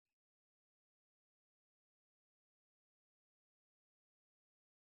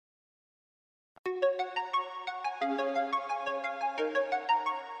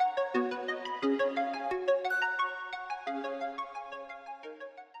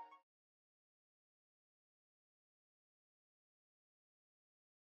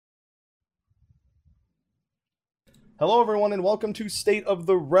Hello, everyone, and welcome to State of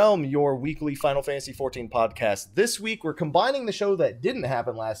the Realm, your weekly Final Fantasy XIV podcast. This week, we're combining the show that didn't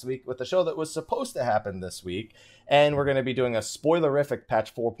happen last week with the show that was supposed to happen this week, and we're going to be doing a spoilerific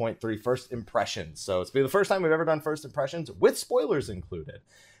patch 4.3 first impressions. So it's been the first time we've ever done first impressions with spoilers included.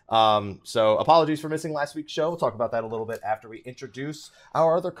 So apologies for missing last week's show. We'll talk about that a little bit after we introduce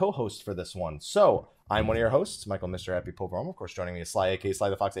our other co-host for this one. So I'm one of your hosts, Michael, Mr. Happy Poverom. Of course, joining me is Sly, a.k.a.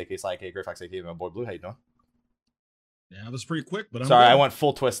 Sly the Fox, a.k.a. Sly, a.k.a. Grey Fox, a.k.a. my boy Blue. How you doing? Yeah, it was pretty quick, but Sorry, I went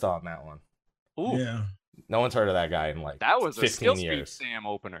full twist on that one. Ooh. Yeah. No one's heard of that guy in like that was 15 a skill years. speed Sam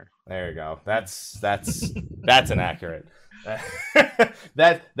opener. There you go. That's inaccurate.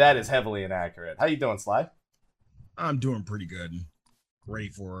 that is heavily inaccurate. How you doing, Sly? I'm doing pretty good. Ready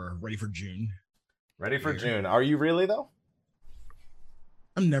for June. Ready for June. Are you really though?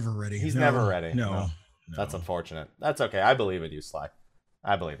 I'm never ready. He's never ready. No. That's unfortunate. That's okay. I believe in you, Sly.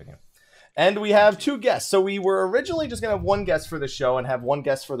 I believe in you. And we have two guests. So we were originally just going to have one guest for the show and have one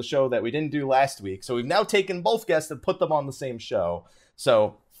guest for the show that we didn't do last week. So we've now taken both guests and put them on the same show.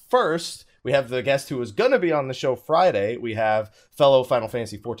 So first, we have the guest who was going to be on the show Friday. We have fellow Final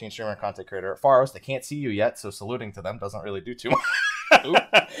Fantasy XIV streamer and content creator Faros. They can't see you yet, so saluting to them doesn't really do too much.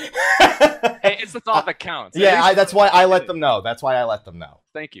 Hey, it's the thought that counts. Yeah, that's why I let them know. That's why I let them know.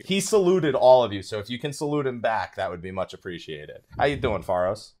 Thank you. He saluted all of you, so if you can salute him back, that would be much appreciated. How you doing,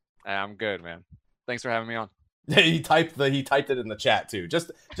 Faros? I'm good, man. Thanks for having me on. He typed it in the chat too. Just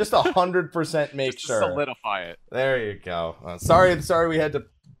 100% make just sure. Solidify it. There you go. Sorry we had to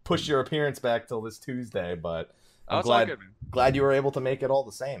push your appearance back till this Tuesday, but I'm glad you were able to make it all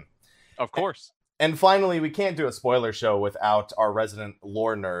the same. Of course. And finally, we can't do a spoiler show without our resident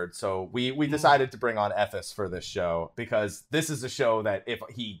lore nerd, so we decided to bring on Ethis for this show, because this is a show that if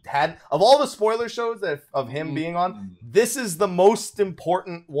he had, of all the spoiler shows of him being on, this is the most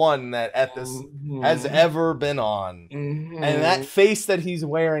important one that Ethis has ever been on. And that face that he's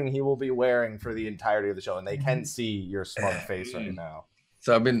wearing, he will be wearing for the entirety of the show, and they can see your smug face right now.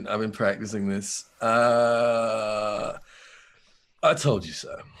 So I've been practicing this. I told you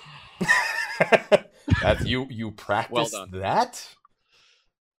so. That's you practiced that?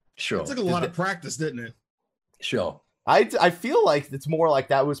 Sure. It took a lot of practice, didn't it? Sure. I feel like it's more like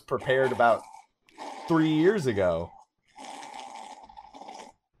that was prepared about 3 years ago.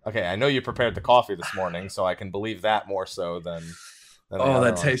 Okay, I know you prepared the coffee this morning, so I can believe that more so than oh,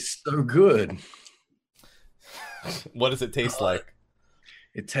 that tastes so good. What does it taste like?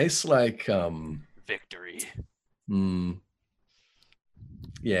 It tastes like victory.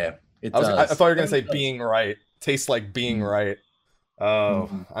 Yeah. It does. I thought you were going to say being right. Tastes like being right.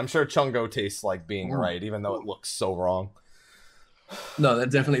 Oh, I'm sure Chungo tastes like being right, even though it looks so wrong. No, that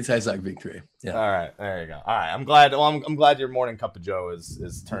definitely tastes like victory. Yeah. All right, there you go. All right, I'm glad. Well, I'm glad your morning cup of Joe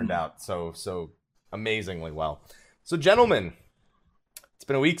is turned out so amazingly well. So, gentlemen, it's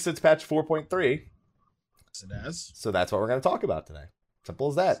been a week since patch 4.3. Yes, it has. So that's what we're going to talk about today. Simple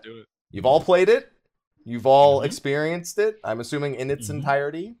as that. Let's do it. You've all played it. You've all experienced it. I'm assuming in its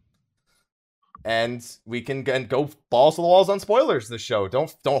entirety. And we can go balls to the walls on spoilers this show.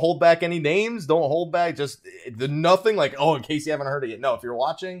 Don't hold back any names. Don't hold back just nothing like, oh, in case you haven't heard it yet. No, if you're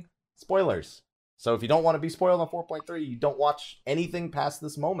watching, spoilers. So if you don't want to be spoiled on 4.3, you don't watch anything past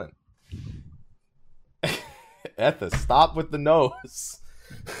this moment. Ethis, stop with the nose.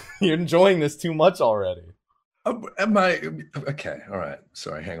 You're enjoying this too much already. Am I okay? All right.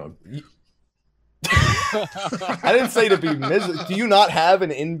 Sorry, hang on. I didn't say to be miserable. Do you not have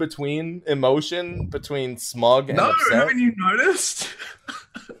an in-between emotion between smug and upset? No, haven't you noticed?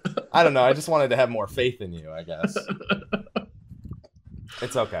 I don't know. I just wanted to have more faith in you, I guess.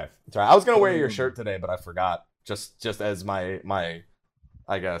 It's okay. It's all right. I was going to wear your shirt today, but I forgot. Just as my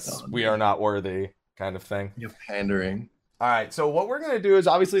I guess, we are not worthy kind of thing. You're pandering. All right, so what we're going to do is,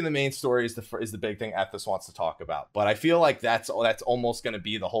 obviously the main story is the big thing Ethis wants to talk about. But I feel like that's almost going to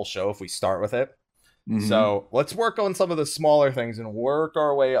be the whole show if we start with it. So let's work on some of the smaller things and work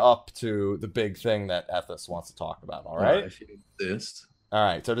our way up to the big thing that Ethis wants to talk about. All right? If you insist. All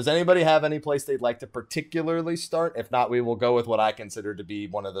right. So does anybody have any place they'd like to particularly start? If not, we will go with what I consider to be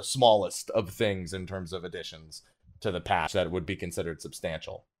one of the smallest of things in terms of additions to the patch that would be considered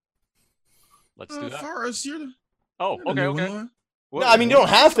substantial. Let's do that. Forrest, you're the... Oh, okay. No, I mean, you don't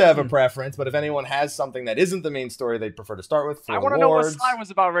have to have a preference, but if anyone has something that isn't the main story they'd prefer to start with, I want to know what Sly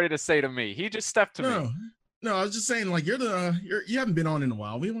was about ready to say to me. He just stepped to me. No, I was just saying, like, you haven't been on in a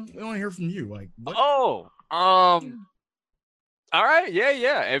while. We want to hear from you. Like, what? Oh, All right,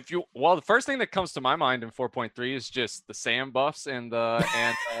 yeah. The first thing that comes to my mind in 4.3 is just the Sam buffs and the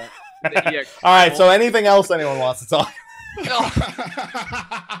EX. All right, so anything else anyone wants to talk?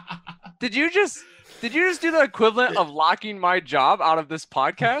 Did you just do the equivalent of locking my job out of this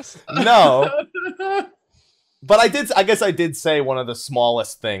podcast? No. But I guess I did say one of the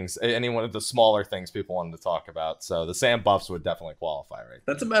smallest things, any one of the smaller things people wanted to talk about. So the Sam buffs would definitely qualify, right?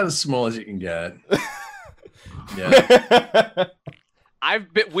 That's about as small as you can get. Yeah.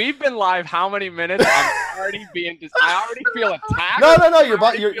 We've been live how many minutes? I'm already I already feel attacked. No.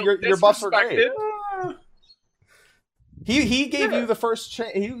 Your buffs were great. He gave you the first.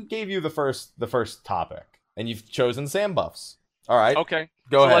 He gave you the first topic, and you've chosen Sam buffs. All right. Okay.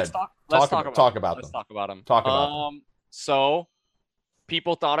 Go ahead. Let's talk about them. Talk about them. So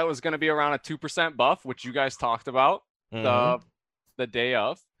people thought it was going to be around a 2% buff, which you guys talked about the day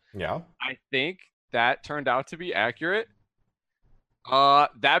of. Yeah. I think that turned out to be accurate.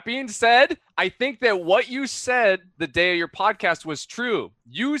 That being said, I think that what you said the day of your podcast was true.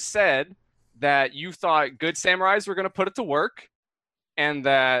 You said that you thought good samurais were going to put it to work and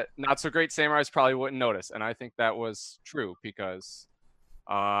that not so great samurais probably wouldn't notice. And I think that was true because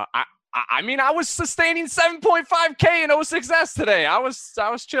I mean, I was sustaining 7.5k in 06S today. I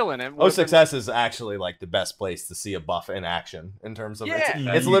was chilling. And 06S is actually like the best place to see a buff in action in terms of Yeah.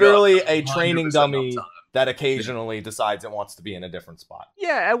 it's literally a training dummy that occasionally decides it wants to be in a different spot.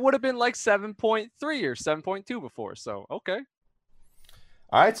 Yeah, it would have been like 7.3 or 7.2 before. So, okay.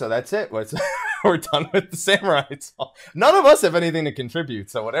 All right, so that's it. We're done with the samurai. None of us have anything to contribute,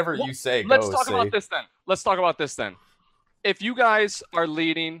 so whatever you say, let's go talk say. Let's talk about this then. If you guys are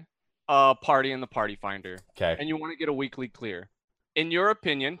leading a party in the Party Finder, okay, and you want to get a weekly clear, in your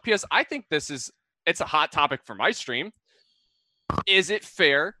opinion, because I think it's a hot topic for my stream, is it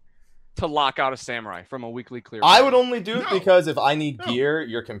fair to lock out a samurai from a weekly clear? I would only do it because if I need gear,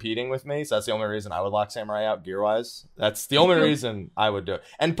 you're competing with me, so that's the only reason I would lock samurai out gear-wise. That's the only reason I would do it.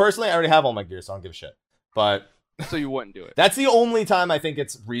 And personally, I already have all my gear, so I don't give a shit. But so you wouldn't do it. That's the only time I think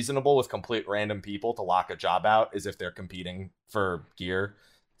it's reasonable with complete random people to lock a job out is if they're competing for gear.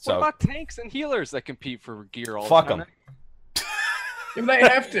 So what about tanks and healers that compete for gear all fuck the time? them. If they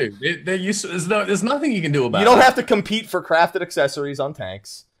have to. They're used to, there's nothing you can do about it. You don't have to compete for crafted accessories on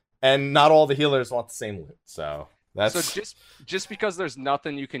tanks, and not all the healers want the same loot. So that's so just because there's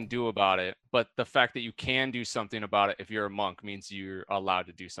nothing you can do about it, but the fact that you can do something about it if you're a monk means you're allowed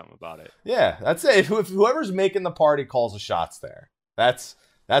to do something about it. Yeah, that's it. If whoever's making the party calls the shots there, that's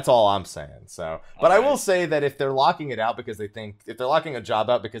all I'm saying. So, but I will say that if they're locking it out because if they're locking a job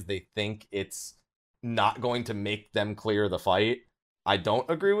out because they think it's not going to make them clear the fight, I don't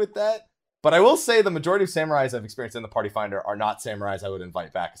agree with that. But I will say the majority of samurais I've experienced in the Party Finder are not samurais I would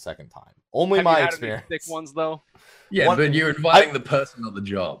invite back a second time. Only Have my you had experience. any thick ones though. Yeah, but you're inviting the person on the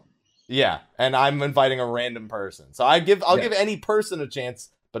job. Yeah, and I'm inviting a random person. So I'll give any person a chance.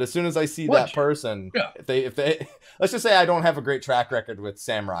 But as soon as I see that person, if they let's just say I don't have a great track record with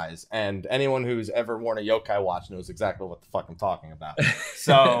samurais, and anyone who's ever worn a yokai watch knows exactly what the fuck I'm talking about.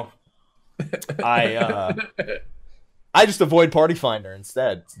 So I just avoid Party Finder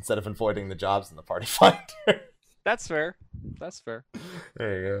instead of avoiding the jobs in the Party Finder. That's fair. That's fair.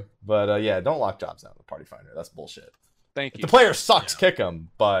 There you go. But yeah, don't lock jobs out in the Party Finder. That's bullshit. Thank you. If the player sucks, kick him.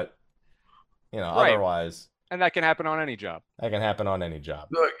 But otherwise, and that can happen on any job. That can happen on any job.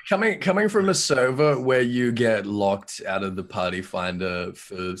 Look, coming from a server where you get locked out of the Party Finder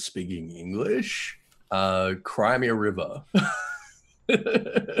for speaking English, cry me a river.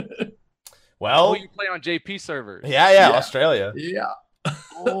 Well, you play on JP servers. Yeah, Australia. Yeah.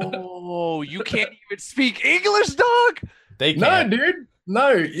 Oh, you can't even speak English, dog. They can't. No, dude.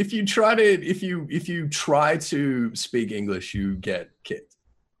 No, if you try to speak English, you get kicked.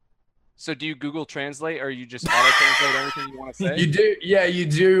 So do you Google Translate, or you just auto translate everything you want to say? You do, yeah, you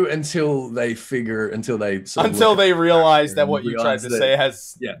do until they realize that what you tried to say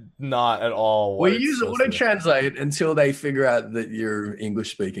has not at all. Well, you use auto translate until they figure out that you're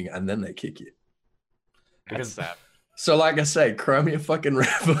English speaking, and then they kick you. That's sad. So, like I say, cry me a fucking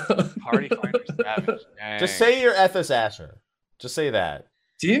river. Party Finder savage. Dang. Just say you're Ethos Asher. Just say that.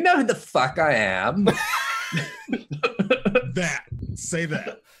 Do you know who the fuck I am? Say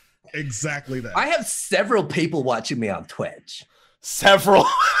that. Exactly that. I have several people watching me on Twitch. Several.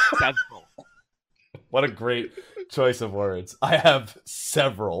 What a great choice of words. I have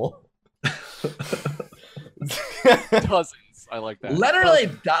several. Dozens. I like that.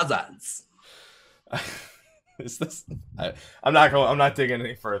 Literally dozens. Is this? I'm not digging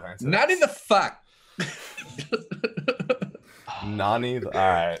any further into Not this. in the fuck. Nani. All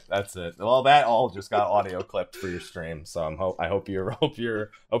right, that's it. Well, that all just got audio clipped for your stream, so I hope you're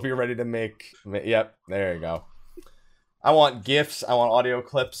ready to make. Yep, there you go. I want GIFs. I want audio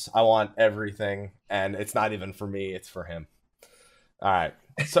clips. I want everything, and it's not even for me. It's for him. All right.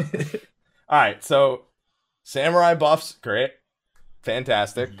 So, all right. So, samurai buffs, great,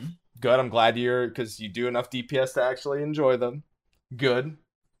 fantastic, good. I'm glad because you do enough DPS to actually enjoy them. Good.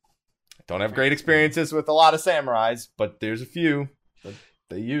 Don't have great experiences with a lot of samurais, but there's a few.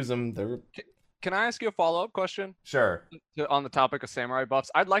 They use them. Can I ask you a follow-up question? Sure. On the topic of samurai buffs,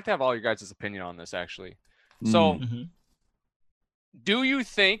 I'd like to have all your guys' opinion on this, actually. So, do you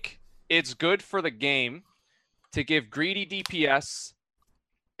think it's good for the game to give greedy DPS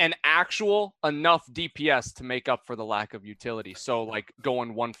an actual enough DPS to make up for the lack of utility? So, like,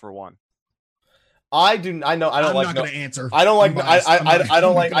 going 1-for-1. I do. I know. I don't I'm like. not No, gonna answer. I don't like. I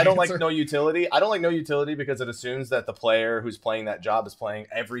don't like. I don't answer. like no utility. I don't like no utility because it assumes that the player who's playing that job is playing.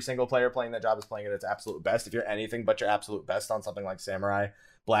 Every single player playing that job is playing at its absolute best. If you're anything but your absolute best on something like Samurai,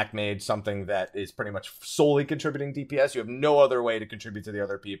 Black Mage, something that is pretty much solely contributing DPS, you have no other way to contribute to the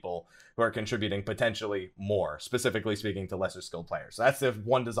other people who are contributing potentially more, specifically speaking to lesser skilled players. So that's the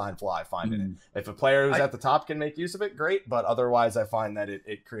one design flaw I find in it. If a player who's at the top can make use of it, great, but otherwise I find that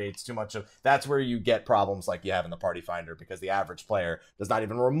it creates too much of... That's where you get problems like you have in the Party Finder, because the average player does not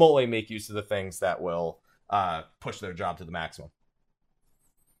even remotely make use of the things that will push their job to the maximum.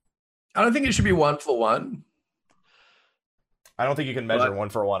 I don't think it should be 1-for-1. I don't think you can measure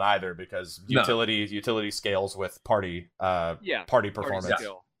 1-for-1 either, because utility scales with party party performance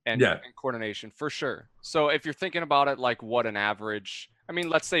and coordination for sure. So if you're thinking about it, like what an average, I mean,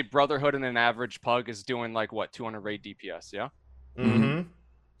 let's say Brotherhood and an average pug is doing like what, 200 raid DPS, yeah.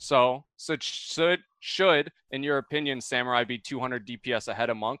 So should in your opinion Samurai be 200 DPS ahead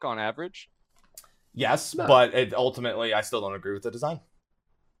of Monk on average? Yes, but ultimately I still don't agree with the design.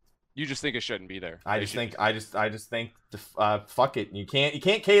 You just think it shouldn't be there. I just think fuck it. You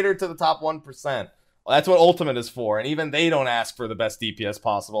can't cater to the top 1%. Well, that's what Ultimate is for, and even they don't ask for the best DPS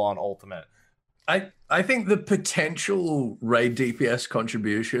possible on Ultimate. I think the potential raid DPS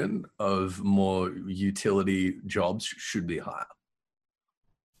contribution of more utility jobs should be higher.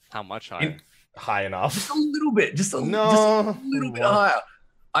 How much higher? High enough. Just a little bit. Just a little bit higher.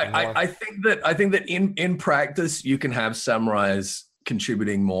 I think that in practice you can have samurais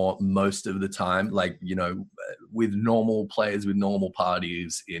contributing more most of the time, like, you know, with normal players, with normal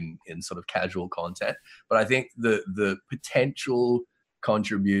parties in sort of casual content. But I think the potential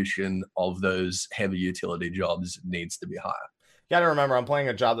contribution of those heavy utility jobs needs to be higher. You gotta remember, I'm playing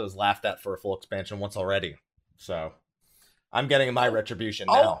a job that was laughed at for a full expansion once already, so I'm getting my retribution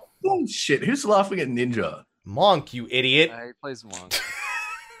now. Oh shit, who's laughing at Ninja? Monk, you idiot. He plays Monk.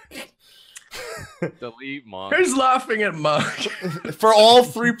 Delete Monk. Who's laughing at Monk? For all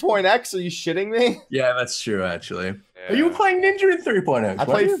 3.x, are you shitting me? Yeah, that's true, actually. Yeah. Are you playing Ninja in 3.x? I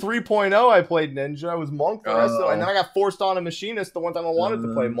played 3.0, I played Ninja, I was Monk the rest of it, and then I got forced on a Machinist the one time I wanted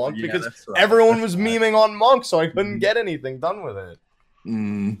to play Monk, because everyone was memeing on Monk, so I couldn't get anything done with it.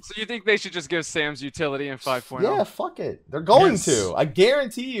 So you think they should just give Sam's utility in 5.0? Yeah, fuck it. They're going to. I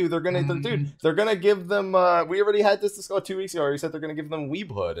guarantee you they're going to. Dude, they're going to give them... we already had this discussion 2 weeks ago. We said they're going to give them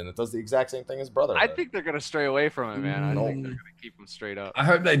Weebhood, and it does the exact same thing as Brotherhood. I think they're going to stray away from it, man. I think they're going to keep them straight up. I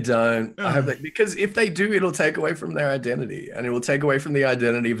hope they don't. I hope because if they do, it'll take away from their identity, and it will take away from the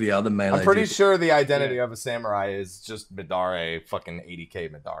identity of the other melee. I'm pretty sure the identity of a samurai is just Midare, fucking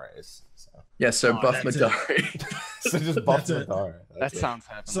 80k Midares. Yeah, so buff Midari. So just buff Midari. That sounds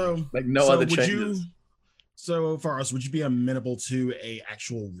happening. So like no other changes. So Faros, would you be amenable to a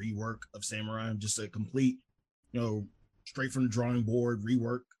actual rework of Samurai? Just a complete, straight from the drawing board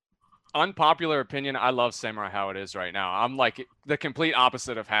rework? Unpopular opinion, I love Samurai how it is right now. I'm like the complete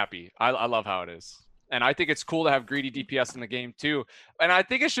opposite of happy. I love how it is. And I think it's cool to have greedy DPS in the game too. And I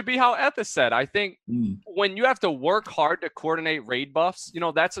think it should be how Ethis said. I think when you have to work hard to coordinate raid buffs,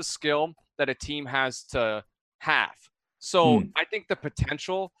 that's a skill that a team has to have. So I think the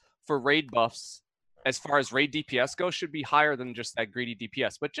potential for raid buffs as far as raid DPS goes should be higher than just that greedy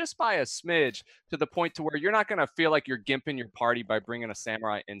DPS, but just by a smidge, to the point to where you're not going to feel like you're gimping your party by bringing a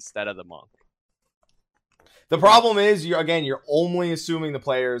samurai instead of the monk. The problem is, you're only assuming the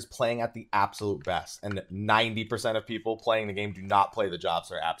player is playing at the absolute best, and 90% of people playing the game do not play the jobs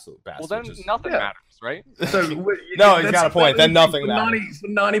their absolute best. Well, then nothing matters, right? So, no, he's got a point. Then nothing matters.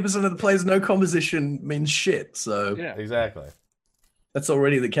 90% of the players, no composition means shit. So yeah, exactly. That's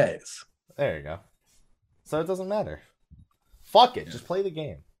already the case. There you go. So it doesn't matter. Fuck it. Just play the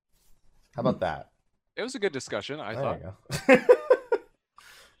game. How about that? It was a good discussion, I thought. There you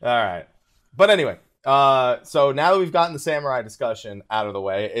go. All right. But anyway. So now that we've gotten the samurai discussion out of the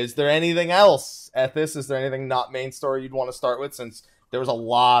way, is there anything else at this? Is there anything not main story you'd want to start with? Since there was a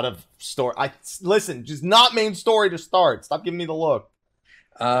lot of story. Listen, just not main story to start. Stop giving me the look.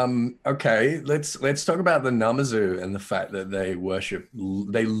 Okay, let's talk about the Namazu and the fact that they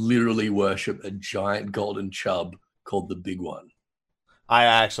literally worship a giant golden chub called the Big One. I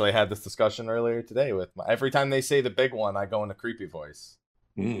actually had this discussion earlier today with every time they say the Big One, I go into creepy voice.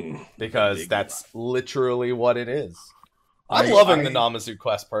 Because that's literally what it is. I'm loving the Namazu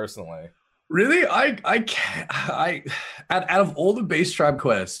quest personally. Really? I can't. Out of all the Beast Tribe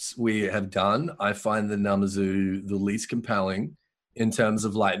quests we have done, I find the Namazu the least compelling in terms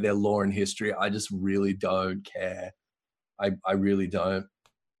of like their lore and history. I just really don't care. I really don't.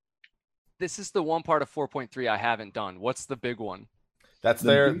 This is the one part of 4.3 I haven't done. What's the big one? That's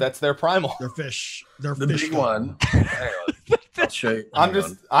their primal. Their fish. The big one. Hang on. I'll show you.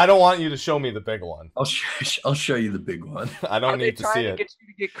 I don't want you to show me the big one. I'll show you the big one. I don't need to see it. Get you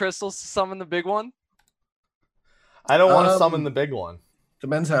to get crystals to summon the big one? I don't want to summon the big one.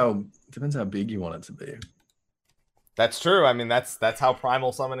 Depends how big you want it to be. That's true. I mean, that's how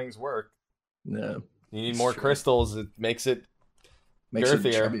primal summonings work. Yeah. You need more crystals. It makes it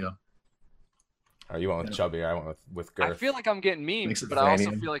girthier. Oh, you went with chubbier. I went with girth. I feel like I'm getting memes, but I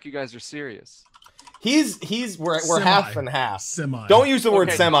also feel like you guys are serious. We're half and half. Semi. Don't use the word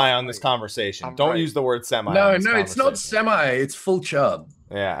semi on this conversation. Don't use the word semi. No, it's not semi. It's full chub.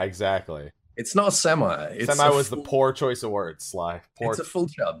 Yeah, exactly. It's not semi. Semi was the poor choice of words, Sly. It's a full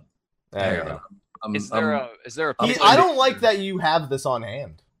chub. There you go. Is there a? I don't like that you have this on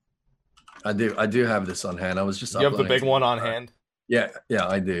hand. I do have this on hand. I was just. You have the big one on hand. Yeah,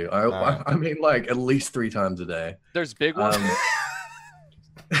 I do. I mean, like at least 3 times a day. There's big ones.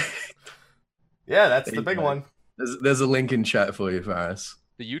 Yeah, that's the big one. There's a link in chat for you, Faris.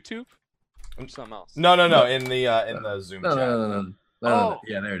 The YouTube? Or something else? No. In the Zoom chat. No.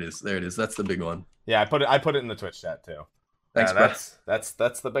 Yeah, there it is. That's the big one. Yeah, I put it in the Twitch chat too. Thanks,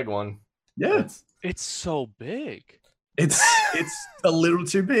 that's the big one. Yeah, it's so big. It's a little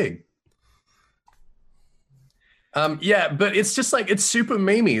too big. Yeah, but it's just like it's super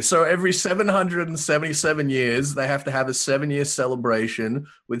memey. So every 777 years, they have to have a 7-year celebration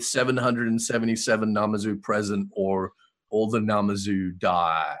with 777 Namazu present, or all the Namazu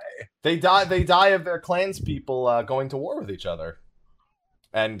die. They die of their clanspeople going to war with each other,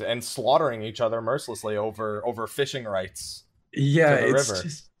 and slaughtering each other mercilessly over fishing rights. Yeah, to the river.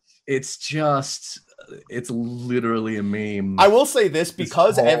 It's literally a meme. I will say this,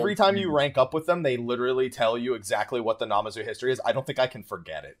 because every time you rank up with them, they literally tell you exactly what the Namazu history is. I don't think I can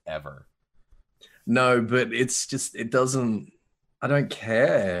forget it ever. No, but it's just, it doesn't, I don't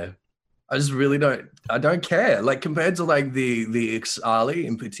care. I just really don't, I don't care. Like compared to like the Ixali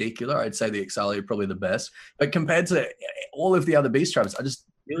in particular, I'd say the Ixali are probably the best. But compared to all of the other beast tribes, I just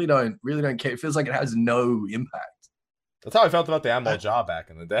really don't care. It feels like it has no impact. That's how I felt about the Amul Jah back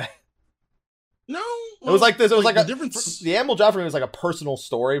in the day. No, it was like this. It was like the a difference. The Amul Jah for me was like a personal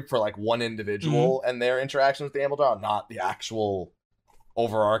story for like one individual and their interaction with the Amul Jah, not the actual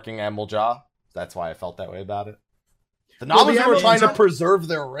overarching Amul Jah. That's why I felt that way about it. The Namazu were trying to preserve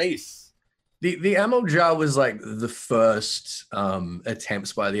their race. The Amul Jah was like the first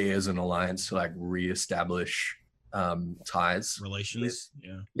attempts by the Eorzan Alliance to like reestablish ties, relations,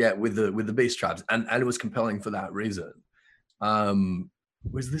 with the beast tribes, and it was compelling for that reason.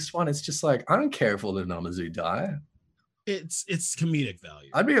 Was this one? It's just like I don't care if all the Namazu die. It's comedic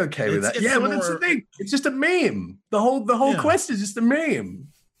value. I'd be okay with that. Yeah, but it's the thing. It's just a meme. The whole quest is just a meme.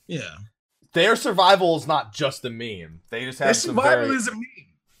 Yeah, their survival is not just a meme. They just have their survival is a meme.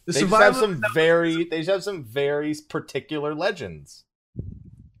 They just have some very particular legends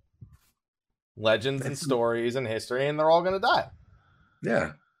and stories and history, and they're all gonna die.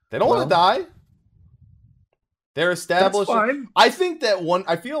 Yeah, they don't want to die. They're established. That's fine. I think that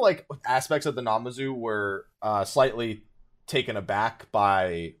I feel like aspects of the Namazu were slightly taken aback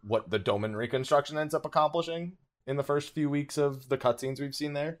by what the Doman reconstruction ends up accomplishing in the first few weeks of the cutscenes we've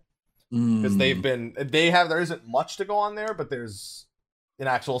seen there. Because there isn't much to go on there, but there's an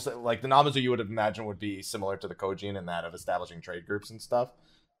actual, like the Namazu you would imagine would be similar to the Kojin in that of establishing trade groups and stuff.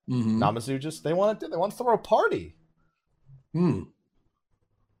 Namazu just, they want to throw a party.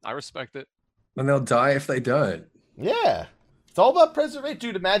 I respect it. And they'll die if they don't. Yeah. It's all about preservation.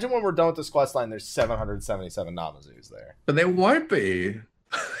 Dude, imagine when we're done with this quest line, there's 777 Namazus there. But there won't be.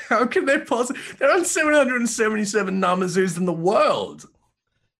 How can there possibly? There aren't 777 Namazus in the world.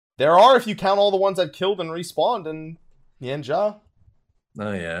 There are if you count all the ones I've killed and respawned in Yanjia.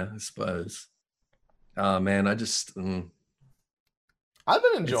 Oh, yeah, I suppose. Oh, man, I I've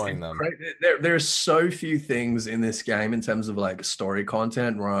been enjoying them. There are so few things in this game in terms of like story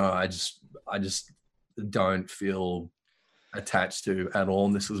content where I just don't feel attached to at all,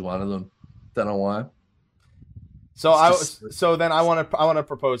 and this is one of them. Don't know why. So then I want to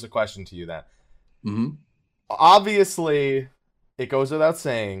propose a question to you then. Mm-hmm. Obviously, it goes without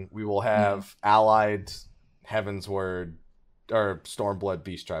saying we will have allied Heavensward or Stormblood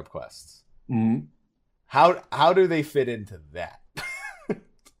Beast Tribe quests. Mm-hmm. How do they fit into that?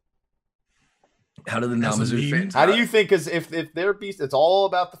 How do the Namazu fit? How do you think? Because if they're beast, it's all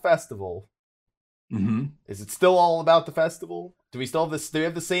about the festival. Mm-hmm. Is it still all about the festival? Do we still have this? Do we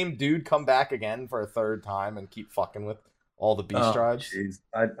have the same dude come back again for a third time and keep fucking with all the beast tribes? Geez.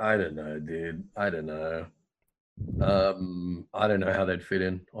 I don't know, dude. I don't know. I don't know how they'd fit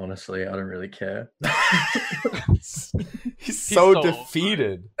in. Honestly, I don't really care. He's so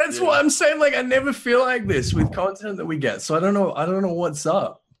defeated. That's what I'm saying. Like, I never feel like this with content that we get. So I don't know what's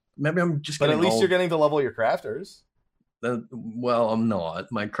up. Maybe I'm just. But at least old. you're getting to level your crafters. Well, I'm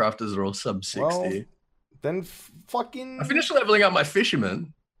not. My crafters are all sub 60. Well, then fucking. I finished leveling up my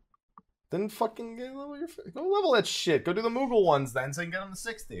fisherman. Then fucking go level that shit. Go do the Moogle ones then, so you can get them to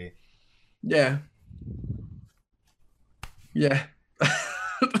 60. Yeah. Yeah.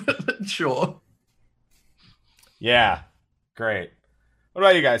 Sure. Yeah. Great. What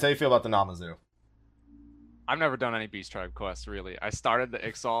about you guys? How do you feel about the Namazu? I've never done any Beast Tribe quests, really. I started the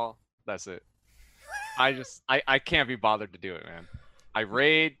Ixal. That's it. I can't be bothered to do it, man. I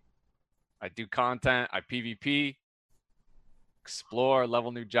raid. I do content. I PvP. Explore,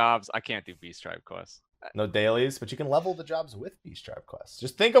 level new jobs. I can't do Beast Tribe quests. No dailies, but you can level the jobs with Beast Tribe quests.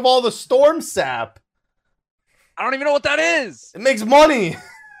 Just think of all the storm sap. I don't even know what that is. It makes money.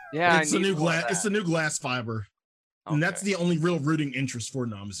 Yeah, it's the new glass. It's the new glass fiber. Okay. And that's the only real rooting interest for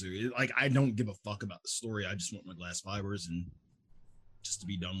Namazu. Like, I don't give a fuck about the story. I just want my glass fibers and just to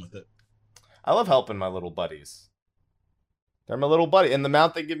be done with it. I love helping my little buddies. They're my little buddy. And the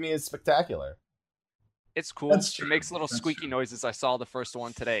mount they give me is spectacular. It's cool. It makes little squeaky noises. I saw the first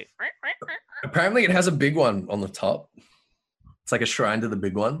one today. Apparently it has a big one on the top. It's like a shrine to the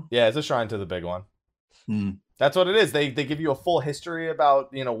big one. Yeah, it's a shrine to the big one. That's what it is. They give you a full history about,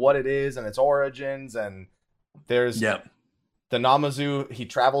 what it is and its origins, and there's the Namazu. He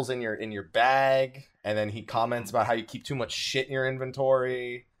travels in your bag, and then he comments about how you keep too much shit in your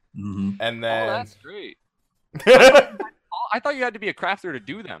inventory. Mm-hmm. And then that's great. I thought you had to be a crafter to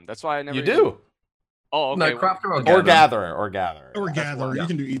do them. That's why I never. You do. Oh, okay. No, crafter or gatherer. You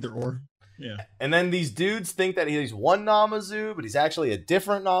can do either or. Yeah. And then these dudes think that he's one Namazu, but he's actually a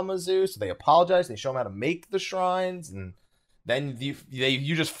different Namazu. So they apologize. They show him how to make the shrines, and then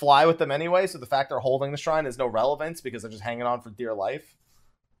you just fly with them anyway. So the fact they're holding the shrine has no relevance because they're just hanging on for dear life.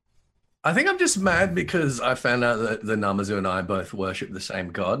 I think I'm just mad because I found out that the Namazu and I both worship the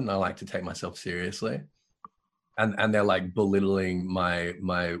same god, and I like to take myself seriously. And they're like belittling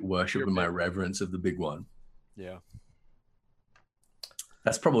my worship and my reverence of the big one. Yeah.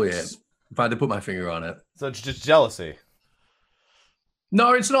 That's probably it. If I had to put my finger on it. So it's just jealousy.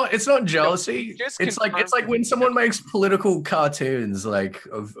 No, it's not. It's not jealousy. It's like when someone makes political cartoons like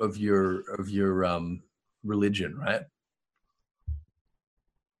of your religion, right?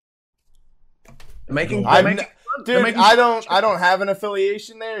 Dude, I don't have an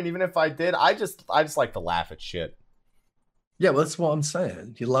affiliation there, and even if I did, I just like to laugh at shit. Yeah, well, that's what I'm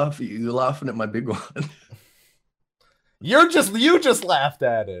saying. You're laughing at my big one. You just laughed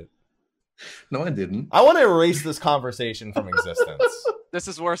at it. No, I didn't. I want to erase this conversation from existence. This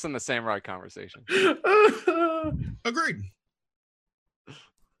is worse than the samurai conversation. Agreed.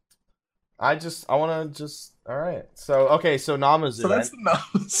 All right. So Namazu. So that's the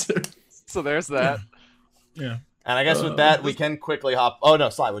Namazu. So there's that. Yeah. And I guess with that, we can quickly hop. Oh no,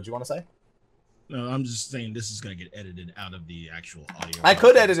 Sly, what do you want to say? No, I'm just saying this is gonna get edited out of the actual audio. I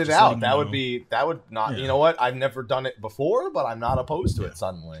could edit it out. That would not. Yeah. You know what? I've never done it before, but I'm not opposed to it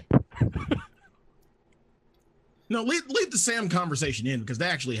suddenly. No, leave the Sam conversation in because they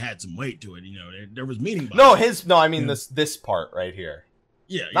actually had some weight to it. There was meaning. I mean this part right here.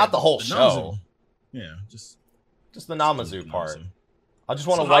 Yeah, not the whole show. Namazu. Yeah, just the Namazu part. I just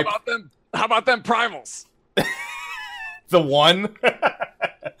want to wipe. How about them primals? The one.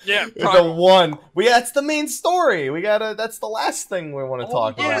 Yeah, the one. That's the main story. That's the last thing we want to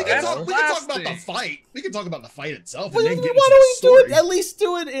talk about. We can talk about the fight. We can talk about the fight itself. Well, why don't we do it? At least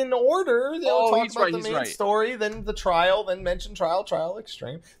do it in order. Talk about the main story, then the trial, then mention trial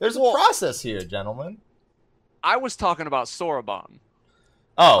extreme. There's a process here, gentlemen. I was talking about Soroban.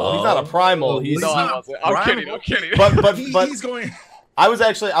 Oh, well, he's not a primal. I'm kidding. But he's going. I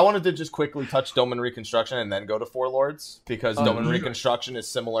wanted to just quickly touch Doman Reconstruction and then go to Four Lords, because Doman Reconstruction is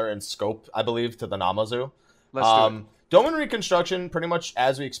similar in scope, I believe, to the Namazu. Let's do it. Doman Reconstruction, pretty much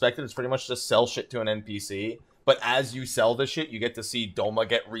as we expected, it's pretty much just sell shit to an NPC. But as you sell the shit, you get to see Doma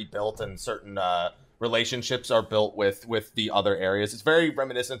get rebuilt, and certain relationships are built with the other areas. It's very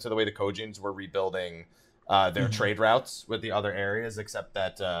reminiscent to the way the Kojins were rebuilding their trade routes with the other areas, except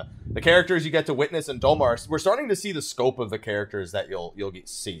that the characters you get to witness in Doma, we're starting to see the scope of the characters that you'll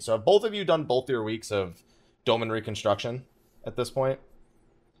see. So have both of you done both your weeks of Doman Reconstruction at this point?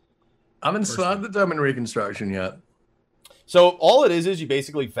 I haven't started the Doman Reconstruction yet. So all it is you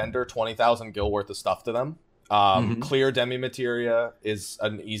basically vendor 20,000 gil worth of stuff to them. Clear demi-materia is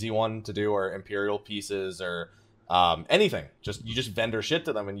an easy one to do, or Imperial pieces, or anything. You just vendor shit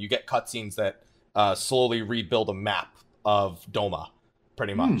to them, and you get cutscenes that slowly rebuild a map of Doma,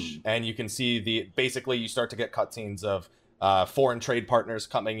 pretty much. And you can see basically you start to get cutscenes of foreign trade partners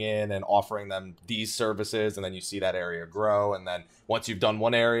coming in and offering them these services, and then you see that area grow, and then once you've done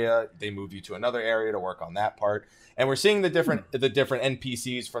one area, they move you to another area to work on that part. And we're seeing the different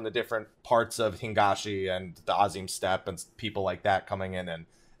NPCs from the different parts of Hingashi and the Azim Steppe and people like that coming in and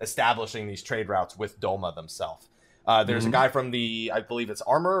establishing these trade routes with Doma themselves. There's a guy from I believe it's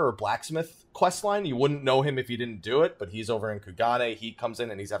Armor or Blacksmith questline. You wouldn't know him if you didn't do it, but he's over in Kugane. He comes in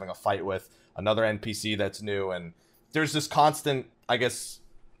and he's having a fight with another NPC that's new, and there's this constant, I guess,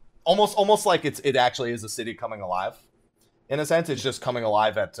 almost like it actually is a city coming alive. In a sense, it's just coming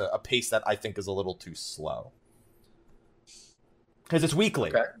alive at a pace that I think is a little too slow. Because it's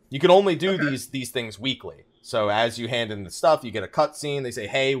weekly. Okay. You can only do these things weekly. So as you hand in the stuff, you get a cutscene. They say,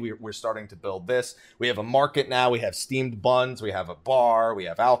 hey, we're starting to build this. We have a market now. We have steamed buns. We have a bar. We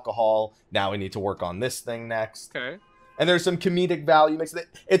have alcohol. Now we need to work on this thing next. Okay. And there's some comedic value mixed.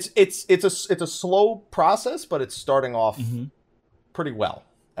 It's a slow process, but it's starting off pretty well,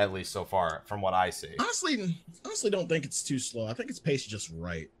 at least so far from what I see. Honestly, don't think it's too slow. I think it's paced just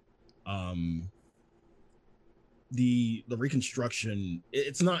right. The reconstruction,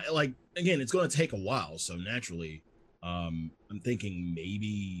 it's not like, again, it's going to take a while, so naturally I'm thinking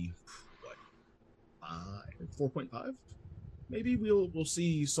maybe 4.5, maybe we'll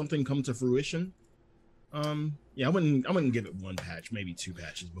see something come to fruition. Yeah, I wouldn't give it one patch, maybe 2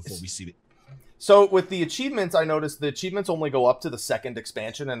 patches before we see it. So with the achievements, I noticed the achievements only go up to the second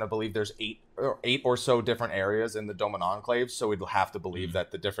expansion, and I believe there's eight or so different areas in the Doman Enclave, so we'd have to believe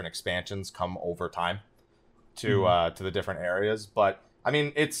that the different expansions come over time to the different areas. But I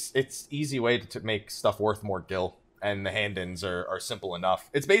mean, it's easy way to make stuff worth more gil, and the hand-ins are simple enough.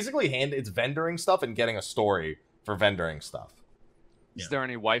 It's basically it's vendoring stuff and getting a story for vendoring stuff. Is there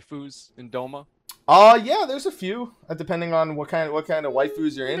any waifus in Doma? Yeah, there's a few, depending on what kind of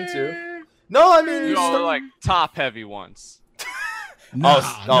waifus you're into. No, I mean, like top heavy ones.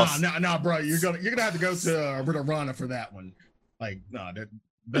 Nah, bro. You're gonna have to go to Ritterana for that one. Like, the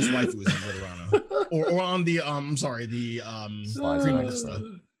best waifu is in Ritterana, or on the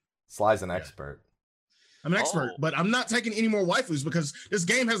Sly's an expert. I'm an expert, but I'm not taking any more waifus because this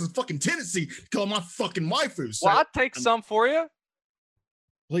game has a fucking tendency to kill my fucking waifus. So well, I'll take some for you.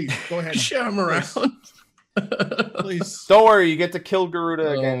 Please go ahead. Show them around. Please. Don't worry, you get to kill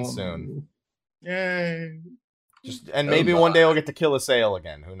Garuda again soon. Yay. Maybe one day we'll get to kill Assail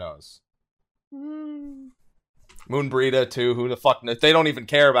again. Who knows? Moonbreeda too. Who the fuck knows? They don't even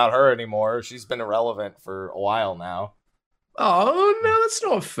care about her anymore. She's been irrelevant for a while now. Oh no, that's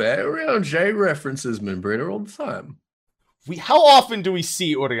not fair. Urion J references Moonbreeda all the time. How often do we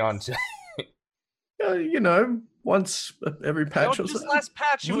see Urion J? Once every patch or so. This last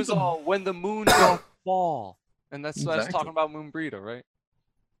patch, it was all when the moon don't fall, and that's what I was talking about Moonbreeda, right?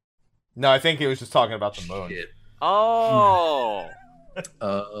 No, I think he was just talking about the moon. Shit. Oh.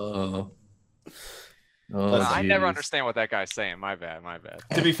 I never geez. understand what that guy's saying. My bad.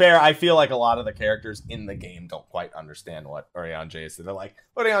 To be fair, I feel like a lot of the characters in the game don't quite understand what Urion J is. They're like,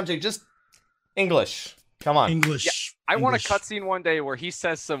 Urion J, just English. Come on. English. Yeah, I want a cutscene one day where he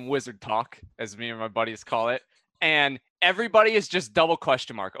says some wizard talk, as me and my buddies call it, and everybody is just double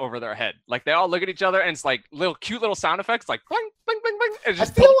question mark over their head. Like, they all look at each other, and it's like cute little sound effects, like bling, bling, bling, bling. I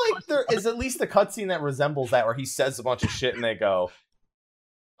feel like there is at least a cutscene that resembles that, where he says a bunch of shit and they go,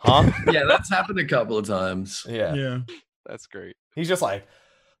 huh? Yeah, that's happened a couple of times. Yeah. That's great. He's just like,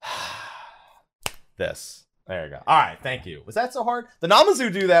 this. There you go. All right, thank you. Was that so hard? The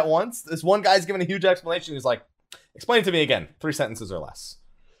Namazu do that once. This one guy's giving a huge explanation. He's like, explain it to me again. 3 sentences or less.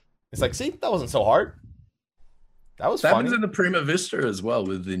 It's like, see, that wasn't so hard. That was funny. Happens in the Prima Vista as well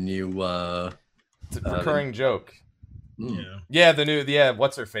with the new recurring joke. Yeah. Yeah, the new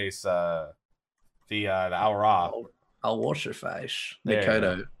what's her face? The Aura. I'll wash your face, There you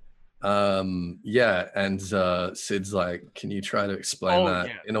Mikoto. Yeah, and Sid's like, can you try to explain that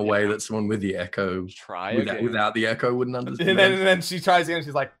in a way that someone with the echo without the echo wouldn't understand? And then she tries again,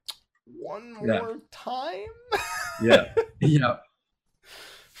 she's like, one more time? Yeah.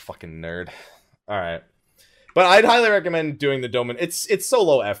 Fucking nerd. All right. But I'd highly recommend doing the Doman. It's so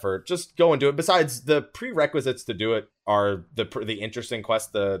low effort. Just go and do it. Besides, the prerequisites to do it are the interesting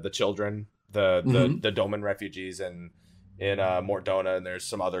quest, the children, the Doman refugees, and in Mort Dona, and there's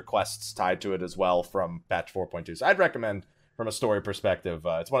some other quests tied to it as well from patch 4.2. So I'd recommend, from a story perspective,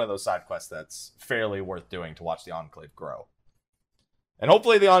 it's one of those side quests that's fairly worth doing to watch the Enclave grow. And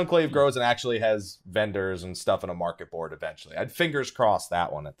hopefully the Enclave grows and actually has vendors and stuff in a market board eventually. I'd fingers crossed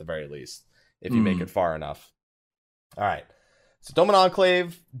that one at the very least, if you make it far enough. All right. So Doman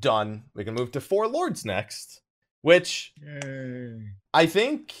Enclave, done. We can move to Four Lords next, which I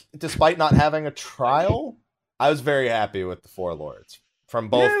think, despite not having a trial, I was very happy with the Four Lords from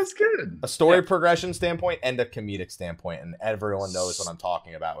both it's good. A story progression standpoint and a comedic standpoint, and everyone knows what I'm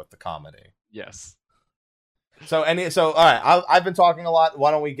talking about with the comedy. Yes. So all right, I've been talking a lot.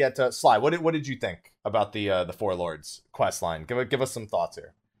 Why don't we get to Sly? What did you think about the Four Lords quest line? Give us some thoughts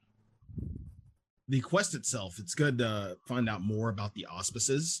here. The quest itself, it's good to find out more about the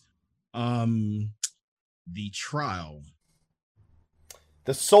auspices. The trial,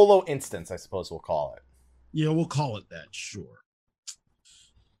 the solo instance, I suppose we'll call it. Yeah, we'll call it that, sure.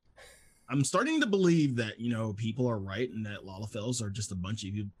 I'm starting to believe that, people are right and that Lalafels are just a bunch of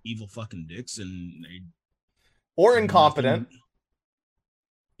evil fucking dicks and they... Or incompetent.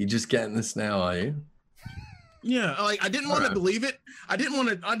 You just getting this now, are you? Yeah, like I didn't want to believe it. I didn't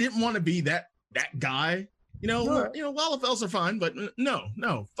want to be that guy. Lalafels are fine, but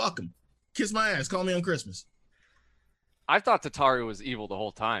no, fuck them. Kiss my ass, call me on Christmas. I thought Tataru was evil the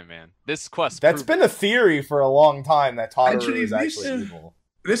whole time, man. This quest... That's been a theory for a long time, that Tataru is actually evil.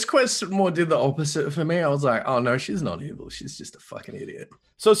 This quest more did the opposite for me. I was like, oh no, she's not evil. She's just a fucking idiot.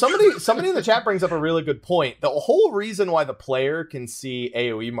 So somebody in the chat brings up a really good point. The whole reason why the player can see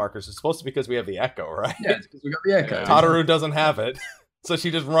AoE markers is supposed to be because we have the Echo, right? Yeah, it's because we got the Echo. Tataru doesn't have it. So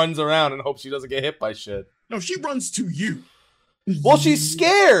she just runs around and hopes she doesn't get hit by shit. No, she runs to you. Well, she's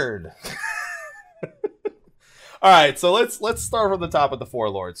scared. All right, so let's start from the top with the Four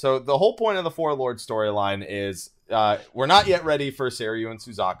Lords. So the whole point of the Four Lords storyline is we're not yet ready for Seiryu and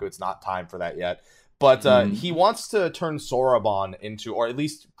Suzaku. It's not time for that yet. But he wants to turn Soroban into, or at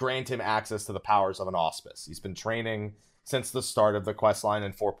least grant him access to the powers of an auspice. He's been training since the start of the quest line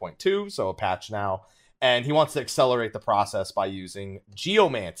in 4.2, so a patch now. And he wants to accelerate the process by using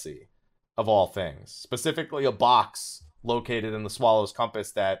geomancy, of all things. Specifically a box located in the Swallow's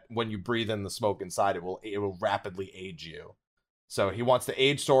Compass that when you breathe in the smoke inside, it will rapidly age you. So he wants to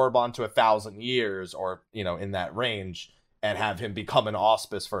age Soroban to 1,000 years, or in that range, and have him become an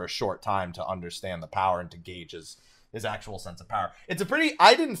auspice for a short time to understand the power and to gauge his actual sense of power. It's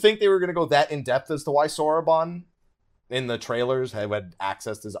I didn't think they were going to go that in depth as to why Soroban in the trailers had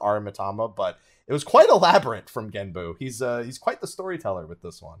accessed his Aramitama, but it was quite elaborate from Genbu. He's quite the storyteller with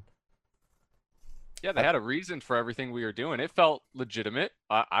this one. Yeah, they had a reason for everything we were doing. It felt legitimate.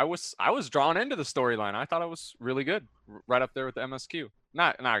 I was drawn into the storyline. I thought it was really good, right up there with the MSQ.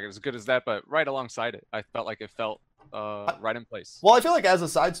 Not as good as that, but right alongside it. I felt like it felt right in place. Well, I feel like as a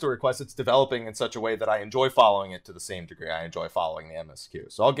side story quest, it's developing in such a way that I enjoy following it to the same degree I enjoy following the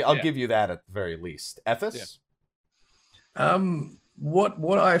MSQ. So I'll give you that at the very least. Ethis? Yeah.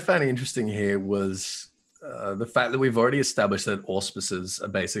 What I found interesting here was the fact that we've already established that auspices are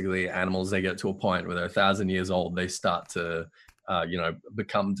basically animals. They get to a point where they're 1,000 years old. They start to,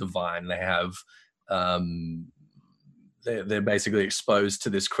 become divine. They have, they're basically exposed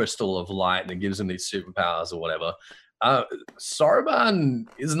to this crystal of light, and it gives them these superpowers or whatever. Soroban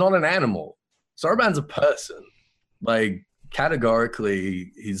is not an animal. Soroban's a person. Like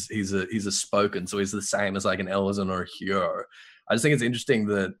categorically, he's a spoken, so he's the same as like an Elizon or a Hyo. I just think it's interesting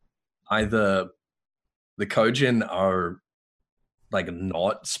that either the Kojin are like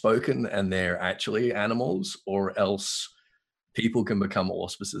not spoken and they're actually animals, or else people can become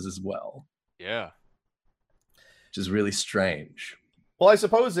auspices as well. Yeah. Which is really strange. Well, I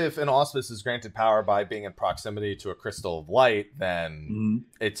suppose if an auspice is granted power by being in proximity to a crystal of light, then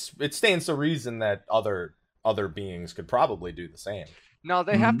it stands to reason that other beings could probably do the same. No,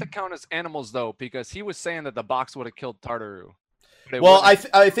 they have to count as animals though, because he was saying that the box would have killed Tataru. Well,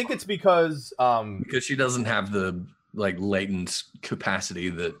 I think it's because she doesn't have the like latent capacity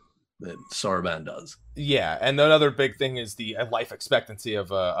that that Soroban does. Yeah, and another big thing is the life expectancy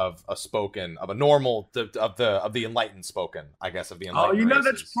of a spoken of a normal of the enlightened spoken, I guess, of the enlightened. Oh, you know,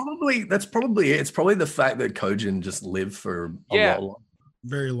 races. that's probably it. It's probably the fact that Kojin just lived for a lot.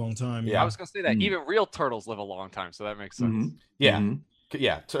 Very long time. Yeah, I was gonna say that even real turtles live a long time, so that makes sense. Mm-hmm. Yeah. Mm-hmm.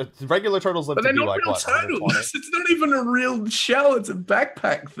 Yeah, regular turtles live But to they're be not like real what? turtles. It's not even a real shell. It's a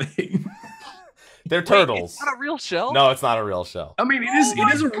backpack thing. They're turtles. Wait, it's not a real shell. No, it's not a real shell. I mean,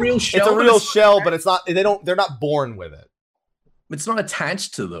 it is a real shell. It's a real shell, but it's not. They're not born with it. It's not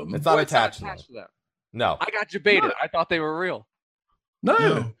attached to them. It's not attached to them. No. I got debated. No. I thought they were real.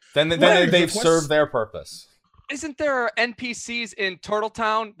 No. Then they've served their purpose. Isn't there NPCs in Turtle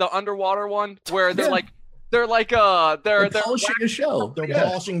Town, the underwater one, where they're they're polishing a shell. They're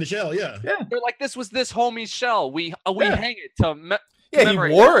polishing the shell. Yeah. They're like, this was this homie's shell. We hang it to. He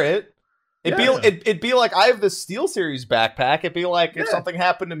wore it. It'd be like, I have this Steel Series backpack. It'd be like if something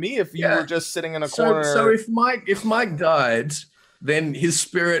happened to me, if you were just sitting in a corner. So if Mike died, then his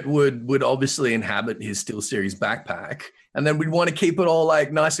spirit would obviously inhabit his Steel Series backpack, and then we'd want to keep it all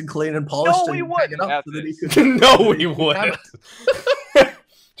like nice and clean and polished. No, we wouldn't. No, we wouldn't.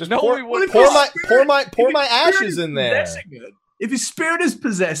 Just pour my ashes in there. If his spirit is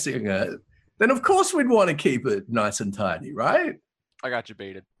possessing it, then of course we'd want to keep it nice and tidy, right? I got you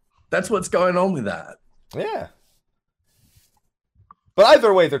baited. That's what's going on with that. Yeah. But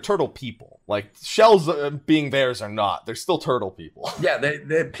either way, they're turtle people. Like, shells being theirs or not, they're still turtle people. Yeah,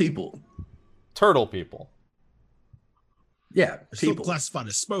 they're people. Turtle people. Yeah, They're still people. classified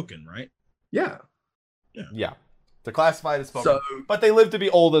as spoken, right? Yeah. Yeah. They're classified as spoken. So, but they live to be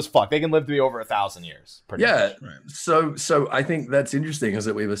old as fuck. They can live to be over 1,000 years. Yeah. Right. So I think that's interesting, is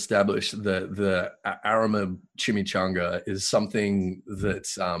that we've established that the Arima chimichanga is something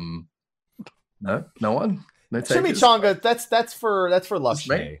that's no one. No takers? Chimichanga. That's for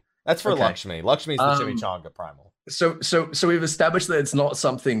Lakshmi. That's for Okay. Lakshmi. Lakshmi's the chimichanga primal. So we've established that it's not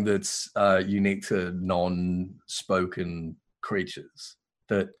something that's unique to non-spoken creatures.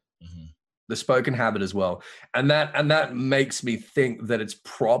 That the spoken habit as well, and that makes me think that it's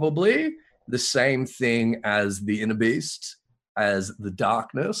probably the same thing as the inner beast, as the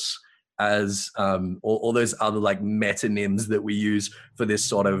darkness, as all those other like metonyms that we use for this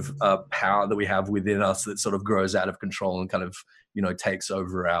sort of power that we have within us that sort of grows out of control and kind of takes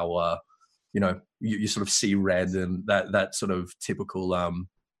over our you sort of see red, and that sort of typical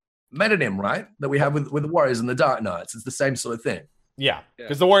metonym, right, that we have with the Warriors and the Dark Knights. It's the same sort of thing. Yeah,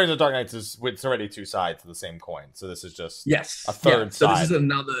 because the Warriors and the Dark Knights it's already two sides to the same coin. So this is just a third So side.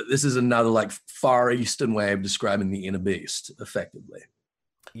 this is another like Far Eastern way of describing the inner beast, effectively.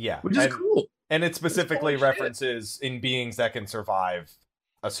 Yeah, Which is cool. And it specifically It's cool references in beings that can survive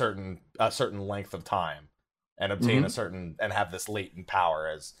a certain length of time and obtain a certain and have this latent power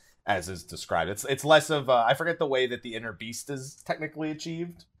as is described. It's less of I forget the way that the inner beast is technically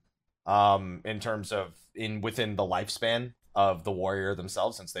achieved, in terms of within the lifespan of the warrior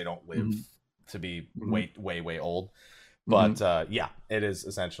themselves, since they don't live to be way old. But yeah, it is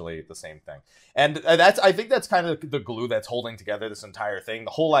essentially the same thing, and I think that's kind of the glue that's holding together this entire thing.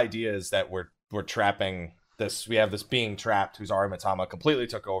 The whole idea is that we're trapping this. We have this being trapped whose Arimatama completely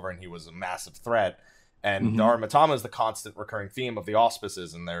took over, and he was a massive threat. And the Arimatama is the constant recurring theme of the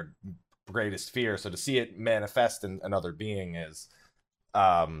auspices and their greatest fear. So to see it manifest in another being is,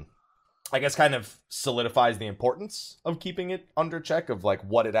 I guess, kind of solidifies the importance of keeping it under check, of like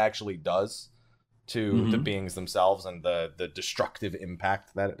what it actually does to the beings themselves and the destructive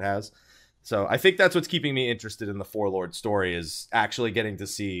impact that it has. So I think that's what's keeping me interested in the Four Lord story, is actually getting to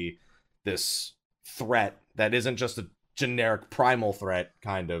see this threat that isn't just a generic primal threat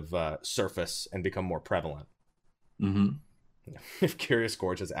kind of surface and become more prevalent. If Curious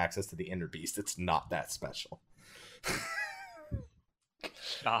Gorge has access to the inner beast, it's not that special.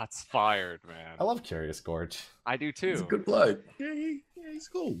 Shots fired, man. I love Curious Gorge. I do too. He's a good bloke. Yeah, he's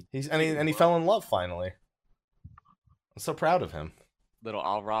cool. And he fell in love finally. I'm so proud of him. Little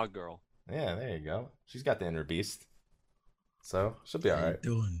Alrod girl. Yeah, there you go. She's got the inner beast, so she'll be all right.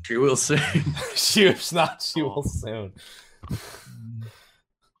 She will soon. If not, she will soon.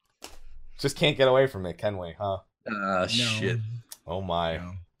 Just can't get away from it, can we? Huh? Shit. Oh my.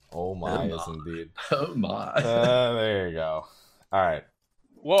 No. Oh my, is indeed. Oh my. There you go. All right.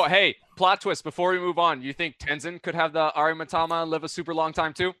 Whoa, hey, plot twist before we move on. You think Tenzin could have the Arimatama and live a super long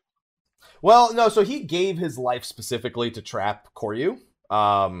time too? Well, no, so he gave his life specifically to trap Koryu.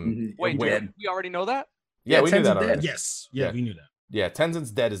 Wait, did we already know that? Yeah, we knew that Tenzin's already. dead. Yes. Yeah, we knew that. Yeah,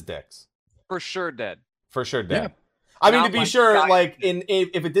 Tenzin's dead as dicks. For sure dead. For sure dead. Yeah. I mean, Not to be like sure, Guy- like,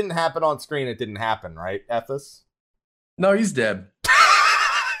 if it didn't happen on screen, it didn't happen, right, Ethos? No, he's dead.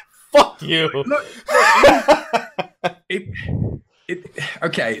 Fuck you. Look,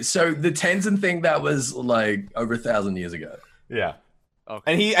 okay, so the Tenzin thing, that was like over 1,000 years ago. Yeah.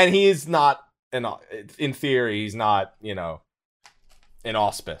 Okay. And he is not in theory, he's not, you know, an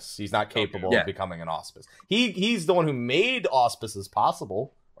auspice. He's not capable of becoming an auspice. He's the one who made auspices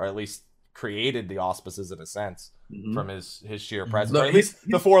possible, or at least created the auspices in a sense from his sheer presence. Look, or at least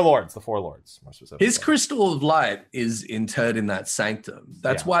the Four Lords, more specifically. His crystal of light is interred in that sanctum.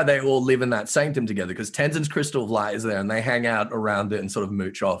 That's why they all live in that sanctum together, because Tenzin's crystal of light is there and they hang out around it and sort of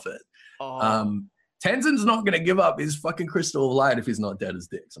mooch off it. Tenzin's not going to give up his fucking crystal of light if he's not dead as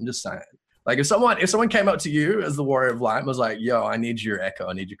dicks. I'm just saying. Like, if someone came up to you as the Warrior of Light and was like, yo, I need your echo,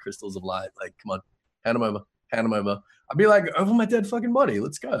 I need your crystals of light, like, come on, hand them over. I'd be like, over my dead fucking body,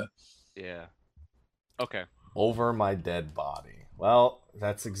 let's go. Yeah. Okay. Over my dead body. Well,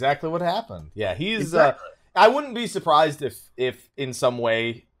 that's exactly what happened. Yeah, he's I wouldn't be surprised if in some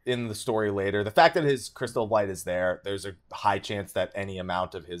way in the story later, the fact that his crystal of light is there, there's a high chance that any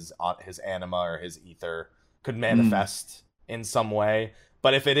amount of his anima or his ether could manifest in some way.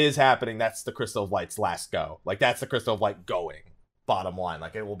 But if it is happening, that's the crystal of light's last go. Like, that's the crystal of light going, bottom line.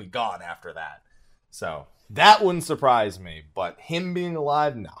 Like, it will be gone after that. So that wouldn't surprise me. But him being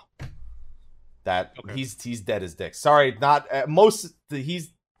alive, no. He's dead as dick. Sorry, not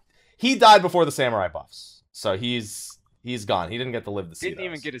he died before the samurai buffs. So he's gone. He didn't get to live to see Didn't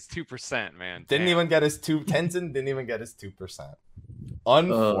even get his 2%, man. Didn't even get his 2%. Tenzin didn't even get his 2%.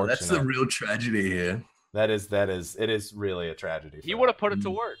 Unfortunate. That's the real tragedy here. It is really a tragedy. He would have put it to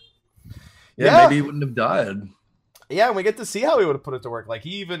work. Yeah, maybe he wouldn't have died. Yeah, and we get to see how he would have put it to work. Like,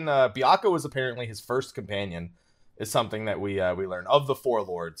 he even Byakko was apparently his first companion, is something that we learn of the Four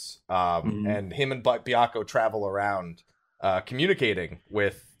Lords. And him and Byakko travel around communicating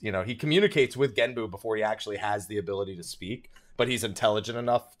with, you know, he communicates with Genbu before he actually has the ability to speak, but he's intelligent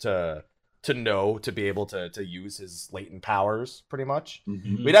enough to know, to be able to use his latent powers, pretty much.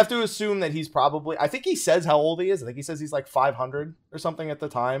 We'd have to assume that he's probably, I think he says how old he is. I think he says he's like 500 or something at the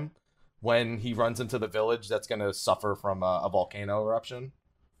time when he runs into the village that's going to suffer from a volcano eruption.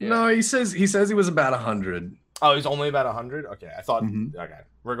 Yeah. No, he says he was about 100. Oh, he's only about 100? Okay, I thought, okay.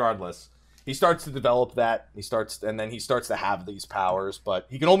 Regardless, he starts to develop that. And then he starts to have these powers, but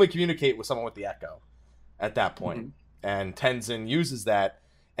he can only communicate with someone with the echo at that point. And Tenzin uses that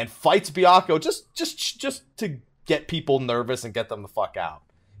and fights Byakko just to get people nervous and get them the fuck out.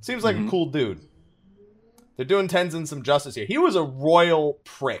 Seems like a cool dude. They're doing Tenzin some justice here. He was a royal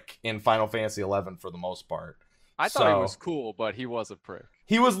prick in Final Fantasy XI for the most part. I thought he was cool, but he was a prick.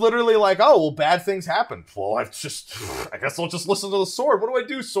 He was literally like, oh, well, bad things happen. Well, I guess I'll just listen to the sword. What do I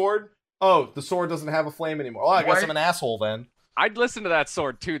do, sword? Oh, the sword doesn't have a flame anymore. Oh, I guess I'm an asshole then. I'd listen to that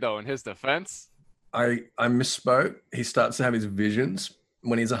sword too, though, in his defense. I misspoke. He starts to have his visions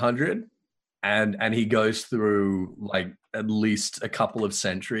when he's 100, and he goes through like at least a couple of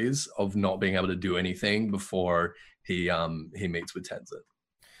centuries of not being able to do anything before he meets with Tenzin.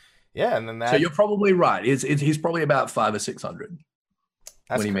 Yeah, and then that. So you're probably right. He's probably about 500 or 600.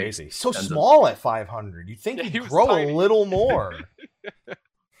 That's crazy. So small at 500. You'd think he'd grow a little more.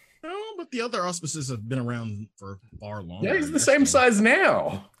 No, but the other auspices have been around for far longer. Yeah, he's the same size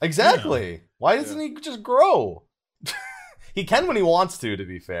now. Exactly. Yeah. Why doesn't he just grow? He can when he wants to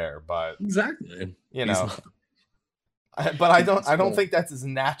be fair, but exactly. You know. But I don't think that's his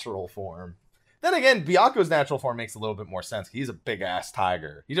natural form. Then again, Byakko's natural form makes a little bit more sense. He's a big ass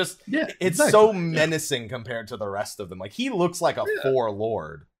tiger. He just it's so menacing compared to the rest of them. Like, he looks like a Four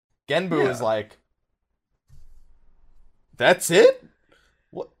Lord. Genbu is like, that's it?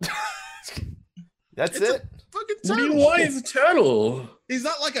 What? That's it? Fucking turtle. What do you want? He's a turtle. He's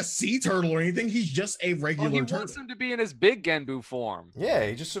not like a sea turtle or anything. He's just a regular turtle. He wants him to be in his big Genbu form. Yeah,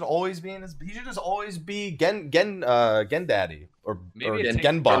 he just should always be in his. He should just always be Gen Daddy or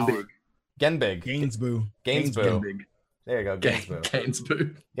Genbuff. Genbig. Gainsboo. There you go,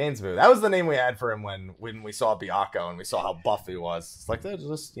 Gainsboo. Gainsboo. That was the name we had for him when we saw Byakko and we saw how buff he was. It's like,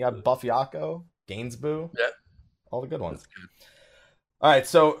 just Buff Byakko, Gainsboo. Yeah. All the good ones. Good. All right,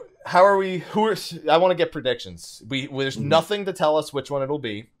 so how are we? I want to get predictions. There's nothing to tell us which one it'll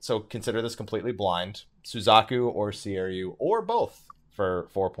be, so consider this completely blind. Suzaku or Seiryu or both for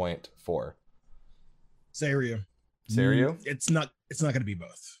 4.4. Seiryu. It's not going to be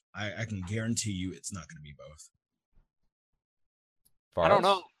both. I can guarantee you it's not going to be both. Faraz? I don't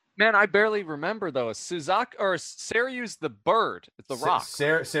know. Man, I barely remember those. Seiryu's the bird. It's the rock.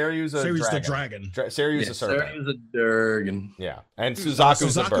 Seiryu's the dragon. Seiryu's a serpent. Seiryu's a dragon. Yeah. And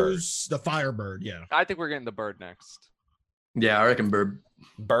Suzaku's the firebird, yeah. I think we're getting the bird next. Yeah, I reckon bird.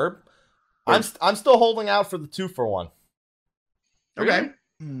 Burb? I'm still holding out for the 2-for-1. Okay.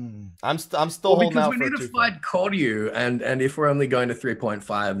 I'm still holding out because we need to fight Koryu, and if we're only going to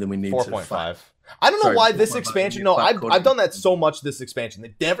 3.5, then we need 4.5. I don't know why this expansion. No, I've done that so much this expansion.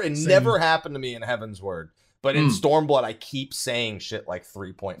 It never happened to me in Heaven's Word, but in Stormblood, I keep saying shit like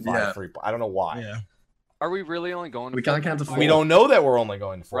 3.5, 3. I don't know why. Yeah. Are we really only going to we can't count to 4? We don't know that we're only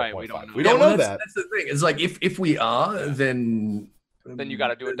going to 4.5. Right, we don't know that. That's the thing. It's like if we are, then you got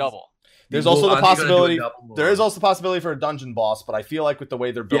to do a double. There's also the possibility. There is also the possibility for a dungeon boss, but I feel like with the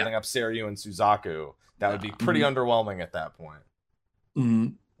way they're building up Seiryu and Suzaku, that would be pretty underwhelming at that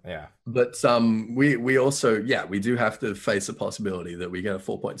point. Yeah, but we also we do have to face a possibility that we get a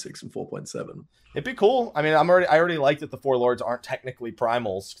 4.6 and 4.7. It'd be cool. I mean, I already like that the Four Lords aren't technically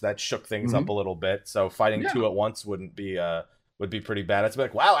primals. That shook things up a little bit. So fighting two at once would be pretty bad. It's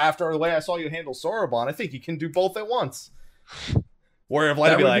like, wow, after the way I saw you handle Soroban, I think you can do both at once. Warrior of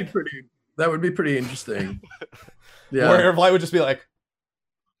Light would be like, that would be pretty interesting. Yeah, Warrior of Light would just be like,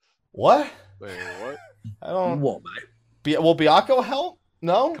 what? Wait, what? I don't. What, mate? Will Byakko help?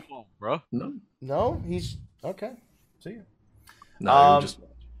 No. Come on, bro. No. He's okay. See you. No, just.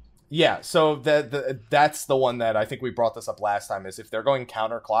 Yeah, so that's the one that I think we brought this up last time, is if they're going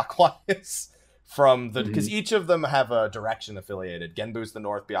counterclockwise from the, because each of them have a direction affiliated. Genbu's the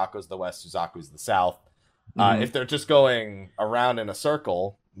north, Byakko's the west, Suzaku's the south. If they're just going around in a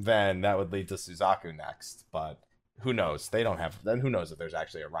circle, then that would lead to Suzaku next. But who knows? They don't have, then who knows if there's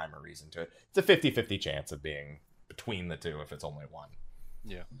actually a rhyme or reason to it. It's a 50-50 chance of being between the two if it's only one.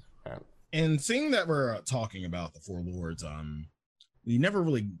 Yeah. And seeing that we're talking about the Four Lords, we never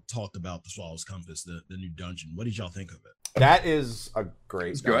really talked about the Swallow's Compass, the new dungeon. What did y'all think of it? That is a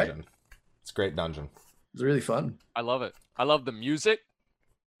great dungeon. Great. It's a great dungeon. It's really fun. I love it. I love the music.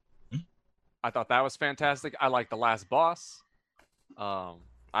 I thought that was fantastic. I like the last boss. I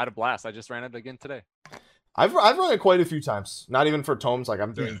had a blast. I just ran it again today. I've run it quite a few times. Not even for tomes. Like,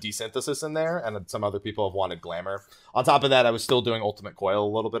 I'm doing desynthesis in there, and some other people have wanted glamour. On top of that, I was still doing ultimate coil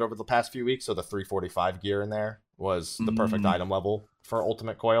a little bit over the past few weeks, so the 345 gear in there was the perfect item level for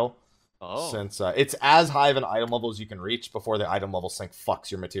ultimate coil. Oh. Since it's as high of an item level as you can reach before the item level sync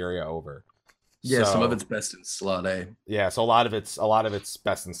fucks your materia over. Yeah, so, some of it's best in slot, eh? Yeah, so a lot of it's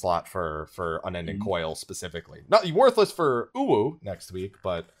best in slot for unending coil specifically. Not worthless for Uwu next week,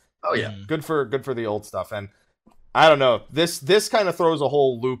 but good for the old stuff. And I don't know, this kind of throws a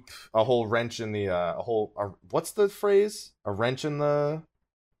whole loop, a whole wrench in the what's the phrase? A wrench in the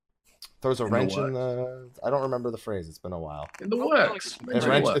throws a wrench in the. I don't remember the phrase. It's been a while. In the works.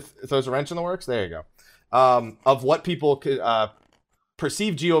 It throws a wrench in the works. There you go. Of what people could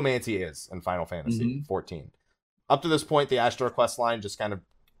perceive geomancy is in Final Fantasy 14. Up to this point, the Astro quest line just kind of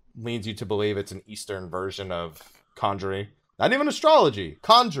leads you to believe it's an Eastern version of Conjury. Not even astrology,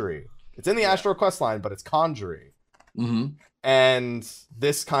 Conjury. It's in the Astro quest line, but it's Conjury. And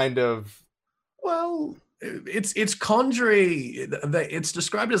this kind of, well, it's Conjury. It's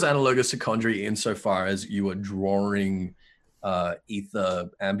described as analogous to Conjury insofar as you are drawing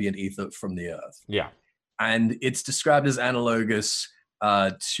ambient ether from the earth. Yeah. And it's described as analogous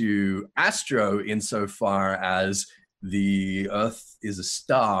to Astro insofar as the Earth is a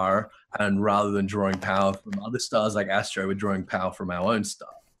star, and rather than drawing power from other stars like Astro, we're drawing power from our own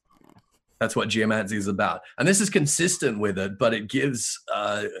star. That's what geomancy is about. And this is consistent with it, but it gives,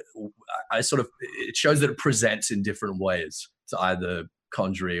 it shows that it presents in different ways to either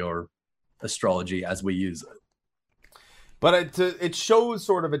Conjury or astrology as we use it. But it shows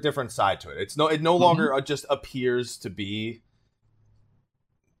sort of a different side to it. It no longer just appears to be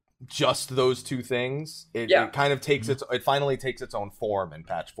just those two things. It kind of takes it finally takes its own form in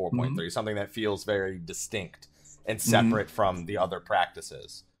patch 4.3, something that feels very distinct and separate from the other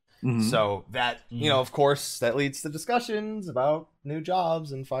practices. So that, of course, that leads to discussions about new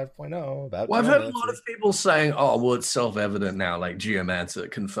jobs in 5.0. About I've heard a lot of people saying, oh, well, it's self-evident now, like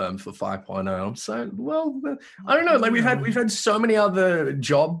Geomancer confirmed for 5.0. I'm saying, well, I don't know. Like we've had so many other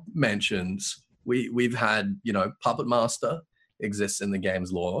job mentions. We've had, Puppet Master exists in the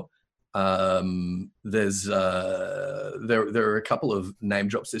game's lore. There's there are a couple of name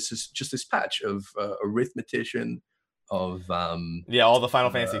drops. This is just this patch of Arithmetician, of all the Final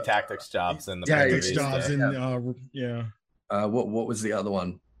Fantasy Tactics jobs and the Tactics jobs what was the other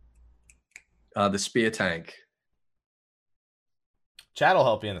one? The Spear Tank. Chad will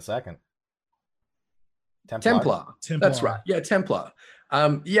help you in a second. Templar. That's right. Yeah, Templar.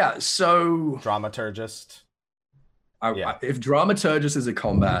 So Dramaturgist. If Dramaturgist is a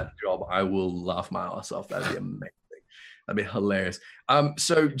combat job, I will laugh my ass off. That'd be amazing. That'd be hilarious.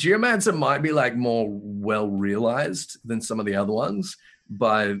 So Geomancer might be like more well realized than some of the other ones,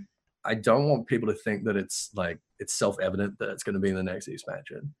 but I don't want people to think that it's like it's self-evident that it's going to be in the next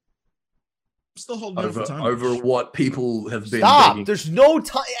expansion. Still holding on for time over what people have been. Stop! Begging. There's no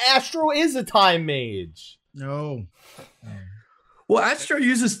time. Astro is a time mage. No. Well, Astro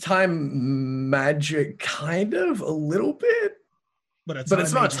uses time magic, kind of a little bit, but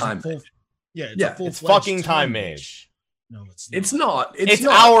it's not time mage. Yeah, it's fucking time mage. No, it's not. It's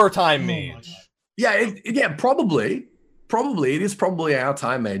not. our time mage. Yeah, probably. Probably it is probably our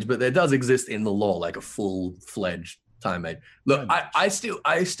time mage, but there does exist in the lore like a full-fledged time mage. Look, I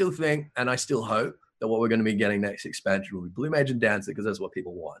still think, and I still hope that what we're going to be getting next expansion will be Blue Mage and Dancer, because that's what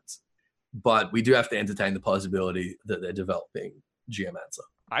people want. But we do have to entertain the possibility that they're developing Geomancer.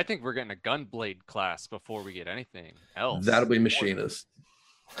 I think we're getting a Gunblade class before we get anything else. That'll be Machinist.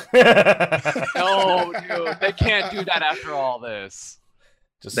 No, dude, they can't do that after all this.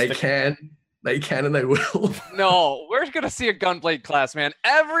 They can and they will. No, we're gonna see a Gunblade class, man.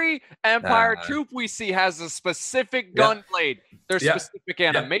 Every Empire troop we see has a specific Gunblade. There's specific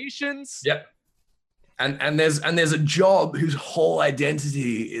animations. Yeah. And there's a job whose whole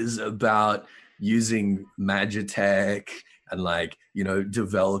identity is about using Magitech and, like, you know,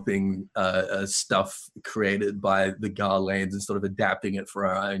 developing stuff created by the Garlands and sort of adapting it for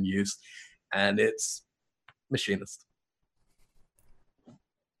our own use. And it's Machinist.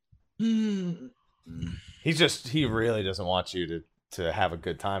 He really doesn't want you to have a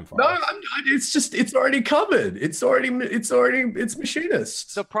good time for No, it's already covered. It's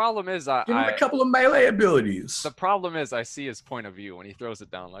Machinist. The problem is Give him a couple of melee abilities. The problem is I see his point of view when he throws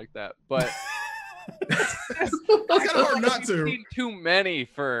it down like that, but it's kind of hard not to. We've seen too many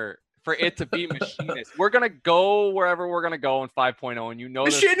for it to be Machinist. We're gonna go wherever we're gonna go in 5.0, and you know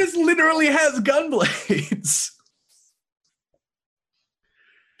Machinist literally has gunblades.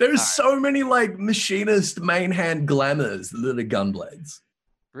 There's so many like Machinist main hand glamours that are gunblades.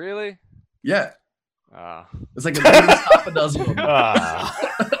 Really? Yeah. It's like half a dozen of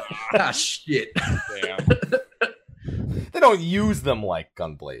them. Shit. Damn. They don't use them like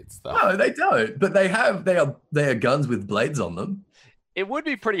gunblades, though. No, they don't. But they are guns with blades on them. It would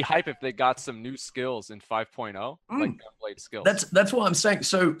be pretty hype if they got some new skills in 5.0, like gunblade skills. That's what I'm saying.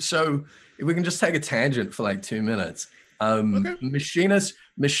 So if we can just take a tangent for like 2 minutes. Okay.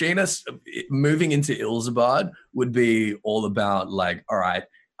 Machinist moving into Ilzabad would be all about like, all right,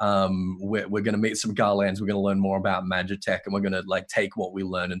 we're going to meet some Garlands, we're going to learn more about Magitech, and we're going to like take what we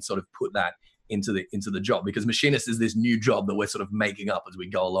learn and sort of put that into the job, because Machinist is this new job that we're sort of making up as we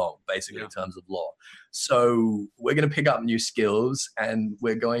go along, basically, in terms of lore. So we're going to pick up new skills and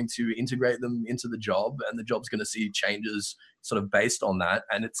we're going to integrate them into the job, and the job's going to see changes sort of based on that,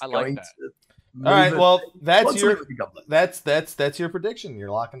 and it's going to. All right, well, that's your prediction.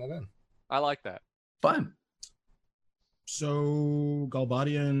 You're locking it in. I like that. Fine. So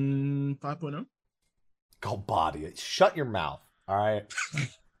Galbadian 5.0? Galbadia. Shut your mouth. All right.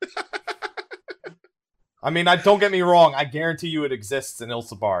 I mean, don't get me wrong. I guarantee you it exists in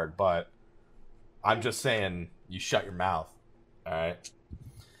Ilsabard, but I'm just saying you shut your mouth. All right.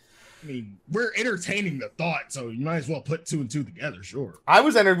 I mean, we're entertaining the thought, so you might as well put 2 and 2 together, sure.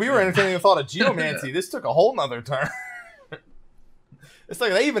 We were entertaining the thought of Geomancy. This took a whole nother turn. It's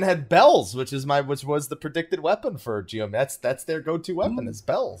like they even had bells, which was the predicted weapon for Geomancy. That's their go-to weapon, is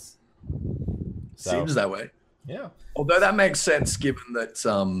bells. Seems that way. Yeah. Although that makes sense given that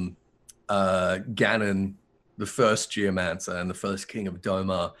Ganon, the first Geomancer and the first king of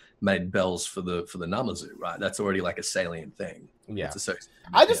Doma, made bells for the Namazu, right? That's already like a salient thing. Yeah.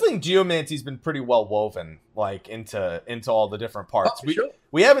 I just think Geomancy's been pretty well woven, like into all the different parts.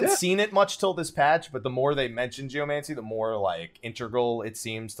 We haven't seen it much till this patch, but the more they mention Geomancy, the more like integral it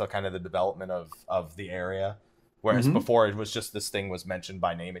seems to kind of the development of the area. Whereas before it was just this thing was mentioned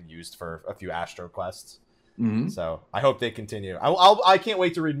by name and used for a few Astro quests. So I hope they continue. I can't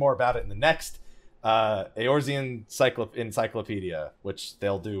wait to read more about it in the next Eorzean Encyclopedia, which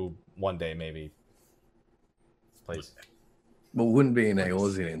they'll do one day maybe. Please. Well, it wouldn't be an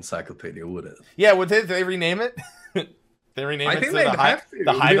Eorzean Encyclopedia, would it? Yeah, would they rename it? They rename it to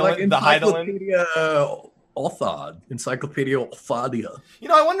the Encyclopedia Othard. Encyclopedia Othardia. You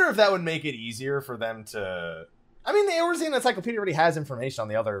know, I wonder if that would make it easier for them to... I mean, the Eorzean Encyclopedia already has information on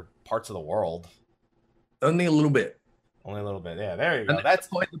the other parts of the world. Only a little bit. Only a little bit, yeah. There you go. And that's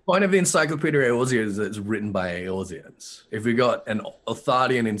the point of the Encyclopedia Eorzea is that it's written by Eorzeans. If we got an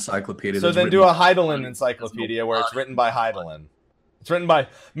Othardian encyclopedia, so then do a Hydaelyn encyclopedia where it's written by Hydaelyn. It's written by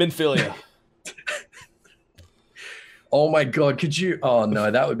Minfilia. Oh my god, could you? Oh no,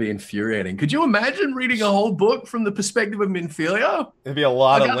 that would be infuriating. Could you imagine reading a whole book from the perspective of Minfilia? There'd be a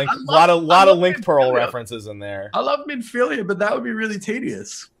lot of Link Pearl references in there. I love Minfilia, but that would be really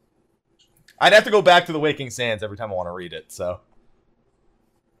tedious. I'd have to go back to the Waking Sands every time I want to read it, so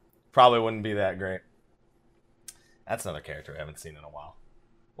probably wouldn't be that great. That's another character I haven't seen in a while.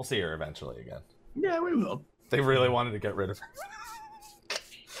 We'll see her eventually again. Yeah, we will. They really wanted to get rid of her.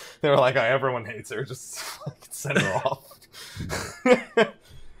 They were like, oh, everyone hates her. Just send her off.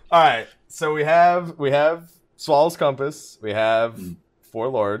 All right. So we have Swallow's Compass. We have Four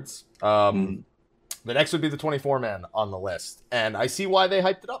Lords. The next would be the 24-man on the list. And I see why they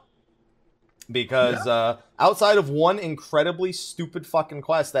hyped it up. Because outside of one incredibly stupid fucking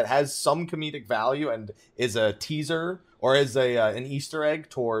quest that has some comedic value and is a teaser or is an Easter egg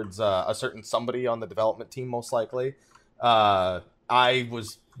towards a certain somebody on the development team, most likely, I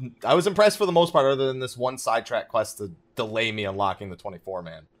was impressed for the most part, other than this one sidetrack quest to delay me unlocking the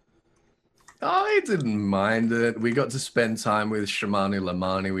 24-man. I didn't mind it. We got to spend time with Shamani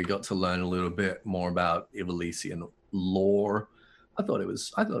Lamani. We got to learn a little bit more about Evilisian lore. I thought it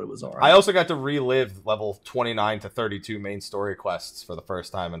was all right. I also got to relive level 29 to 32 main story quests for the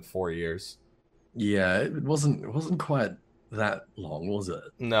first time in 4 years. Yeah, it wasn't quite that long, was it?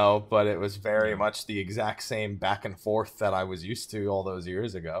 No, but it was very much the exact same back and forth that I was used to all those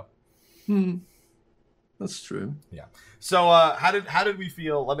years ago. That's true. Yeah. So how did we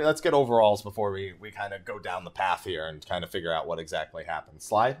feel? Let's get overalls before we kind of go down the path here and kind of figure out what exactly happened.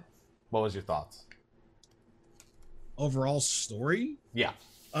 Slide, what was your thoughts? Overall story? Yeah.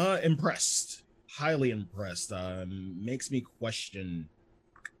 Impressed. Highly impressed. Makes me question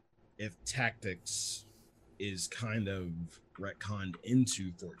if tactics is kind of retconned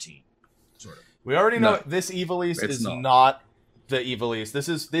into 14. Sort of. We already know this Ivalice is not the Ivalice. This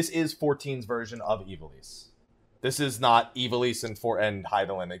is 14's version of Ivalice. This is not Ivalice and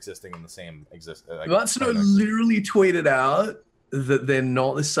Hydaelyn existing in the same Matsuno literally tweeted out that they're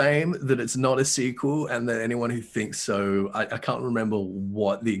not the same, that it's not a sequel, and that anyone who thinks so, I can't remember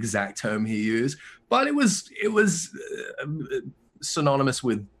what the exact term he used, but it was synonymous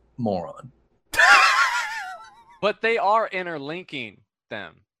with moron. But they are interlinking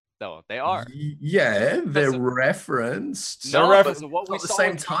them, though. They are. Yeah, they're referenced. No, they're but what we not the saw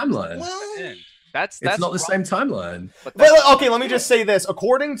same in timeline. Well, It's not the same timeline. Okay, let me just say this.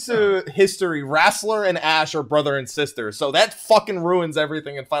 According to history, Wrestler and Ash are brother and sister, so that fucking ruins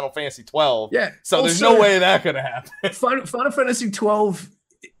everything in Final Fantasy 12. Yeah. So also, there's no way that could have happened. Final Fantasy 12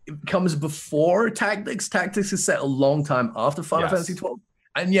 comes before Tactics. Tactics is set a long time after Final Fantasy 12.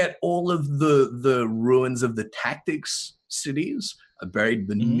 And yet all of the ruins of the Tactics cities are buried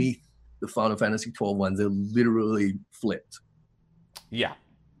beneath the Final Fantasy 12 ones. They're literally flipped. Yeah.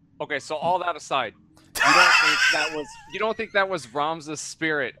 Okay, so all that aside, you don't think that was Ramza's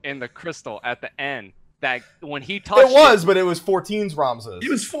spirit in the crystal at the end? That when he touched but it was 14's Ramza's.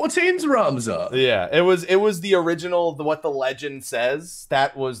 It was 14's Ramza. Yeah, it was the original. What the legend says.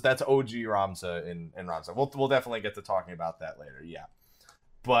 That's OG Ramza in Ramza. We'll definitely get to talking about that later. Yeah.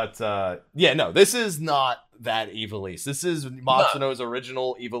 But, this is not that Ivalice. This is Matsuno's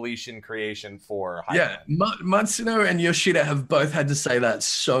original Evilisian creation for Hydaelyn. Yeah, Matsuno and Yoshida have both had to say that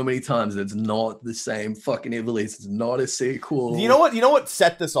so many times. It's not the same fucking Ivalice. It's not a sequel. You know what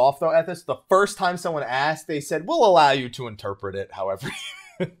set this off, though, Ethis? The first time someone asked, they said, we'll allow you to interpret it however you...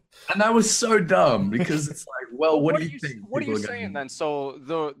 And that was so dumb, because it's like, well, what do you think? What are you saying then? So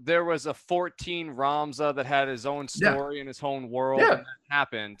there was a 14 Ramza that had his own story and his own world, and that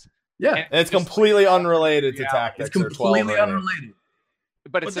happened. Yeah, and it's completely unrelated to Tactics. It's completely unrelated.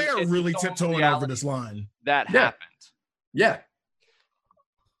 But they are really tiptoeing over this line. That happened. Yeah.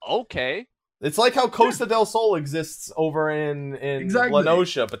 Okay. It's like how Costa del Sol exists over in La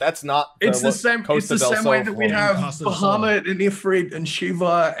Noscea, but that's not. It's the same way that we have Bahamut and Ifrit and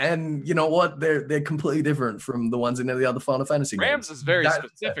Shiva, and you know what? They're completely different from the ones in the other Final Fantasy games. Rams is very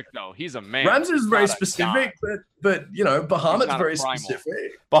specific, though. He's a man. Rams is very specific, but you know, Bahamut's very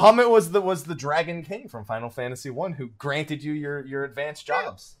specific. Bahamut was the Dragon King from Final Fantasy 1 who granted you your advanced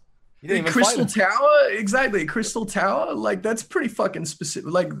jobs. You didn't even Crystal Tower, exactly. Crystal Tower, like that's pretty fucking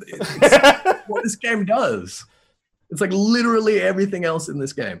specific. Like it's what this game does. It's like literally everything else in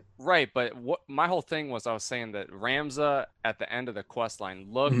this game. Right, but what my whole thing was, I was saying that Ramza at the end of the quest line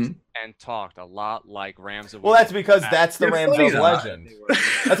looked and talked a lot like Ramza. Well, that's because that's the Ramza legend.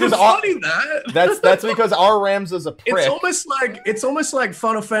 That's because that's because our Ramza's a prick. It's almost like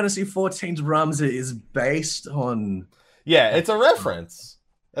Final Fantasy 14's Ramza is based on. Yeah, it's a reference.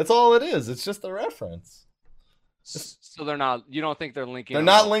 That's all it is. It's just a reference. So they're not. You don't think they're linking? They're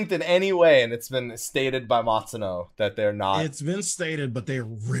not linked in any way, and it's been stated by Matsuno that they're not. It's been stated, but they're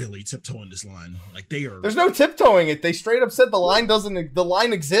really tiptoeing this line. Like they are. There's no tiptoeing it. They straight up said the line doesn't. The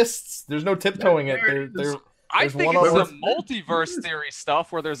line exists. There's no tiptoeing it. I There's think one it's on the multiverse theory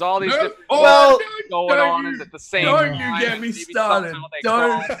stuff where there's all these different well, going on at the same don't time. you get me Maybe started. somehow they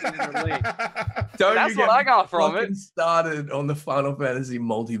Don't. cross and interlink. Don't That's you what get I got me from it. fucking started on the Final Fantasy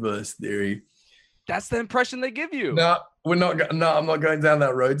multiverse theory. That's the impression they give you. No, we're not. No, I'm not going down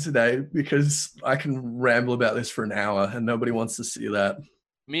that road today because I can ramble about this for an hour and nobody wants to see that.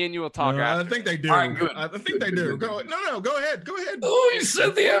 Me and you will talk I after. think they do. All right, good. I think they do. Go. No. Go ahead. Go ahead. Oh, you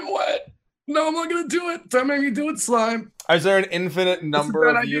said the M word. No, I'm not gonna do it. Don't make me do it, Slime. Is there an infinite number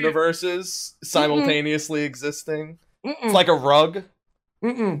bad of idea. universes simultaneously existing? Mm-mm. It's like a rug.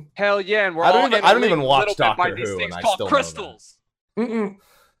 Mm-mm. Hell yeah, and we're I don't all even- I don't even interlinked a watch little bit by Doctor these Who, things and I called still know that. crystals. Mm-mm.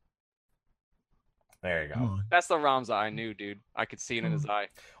 There you go. Come on. That's the Ramza I knew, dude. I could see it in his eye.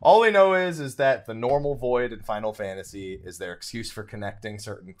 All we know is that the normal void in Final Fantasy is their excuse for connecting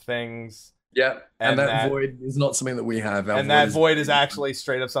certain things. Yeah, and And that that- void is not something that we have. Our And that void is actually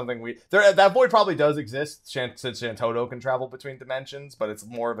straight up something that void probably does exist since Shantoto can travel between dimensions, but it's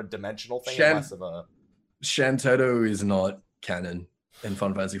more of a dimensional thing and less of a... Shantoto is not canon in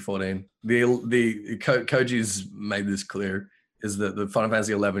Final Fantasy 14. Koji's made this clear, is that the Final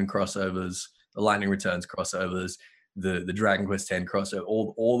Fantasy 11 crossovers, the Lightning Returns crossovers, the Dragon Quest 10 crossover,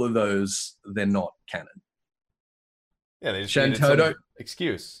 all of those, they're not canon. Yeah, they just needed some Shantoto,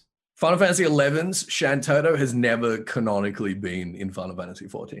 excuse. Final Fantasy 11's Shantoto has never canonically been in Final Fantasy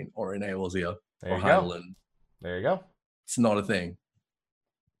 14 or in Eorzea There or you go. Hydaelyn. There you go. It's not a thing.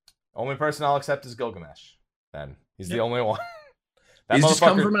 Only person I'll accept is Gilgamesh. Then he's the Yep. only one. That He's just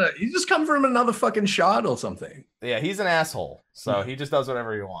motherfucker. come from another fucking shard or something. Yeah, he's an asshole. So he just does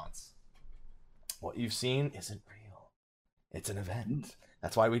whatever he wants. What you've seen isn't real. It's an event.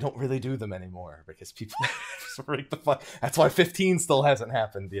 That's why we don't really do them anymore, because people freak the fuck. That's why 15 still hasn't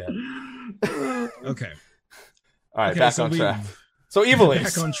happened yet. Okay. All right, Okay, back so on we- track. So Evilise.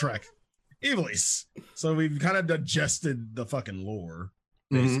 Back on track. Evilise. So we've kind of digested the fucking lore,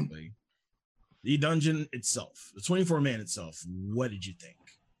 Mhm. basically. The dungeon itself, the 24-man itself. What did you think?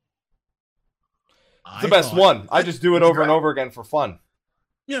 It's the best one. I just do it It's over and great. over again for fun.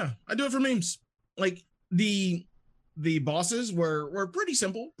 Yeah, I do it for memes. Like the bosses were pretty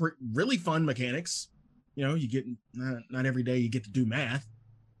simple, really fun mechanics. You know, you get not every day you get to do math,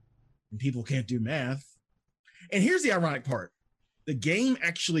 and people can't do math. And here's the ironic part: the game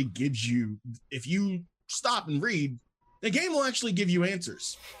actually gives you, if you stop and read, the game will actually give you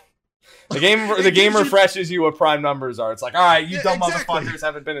answers. The game It gives you- refreshes you what prime numbers are. It's like, all right, you Yeah, dumb exactly. motherfuckers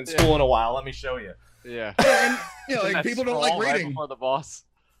haven't been in school in a while. Let me show you. Yeah. And you know, like That people don't scroll like right reading. before the boss.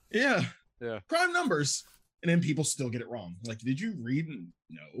 Yeah. Yeah. Prime numbers. And then people still get it wrong. Like, did you read?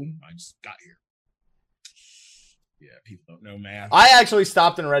 No, I just got here. Yeah, people don't know math. I actually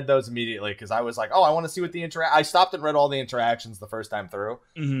stopped and read those immediately because I was like, oh, I want to see what the I stopped and read all the interactions the first time through.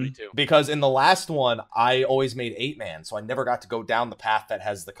 Mhm. Me too. Because in the last one, I always made 8-man, so I never got to go down the path that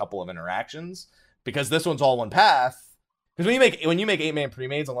has the couple of interactions. Because this one's all one path. Because when you make 8-man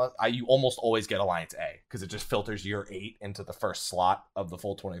pre-mades, you almost always get Alliance A, because it just filters your 8 into the first slot of the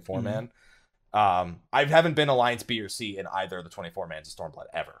full 24-man. I haven't been Alliance B or C in either of the 24-mans of Stormblood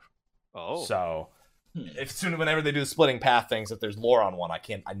ever. Oh. So whenever they do the splitting path things, if there's lore on one, I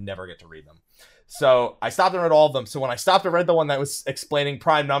never get to read them. So I stopped and read all of them. So when I stopped and read the one that was explaining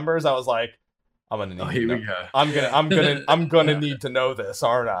prime numbers, I was like, I'm gonna need. Oh, here to we know. go. I'm gonna need to know this,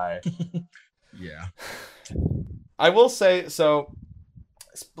 aren't I? Yeah. I will say so.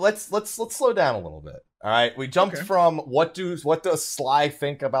 Let's slow down a little bit. All right, we jumped Okay. from what does Sly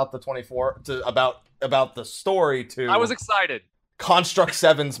think about the 24 to about the story to I was excited. Construct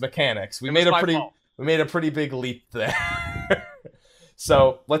 7's mechanics. We It made was a my pretty fault. we made a pretty big leap there.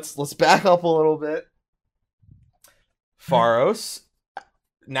 So let's back up a little bit. Pharos,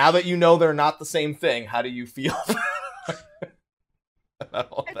 now that you know they're not the same thing, how do you feel about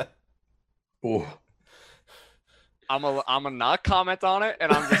all that? Oh, I'm gonna not comment on it,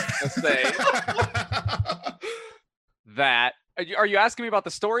 and I'm just gonna say that. Are you asking me about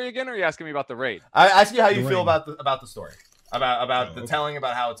the story again, or are you asking me about the raid? I ask you how you The feel rain. about the story, about Oh, the okay. telling,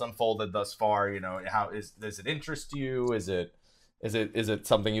 about how it's unfolded thus far. You know, does it interest you? Is it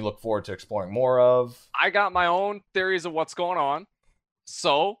something you look forward to exploring more of? I got my own theories of what's going on.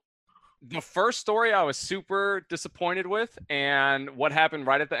 So, the first story I was super disappointed with, and what happened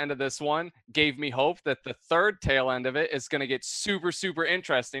right at the end of this one gave me hope that the third tail end of it is going to get super, super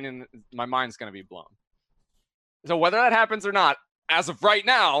interesting, and my mind's going to be blown. So, whether that happens or not, as of right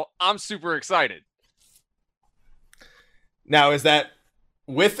now, I'm super excited. Now, is that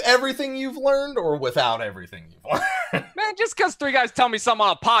with everything you've learned or without everything you've learned? Man, just because 3 guys tell me something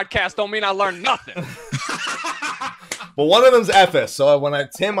on a podcast don't mean I learned nothing. But one of them's Ethis, so when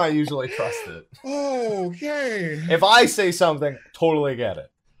it's him, I usually trust it. Okay. If I say something, totally get it.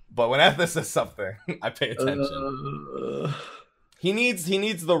 But when Ethis says something, I pay attention. He needs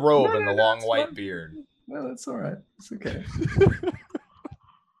the robe and the long white beard. No, that's all right. It's okay.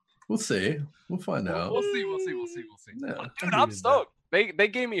 We'll see. We'll find out. We'll see. Yeah, Dude, I'm stoked. They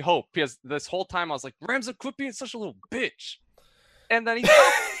gave me hope because this whole time I was like, Ramza, quit being such a little bitch. And then he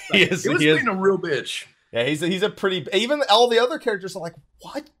stopped. He was being a real bitch. Yeah, he's a pretty. Even all the other characters are like,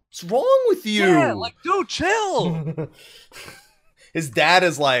 what's wrong with you? Yeah, like, dude, chill. His dad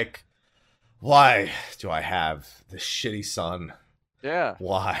is like, why do I have this shitty son? Yeah.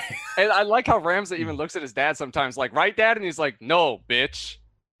 Why? And I like how Ramza even looks at his dad sometimes, like, right, dad? And he's like, no, bitch.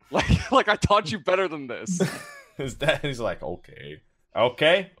 Like I taught you better than this. His dad, he's like, okay. All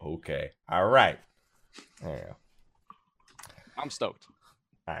right. There you go. I'm stoked.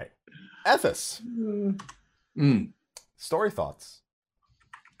 All right. Ethis. Story thoughts.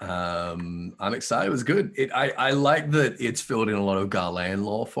 I'm excited. It was good. I like that it's filled in a lot of Garland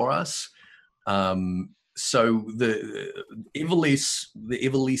lore for us. So the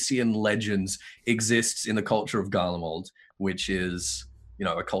Ivalicean legends exists in the culture of Garlemald, which is, you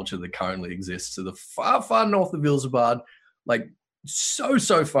know, a culture that currently exists to the far, far north of Ilsabard, like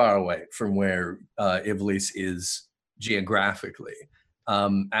so far away from where Ivalice is geographically.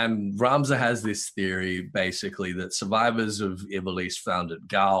 And Ramza has this theory, basically, that survivors of Ivalice founded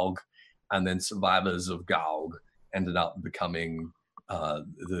Galg, and then survivors of Galg ended up becoming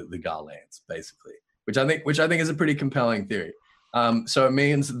the Garlands, basically, which I think is a pretty compelling theory. So it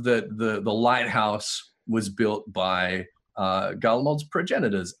means that the lighthouse was built by Garlemald's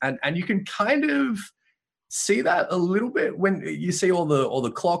progenitors, and you can kind of see that a little bit when you see all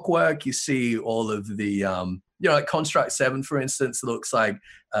the clockwork, you see all of the you know, like Construct 7, for instance, looks like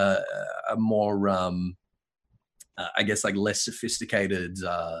a more I guess like less sophisticated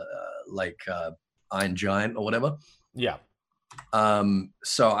like Iron Giant or whatever. Yeah.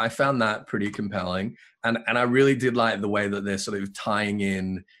 So I found that pretty compelling, and I really did like the way that they're sort of tying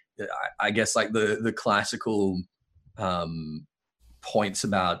in, I guess, like the classical points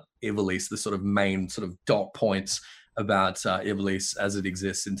about Ivalice, the sort of main sort of dot points about Ivalice as it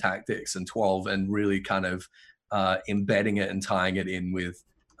exists in Tactics and 12, and really kind of embedding it and tying it in with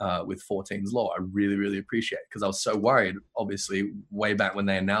 14's lore. I really appreciate it, because I was so worried, obviously, way back when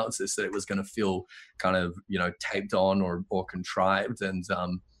they announced this, that it was going to feel kind of, you know, taped on or contrived, and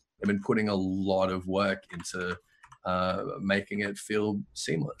they've been putting a lot of work into making it feel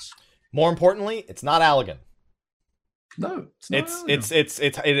seamless. More importantly, it's not Allagan. No,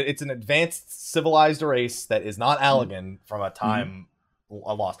 it's an advanced civilized race that is not Allagan from a time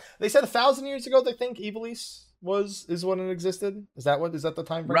lost. They said 1,000 years ago they think Ivalice is when it existed. Is that the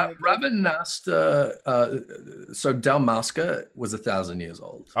time frame? Ravenasta, so Dalmasca was 1,000 years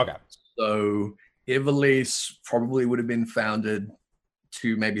old. Okay. So Ivalice probably would have been founded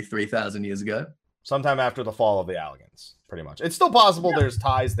 2, maybe 3,000 years ago. Sometime after the fall of the Allagans, pretty much. It's still possible there's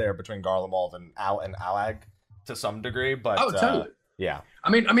ties there between Garlemald and Allag to some degree, but totally. Yeah.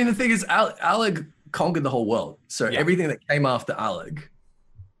 I mean, the thing is, Allag conquered the whole world, so everything that came after Allag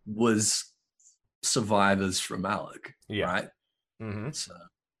was survivors from Allag, right? Mm-hmm.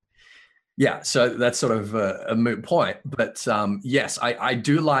 So that's sort of a moot point. But yes, I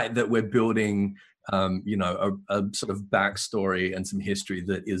do like that we're building, you know, a sort of backstory and some history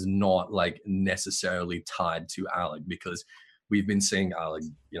that is not like necessarily tied to Allag, because we've been seeing Allag,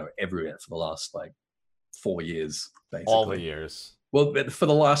 you know, everywhere for the last like 4 years, basically. All the years. Well, for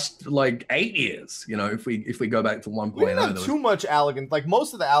the last like 8 years, you know, if we go back to 1.0, we didn't have too much Allagan. Like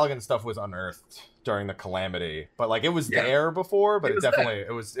most of the Allagan stuff was unearthed during the Calamity, but like it was there before, but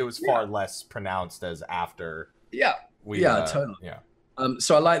it was far less pronounced as after. Yeah. Totally. Yeah.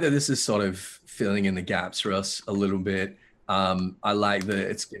 So I like that this is sort of filling in the gaps for us a little bit. I like that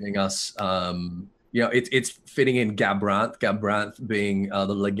it's giving us, you know, it's fitting in Gabranth being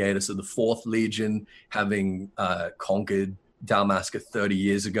the legatus of the 4th Legion, having conquered Dalmasca 30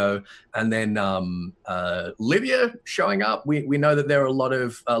 years ago, and then Livia showing up. We know that there are a lot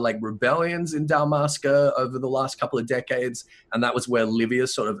of like rebellions in Dalmasca over the last couple of decades, and that was where Livia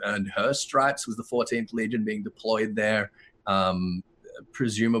sort of earned her stripes, was the 14th Legion being deployed there,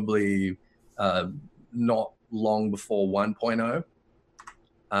 presumably not long before 1.0.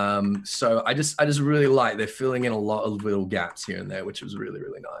 So I just really like they're filling in a lot of little gaps here and there, which was really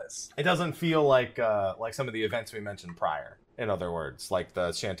nice. It doesn't feel like some of the events we mentioned prior. In other words, like the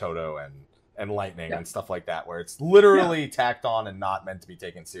Shantoto and Lightning and stuff like that, where it's literally tacked on and not meant to be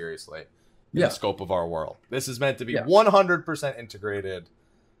taken seriously in the scope of our world. This is meant to be 100% integrated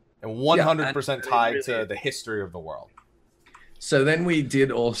and 100% tied to the history of the world. So then we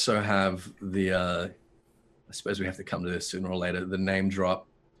did also have the, I suppose we have to come to this sooner or later, the name drop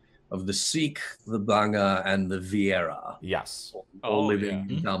of the Seek, the Banga, and the Vieira. Yes. All living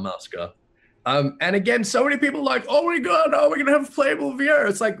in Dalmasca. And again, so many people are like, oh my God, we're going to have playable Vieira.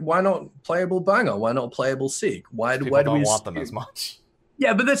 It's like, why not playable Banga? Why not playable Seek? Why do we want them as much?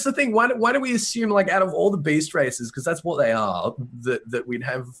 Yeah, but that's the thing. Why do we assume, like, out of all the beast races, because that's what they are, that we'd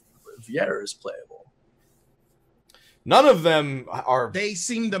have Vieira as playable? None of them are. They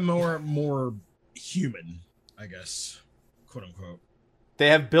seem the more human, I guess, quote unquote. They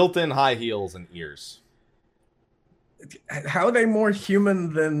have built-in high heels and ears. How are they more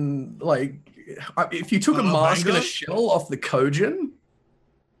human than, like, if you took a mask and a shell off the Kojin?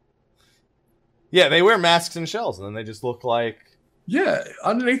 Yeah, they wear masks and shells, and then they just look like. Yeah,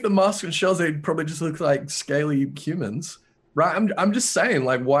 underneath the mask and shells, they probably just look like scaly humans, right? I'm just saying,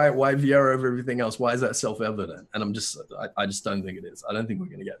 like, why Vieira over everything else? Why is that self-evident? And I just don't think it is. I don't think we're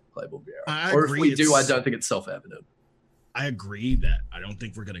going to get playable Vieira. Or if we do, I don't think it's self-evident. I agree that I don't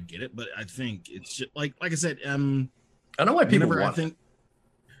think we're going to get it, but I think it's just like I said. I know why people want it.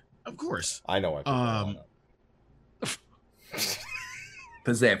 Of course, I know why people want it.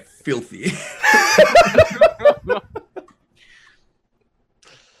 Because they're filthy.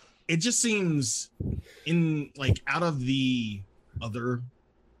 It just seems out of the other,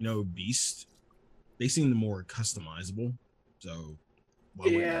 beast, they seem the more customizable. So,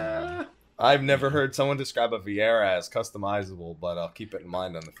 yeah. I've never heard someone describe a Vieira as customizable, but I'll keep it in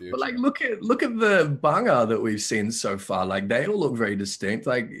mind in the future. But like, look at the Banga that we've seen so far. Like, they all look very distinct.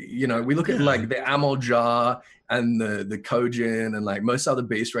 Like, we look at like the Amoljar and the Kojin and like most other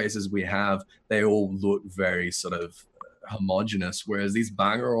beast races we have, they all look very sort of homogenous, whereas these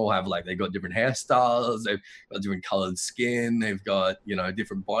Banga all have they've got different hairstyles, they've got different colored skin, they've got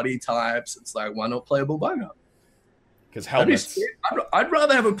different body types. It's like, why not playable Banga? Because helmets. I'd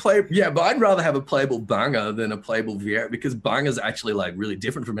rather have I'd rather have a playable Banga than a playable Vieira, because Banga is actually like really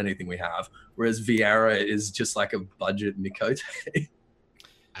different from anything we have, whereas Vieira is just like a budget Miqo'te.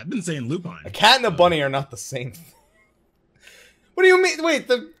 I've been saying Lupine. A cat and a bunny are not the same thing. What do you mean? Wait,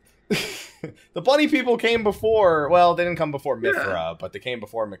 the bunny people came before. Well, they didn't come before Mithra, but they came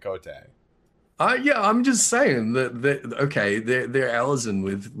before Miqo'te. I'm just saying that they're Alizen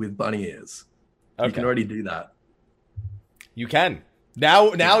with bunny ears. Okay. You can already do that. You can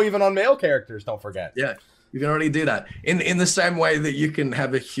now even on male characters. Don't forget. Yeah, you can already do that in the same way that you can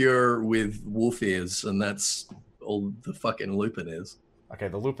have a Hure with wolf ears, and that's all the fucking Lupin is. Okay,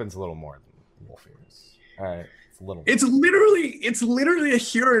 the Lupin's a little more than wolf ears. All right, it's a little. It's literally a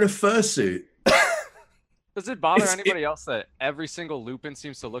Hure in a fursuit. Does it bother anybody else that every single Lupin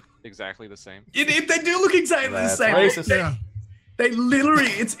seems to look exactly the same? They do look exactly the same. Racist. They literally,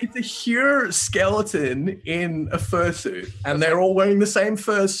 it's a Hure skeleton in a fursuit, and they're all wearing the same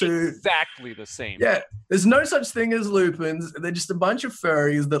fursuit. Exactly the same. Yeah, there's no such thing as Lupins. They're just a bunch of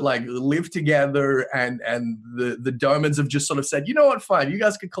furries that live together, and the Domans have just sort of said, you know what, fine, you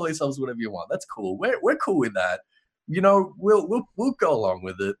guys can call yourselves whatever you want. That's cool. We're cool with that. We'll go along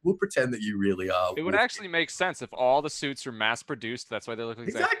with it. We'll pretend that you really are. It would actually make sense if all the suits are mass produced. That's why they look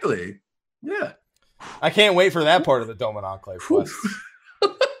exactly. Yeah. I can't wait for that part of the Doman Enclave quest.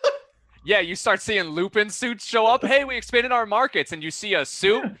 Yeah, you start seeing Lupin suits show up. Hey, we expanded our markets, and you see a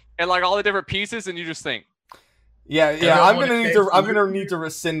suit and all the different pieces, and you just think, yeah. I'm gonna need to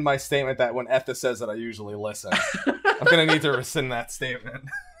rescind my statement that when Etha says that I usually listen. I'm gonna need to rescind that statement.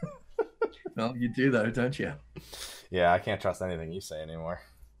 Well, you do though, don't you? Yeah, I can't trust anything you say anymore.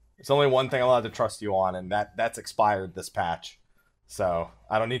 There's only one thing I'm allowed to trust you on, and that's expired this patch. So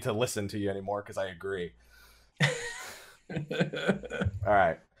I don't need to listen to you anymore because I agree. All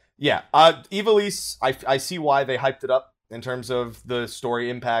right. Yeah. Ivalice, I see why they hyped it up in terms of the story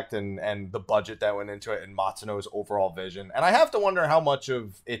impact and the budget that went into it and Matsuno's overall vision. And I have to wonder how much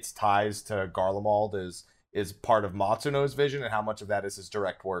of its ties to Garlemald is part of Matsuno's vision and how much of that is his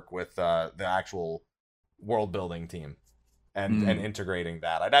direct work with the actual world building team and integrating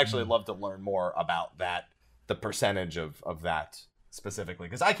that. I'd actually love to learn more about that, the percentage of that specifically,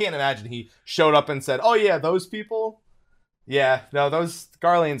 because I can't imagine he showed up and said, oh yeah, those people, yeah, no, those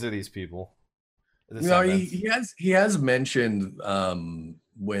Garleans are these people. No, he has mentioned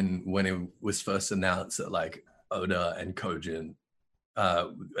when it was first announced that Oda and Kojin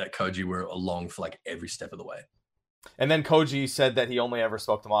that Koji were along for every step of the way, and then Koji said that he only ever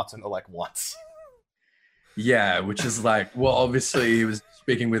spoke to Matsuno once. Yeah, which is well, obviously he was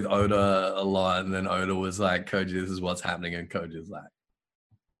speaking with Oda a lot, and then Oda was like, Koji, this is what's happening, and Koji's like,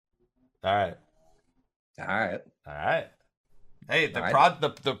 all right. Hey,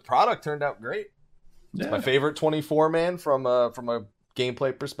 the product turned out great. It's my favorite 24-man from a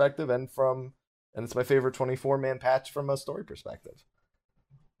gameplay perspective, and it's my favorite 24-man patch from a story perspective.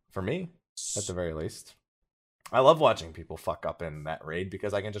 For me, at the very least. I love watching people fuck up in that raid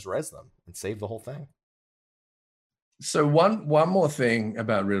because I can just res them and save the whole thing. So one more thing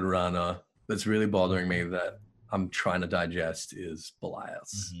about Ridorana that's really bothering me that I'm trying to digest is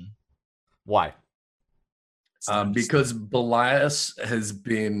Belias. Mm-hmm. Why? Because Belias has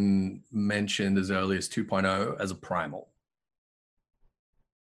been mentioned as early as 2.0 as a primal.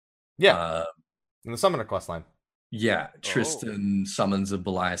 Yeah. In the Summoner quest line. Yeah, Tristan summons a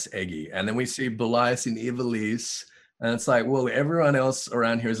Belias Eggy. And then we see Belias in Ivalice. And it's like, well, everyone else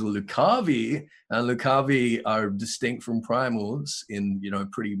around here is a Lucavi. And Lucavi are distinct from primals in, a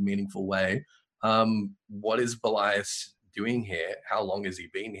pretty meaningful way. What is Belias doing here? How long has he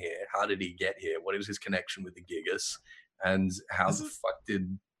been here? How did he get here? What is his connection with the Gigas? And how the fuck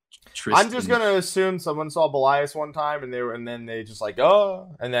did Tristan... I'm just gonna assume someone saw Belias one time and then they just like,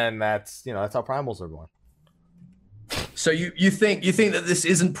 oh, and then that's how primals are born. So you think that this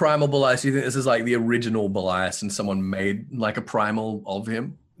isn't primal Belias? You think this is like the original Belias and someone made like a primal of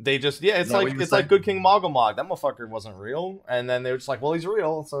him? They just it's like Good King Mogomog. That motherfucker wasn't real, and then they were just like, well, he's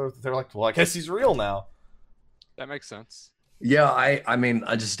real, so they're like, well, I guess he's real now. That makes sense. Yeah, I mean,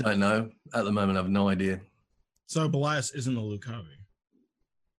 I just don't know at the moment. I have no idea. So Belias isn't a Lucavi.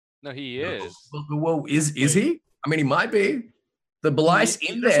 No, he is. Well, is he? I mean, he might be. The Belias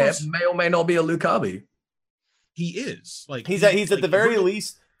in there may or may not be a Lucavi. He is like he's at the very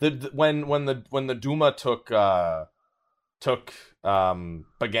least when the Duma took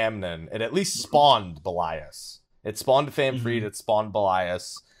Bagamnon, it at least spawned Belias. It spawned Famfried, it spawned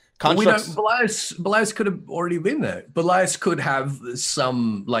Belias. Belias could have already been there. Belias could have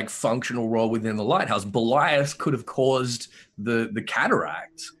some like functional role within the lighthouse. Belias could have caused the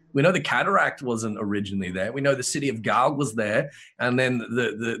cataract. We know the cataract wasn't originally there. We know the city of Galg was there, and then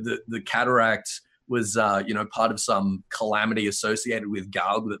the cataract was part of some calamity associated with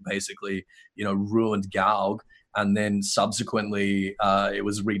Galg that basically ruined Galg, and then subsequently it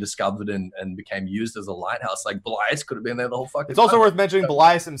was rediscovered and became used as a lighthouse. Like Belias could have been there the whole fucking It's also time. worth mentioning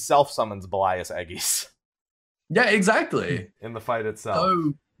Belias himself summons Belias Eggies. Yeah, exactly. In the fight itself.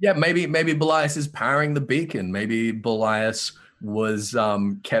 So yeah, maybe Belias is powering the beacon. Maybe Belias was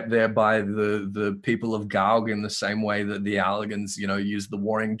kept there by the people of Galg in the same way that the Allagans, used the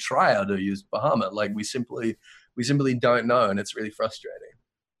Warring Triad or used Bahamut. Like we simply don't know, and it's really frustrating.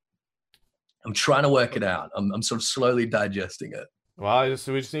 I'm trying to work it out. I'm sort of slowly digesting it. Well, we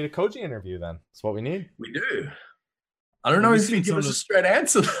just need a Koji interview then. That's what we need. We do. I don't know if you give us a straight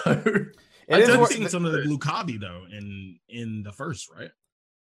answer though. I don't think some of the Lucavi though in the first, right?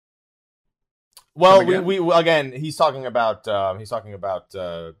 Well, we again, he's talking about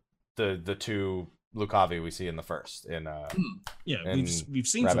the two Lucavi we see in the first in we've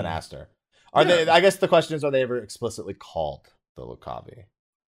seen Ravenaster. Are they? I guess the question is, are they ever explicitly called the Lucavi?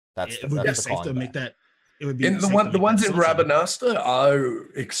 It would be safe to make that. It would be the ones in Ravenaster are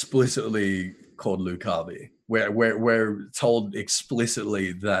explicitly called Lucavi. We're told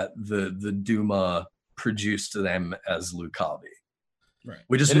explicitly that the Duma produced them as Lucavi. Right.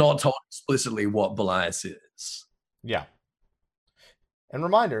 We're just not told explicitly what Belias is. Yeah. And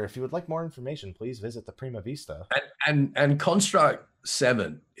reminder, if you would like more information, please visit the Prima Vista. And Construct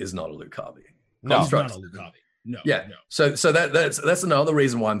 7 is not a Lucavi. No, it's not a Lucavi. No. Yeah. No. So that's another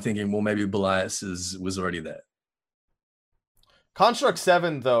reason why I'm thinking, well, maybe Belias was already there. Construct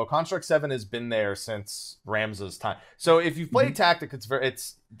 7 has been there since Ramza's time. So if you've played Tactic,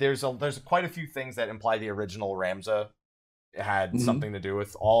 there's quite a few things that imply the original Ramza had something to do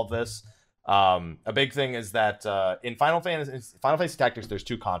with all of this. A big thing is that in Final Fantasy Tactics, there's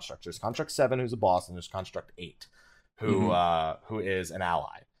two constructs. There's Construct 7, who's a boss, and there's Construct 8, who is an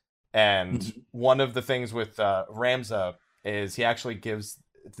ally. And one of the things with Ramza is he actually gives,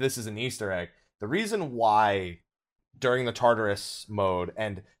 this is an Easter egg, the reason why during the Tartarus mode,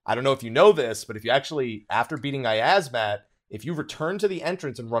 and I don't know if you know this, but if you actually, after beating Iazmat, if you return to the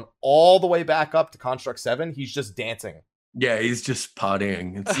entrance and run all the way back up to Construct 7, he's just dancing. Yeah, he's just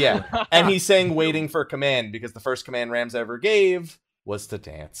partying. Yeah, and he's saying waiting for command, because the first command Ramza ever gave was to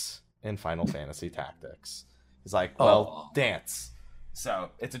dance in Final Fantasy Tactics. He's like, well, dance. So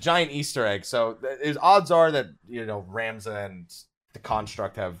it's a giant Easter egg. So odds are that, Ramza and the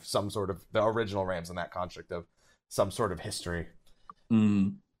construct have some sort of, the original Ramza and that construct of some sort of history.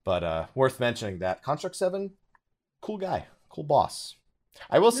 But worth mentioning that Construct 7, cool guy, cool boss.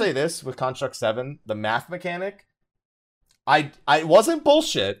 I will say this with Construct 7, the math mechanic, I wasn't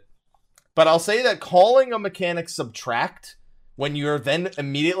bullshit, but I'll say that calling a mechanic subtract when you're then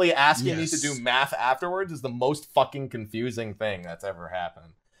immediately asking me to Yes. do math afterwards is the most fucking confusing thing that's ever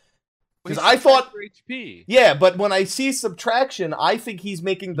happened. Well, Because he I thought, subtracted your HP. yeah, but when I see subtraction, I think he's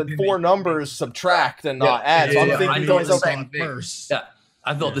making the four numbers subtract and not add. So I'm yeah, thinking I to thought the myself, same thing. First. Yeah,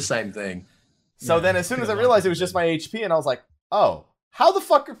 I thought the same thing. so Yeah, then as soon as I because realized it was just my HP, and I was like, oh, how the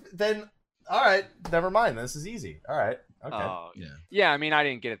fuck? Then, all right, never mind. This is easy. All right, okay. Oh, Yeah. yeah. I mean, I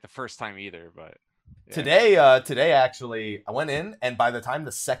didn't get it the first time either, but yeah. Today actually, I went in, and by the time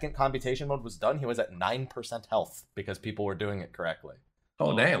the second computation mode was done, he was at 9% health because people were doing it correctly.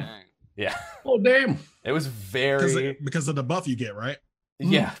 Oh, damn. dang. Yeah, Oh, damn. it was very Because of the buff you get, right?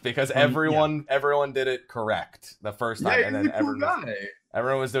 yeah because everyone did it correct the first time, Yeah, and he's then a cool guy.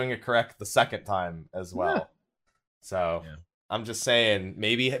 everyone was doing it correct the second time as well. Yeah. So Yeah. I'm just saying,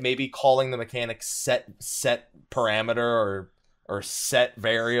 maybe calling the mechanic set parameter or set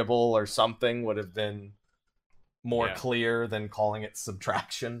variable or something would have been more Yeah. clear than calling it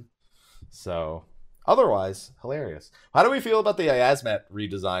subtraction. So otherwise, hilarious. How do we feel about the Iazmat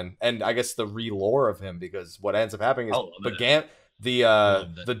redesign and I guess the re-lore of him? Because what ends up happening is I love it.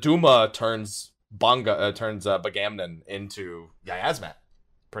 Loved it. the Duma turns Bagamnon into Iazmat,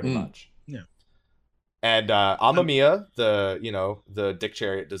 pretty Mm. much. Yeah. And Amamiya, the Dick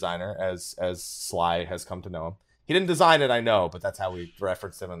Chariot designer, as Sly has come to know him. He didn't design it, I know, but that's how we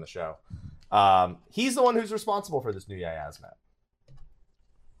referenced him in the show. He's the one who's responsible for this new Iazmat.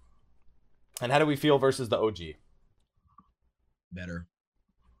 And how do we feel versus the OG? Better.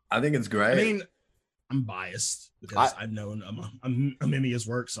 I think it's great. I mean, I'm biased because I've known Amimia's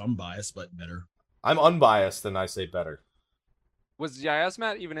work, so I'm biased, but better. I'm unbiased, and I say better. Was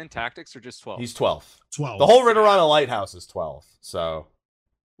Yasmat even in tactics or just 12? He's 12. 12. The whole Ritterana Lighthouse is 12. So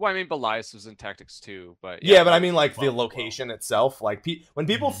Well, I mean, Belias was in tactics too, but yeah, but I mean, like, 12 the as well. location itself. Like, when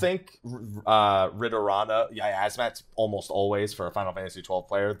people think Ritterana, Yasmat's almost always, for a Final Fantasy 12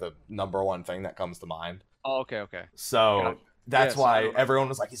 player, the number one thing that comes to mind. Oh, okay. So Got it. that's Yeah, so I why don't know. everyone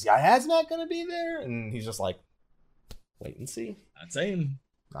was like, is Yasmat going to be there? And he's just like, wait and see. Not saying.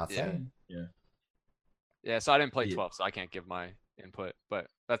 Not Yeah. saying. Yeah, so I didn't play Yeah. 12, so I can't give my input, but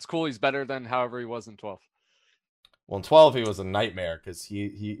that's cool. He's better than however he was in 12. Well, in 12, he was a nightmare because he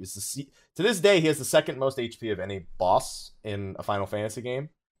is to this day, he has the second most HP of any boss in a Final Fantasy game.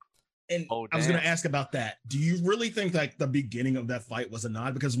 And Oh, I was going damn. to ask about that. Do you really think like the beginning of that fight was a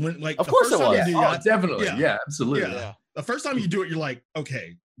nod? Because when like Of the course first it time was. you do Oh, that- definitely. Yeah. Yeah, absolutely. Yeah. the first time you do it, you're like,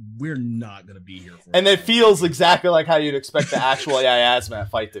 okay, we're not going to be here for And a it while. feels exactly like how you'd expect the actual Yasmat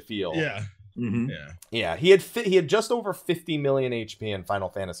fight to feel. Yeah. Mhm. Yeah. Yeah, he had just over 50 million HP in Final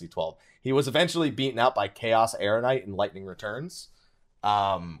Fantasy 12. He was eventually beaten out by Chaos Air Knight in Lightning Returns,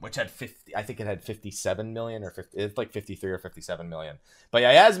 which had 50. I think it had 57 million or 50. It's like 53 or 57 million. But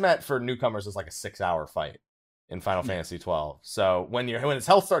Yasmat for newcomers is like a 6-hour fight in Final Fantasy 12. So when his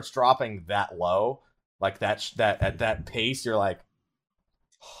health starts dropping that low, like that at that pace, you're like,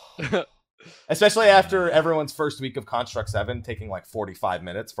 especially after everyone's first week of Construct 7 taking like 45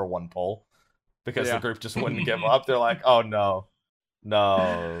 minutes for one pull. Because the Yeah. group just wouldn't give up. They're like, oh no.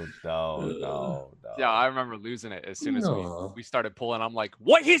 No. Yeah, I remember losing it as soon as No. we started pulling. I'm like,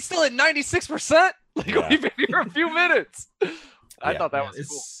 what? He's still at 96%? Like, Yeah. we've been here a few minutes. I Yeah. thought that Yeah, was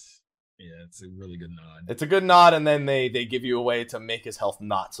cool. it's a really good nod. It's a good nod, and then they give you a way to make his health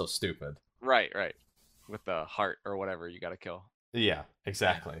not so stupid. Right. With the heart or whatever you got to kill. Yeah,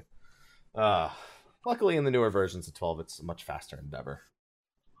 exactly. Luckily, in the newer versions of 12, it's a much faster endeavor.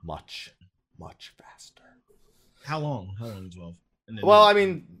 Much faster. How long? How long is 12? And then- Well, I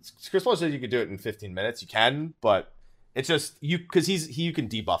mean, Chris Paul said you could do it in 15 minutes. You can, but it's just because you can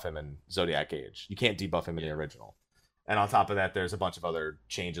debuff him in Zodiac Age. You can't debuff him in the original. And on top of that, there's a bunch of other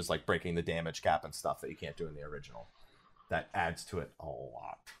changes like breaking the damage cap and stuff that you can't do in the original. That adds to it a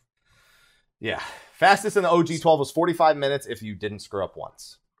lot. Yeah, fastest in the OG 12 was 45 minutes if you didn't screw up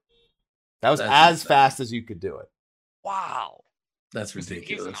once. That was That's as insane. fast as you could do it. Wow. That's He's an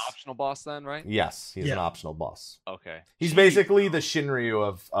ridiculous. optional boss then, right? Yes, he's Yeah. an optional boss. Okay. He's basically the Shinryu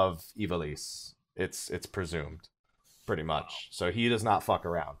of Ivalice. It's presumed, pretty much. So he does not fuck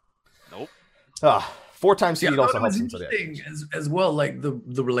around. Nope. 4 times Yeah, speed I also thought it was helps him. interesting as well. Like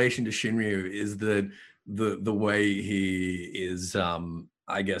the relation to Shinryu is that the way he is,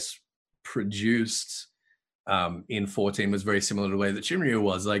 I guess, produced in 14 was very similar to the way that Shinryu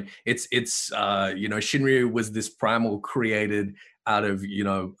was. Like it's Shinryu was this primal created out of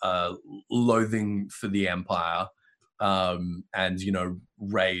loathing for the Empire, and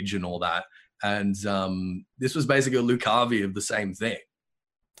rage and all that. And this was basically a Lucavi of the same thing.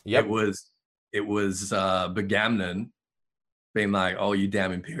 Yep. It was Bagamnon being like, "Oh, you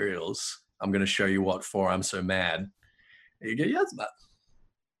damn Imperials! I'm going to show you what for. I'm so mad." You get Yazmat.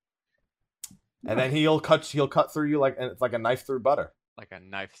 And then he'll cut through you like a knife through butter. Like a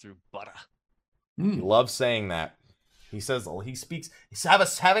knife through butter. He loves saying that. He says he speaks.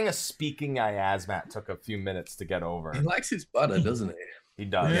 Having a speaking Yazmat took a few minutes to get over. He likes his butter, doesn't he? He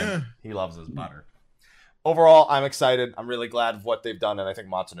does. Yeah. He loves his butter. Overall, I'm excited. I'm really glad of what they've done, and I think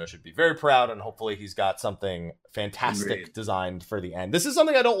Matsuno should be very proud, and hopefully he's got something fantastic designed for the end. This is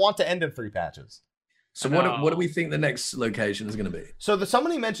something I don't want to end in 3 patches. So what do we think the next location is going to be? So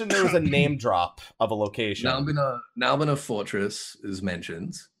somebody mentioned there was a name drop of a location. Nalbina Fortress is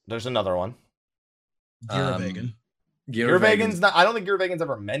mentioned. There's another one. Gyrovagan. Gyrovagan's not. I don't think Gyrovagan's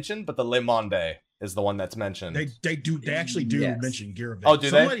ever mentioned, but the Le Monde is the one that's mentioned. They actually do mention Gyrovagan. Oh, do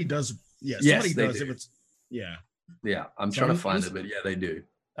somebody does? Yeah, yes, somebody does. Do. If it's yeah. I'm trying to find it, but yeah, they do.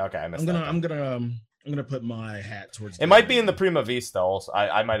 Okay, I'm gonna put my hat towards. It might be in the Prima Vista. Also,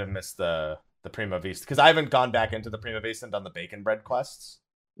 I might have missed the Prima Vista because I haven't gone back into the Prima Vista and done the bacon bread quests.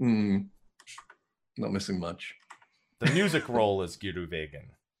 Not missing much. The music role is Gyrovagan.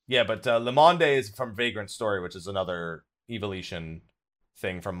 Yeah, but Le Monde is from Vagrant Story, which is another Evolution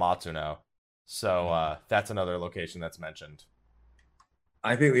thing from Matsuno. So that's another location that's mentioned.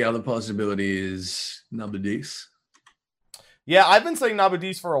 I think the other possibility is Nabadis. Yeah, I've been saying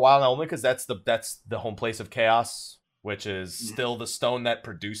Nabadis for a while now, only because that's the home place of Chaos, which is still the stone that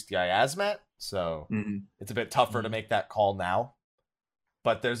produced the Yazmat. So it's a bit tougher to make that call now.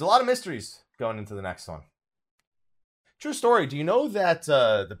 But there's a lot of mysteries going into the next one. True story. Do you know that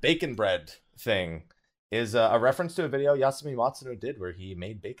the bacon bread thing is a reference to a video Yasumi Matsuno did where he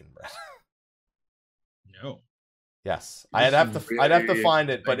made bacon bread? No. Yes, I'd have to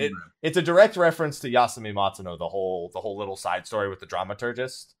find it, but it's a direct reference to Yasumi Matsuno, the whole little side story with the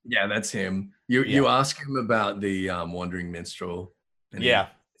dramaturgist. Yeah, that's him. You ask him about the wandering minstrel. And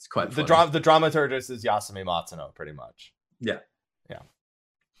it's quite funny. The dramaturgist is Yasumi Matsuno, pretty much. Yeah.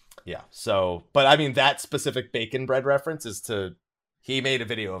 So, but I mean, that specific bacon bread reference is to he made a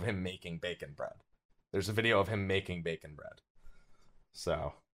video of him making bacon bread. There's a video of him making bacon bread.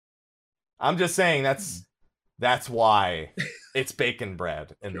 So, I'm just saying that's why it's bacon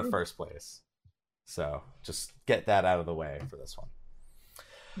bread in the first place. So, just get that out of the way for this one.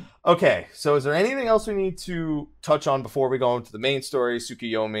 Okay, so is there anything else we need to touch on before we go into the main story,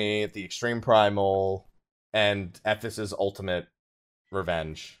 Tsukiyomi, the Extreme Primal, and Ephis's ultimate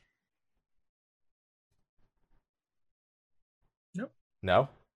revenge? No?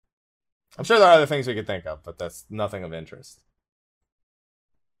 I'm sure there are other things we could think of, but that's nothing of interest.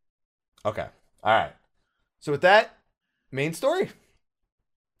 Okay. All right. So with that, main story.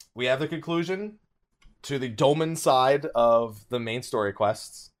 We have the conclusion to the Doman side of the main story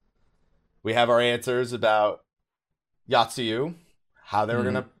quests. We have our answers about Yatsuyu, how they were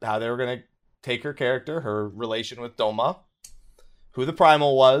gonna take her character, her relation with Doma, who the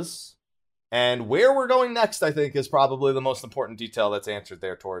Primal was, and where we're going next, I think, is probably the most important detail that's answered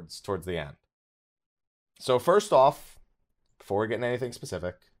there towards the end. So first off, before we get into anything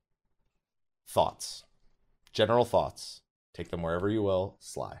specific, thoughts. General thoughts. Take them wherever you will.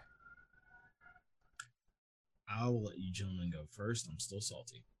 Sly. I will let you gentlemen go first. I'm still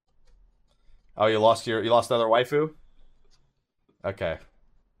salty. Oh, you lost another waifu? Okay.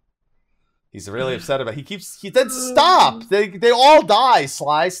 He's really upset about it. He said stop. They all die,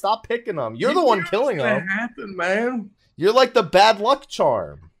 Sly. Stop picking them. You're the one killing them. Happened, man. You're like the bad luck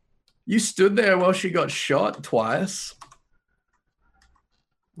charm. You stood there while she got shot twice.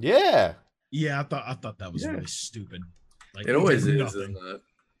 Yeah. Yeah, I thought that was really stupid. Like, it always is, isn't it?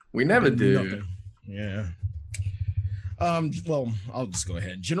 We never do. Nothing. Yeah. Well, I'll just go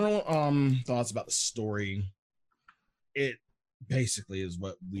ahead. General thoughts about the story. It basically is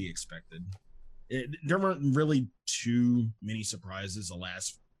what we expected. There weren't really too many surprises,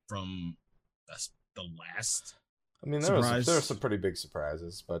 alas, from the last. I mean, there were some pretty big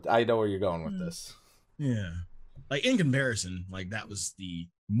surprises, but I know where you're going with this. Yeah. Like, in comparison, like, that was the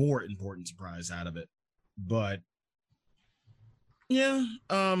more important surprise out of it. But yeah,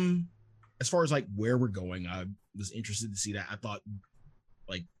 as far as like where we're going, I was interested to see that. I thought,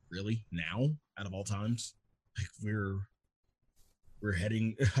 like, really now, out of all times, like we're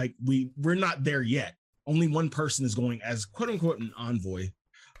heading, like, we're not there yet. Only one person is going as quote unquote an envoy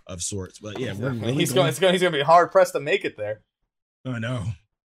of sorts. But yeah, he's gonna be hard pressed to make it there. I know,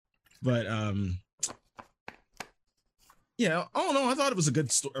 but yeah, oh no, I thought it was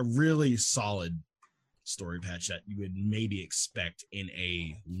a really solid story patch that you would maybe expect in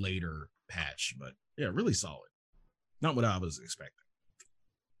a later patch, but yeah, really solid. Not what I was expecting.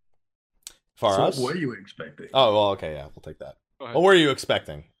 For us, what were you expecting? Oh, well, okay, yeah, we'll take that. What were you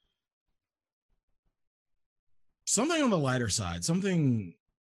expecting? something on the lighter side, something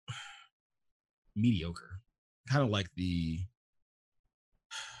mediocre, kind of like the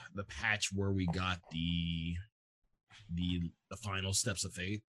patch where we got the final steps of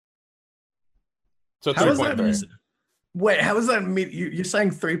faith. So How is that 3.3. Wait, how is that? You're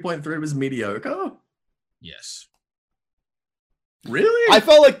saying 3.3 was mediocre? Yes. Really? I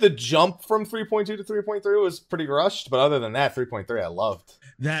felt like the jump from 3.2 to 3.3 was pretty rushed, but other than that, 3.3 I loved.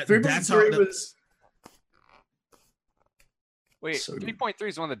 That's 3.3 how was. Wait, So good. 3.3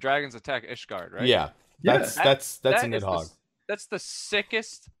 is when the dragons attack Ishgard, right? Yeah. Yeah. That's a That is Nidhogg. That's the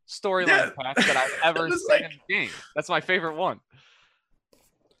sickest storyline Yeah. patch that I've ever was seen like- in a game. That's my favorite one.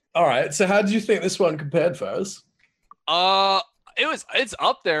 All right. So how did you think this one compared, first? It's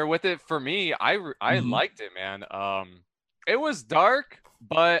up there with it for me. I Mhm. liked it, man. It was dark,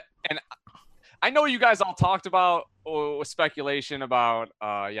 but I know you guys all talked about speculation about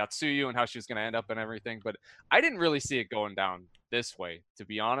Yatsuyu and how she was going to end up and everything, but I didn't really see it going down this way, to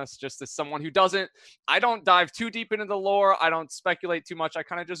be honest. Just as someone who I don't dive too deep into the lore. I don't speculate too much. I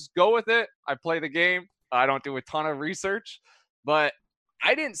kind of just go with it. I play the game. I don't do a ton of research, but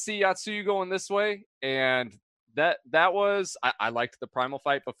I didn't see Yatsuyu going this way, and that was I liked the primal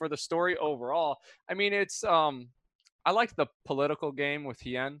fight, but for the story overall, I mean, it's I liked the political game with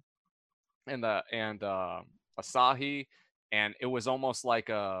Hien and Asahi, and it was almost like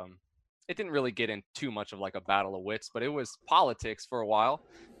it didn't really get in too much of like a battle of wits, but it was politics for a while,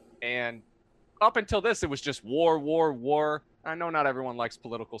 and up until this, it was just war. I know not everyone likes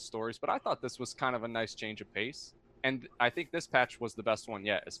political stories, but I thought this was kind of a nice change of pace, and I think this patch was the best one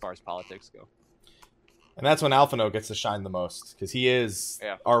yet as far as politics go. And that's when Alphino gets to shine the most, because he is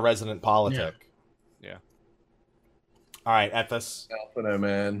our resident politic. Yeah. All right, Ethos. Alphino,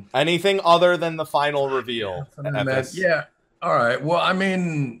 man. Anything other than the final reveal? Man. Ethos? Yeah. All right. Well, I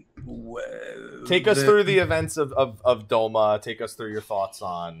mean, Take us through the events of Doma. Take us through your thoughts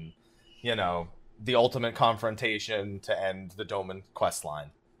on, the ultimate confrontation to end the Doman quest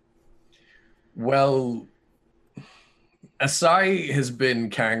line. Well, Asahi has been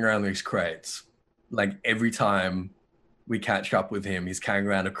carrying around these crates. Like every time we catch up with him, he's carrying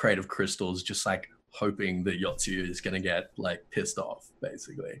around a crate of crystals, just like hoping that Yotsuyu is going to get like pissed off,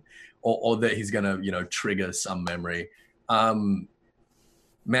 basically, or that he's going to, trigger some memory. Man,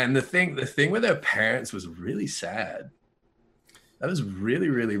 the thing with their parents was really sad. That was really,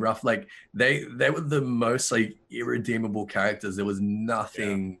 really rough. Like they were the most like irredeemable characters. There was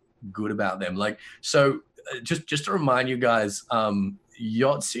nothing good about them. Like, so just to remind you guys,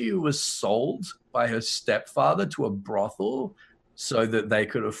 Yotsuyu was sold by her stepfather to a brothel so that they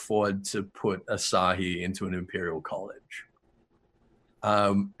could afford to put Asahi into an imperial college.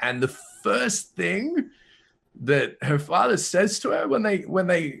 And the first thing that her father says to her when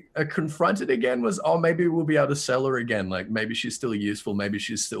they are confronted again was, "Oh, maybe we'll be able to sell her again. Like maybe she's still useful. Maybe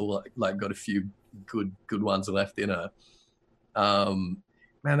she's still like got a few good ones left in her." Man,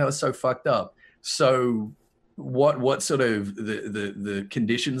 that was so fucked up. So what sort of the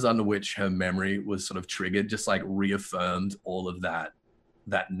conditions under which her memory was sort of triggered just like reaffirmed all of that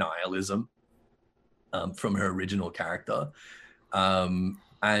nihilism from her original character.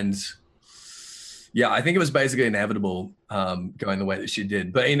 And yeah, I think it was basically inevitable going the way that she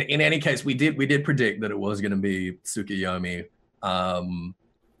did. But in any case, we did predict that it was going to be Tsukuyomi.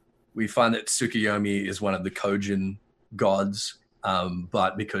 We find that Tsukuyomi is one of the Kojin gods,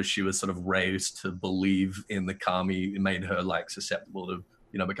 but because she was sort of raised to believe in the kami, it made her like susceptible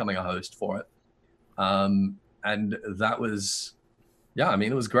to becoming a host for it. And that was,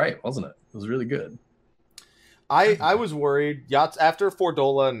 it was great, wasn't it? It was really good. I was worried. After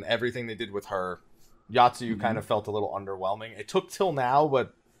Fordola and everything they did with her, Yatsuyu kind of felt a little underwhelming. It took till now,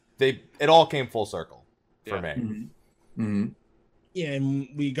 but it all came full circle for me. Mm-hmm. Mm-hmm. Yeah, and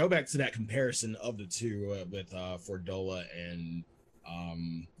we go back to that comparison of the two with Fordola and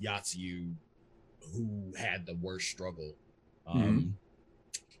Yatsuyu, who had the worst struggle. I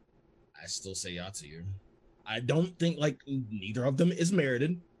still say Yatsuyu. I don't think neither of them is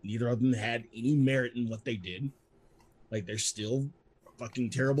merited. Neither of them had any merit in what they did. Like they're still fucking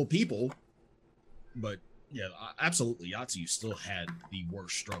terrible people. But yeah, absolutely, Yatsuyu still had the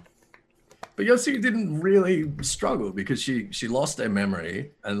worst struggle. But Yotsuyu didn't really struggle because she lost her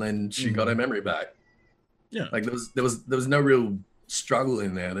memory and then she got her memory back. Yeah, like there was no real struggle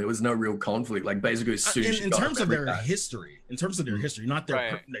in there. There was no real conflict. Like basically, in terms of their history, not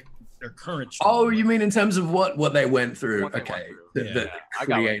their their current struggle. Oh, you mean in terms of what they went through? Okay, that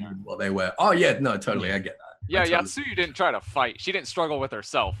created what they were. Oh yeah, no, totally, I get that. Yeah, Yatsuyu didn't try to fight. She didn't struggle with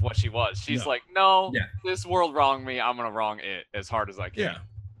herself, what she was. She's like, no, this world wronged me. I'm going to wrong it as hard as I can. Yeah.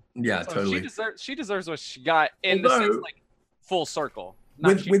 Yeah, So totally. She deserves what she got in the sense, like, full circle.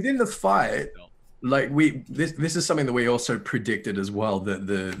 Within the fight, like this is something that we also predicted as well, that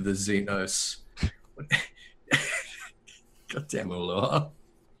the Xenos. God damn it, Aloha.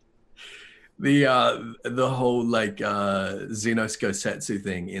 The whole like Xenos Gosetsu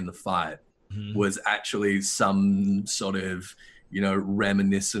thing in the fight was actually some sort of, you know,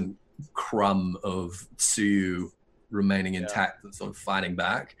 reminiscent crumb of Tsuyu remaining intact and sort of fighting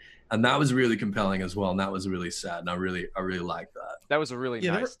back. And that was really compelling as well. And that was really sad. And I really liked that. That was a really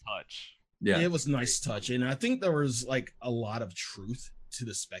nice touch. Yeah, it was a nice touch. And I think there was like a lot of truth to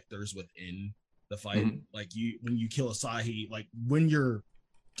the specters within the fight. Like when you kill Asahi, like when you're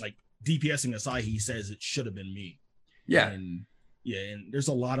like DPSing Asahi, he says it should have been me. And there's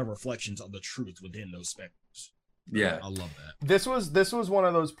a lot of reflections of the truth within those specters. Yeah, I love that. This was one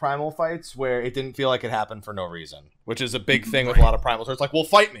of those primal fights where it didn't feel like it happened for no reason, which is a big thing with a lot of primals. Where it's like, well,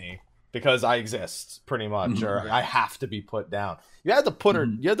 fight me because I exist, pretty much, or I have to be put down. You had to put her,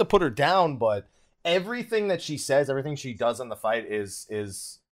 you had to put her down, but everything that she says, everything she does in the fight is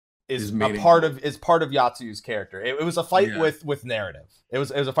part of Yatsuyu's character. It was a fight with narrative. It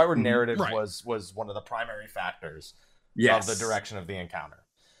was a fight where narrative was one of the primary factors of the direction of the encounter.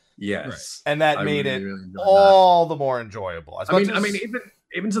 Yes, and that made it all the more enjoyable. I mean,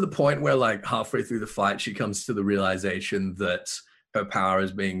 even to the point where like halfway through the fight, she comes to the realization that her power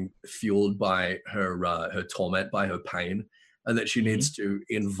is being fueled by her torment, by her pain, and that she needs to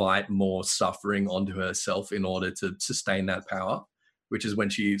invite more suffering onto herself in order to sustain that power. Which is when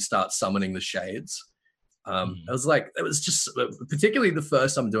she starts summoning the shades. I was like, it was just particularly the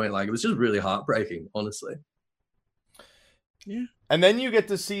first time doing it, like it was just really heartbreaking, honestly. Yeah. And then you get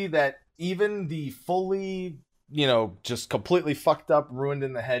to see that even the fully, you know, just completely fucked up, ruined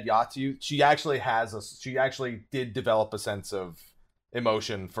in the head Yatsu, she actually did develop a sense of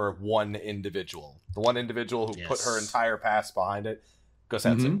emotion for one individual. The one individual who put her entire past behind it,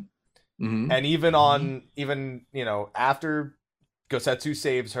 Gosetsu. And even you know, after Gosetsu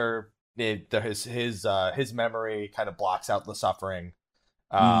saves her, his memory kind of blocks out the suffering.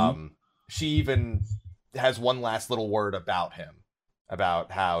 She even has one last little word about him,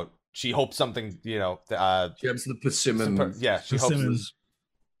 about how she hopes something, you know, she hopes the persimmon. She hopes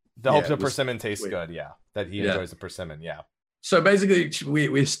the persimmon tastes good. That he enjoys the persimmon. So basically,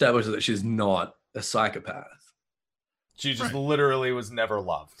 we established that she's not a psychopath. She just literally was never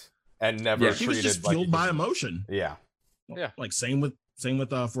loved and never treated. She was just fueled by emotion. Yeah. Like same with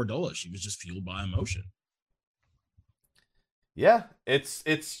Fordola. She was just fueled by emotion. Yeah, it's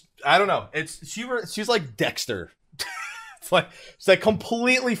I don't know. She's like Dexter. it's like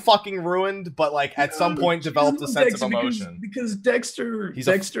completely fucking ruined, but like at some point developed a sense of emotion. Because Dexter is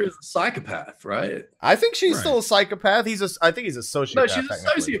a psychopath, right? I think she's still a psychopath. I think he's a sociopath. No, she's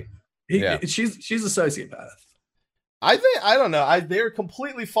a sociopath. She's a sociopath. I don't know. They're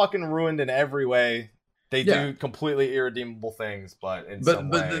completely fucking ruined in every way. They do completely irredeemable things, but some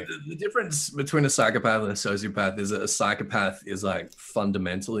way. The difference between a psychopath and a sociopath is that a psychopath is like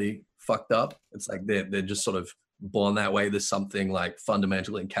fundamentally fucked up. It's like they're just sort of born that way. There's something like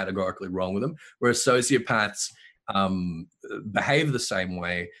fundamentally and categorically wrong with them. Whereas sociopaths behave the same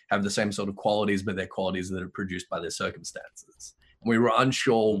way, have the same sort of qualities, but they're qualities that are produced by their circumstances. And we were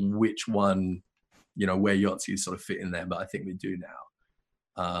unsure which one, you know, where Yotsu sort of fit in there, but I think we do now.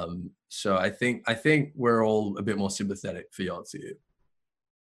 So I think we're all a bit more sympathetic for Yotsu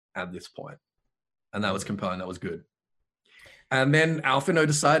at this point. And that was compelling. That was good. And then Alphino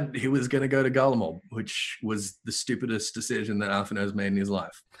decided he was going to go to Garlemald, which was the stupidest decision that Alphino's made in his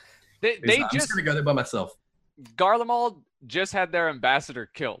life. I'm just going to go there by myself. Garlemald just had their ambassador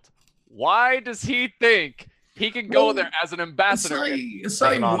killed. Why does he think he can go there as an ambassador?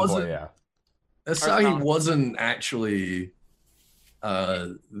 Asahi wasn't actually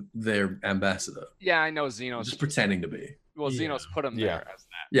their ambassador. Yeah, I know Xenos. Just pretending to be. Well, Xenos put him there as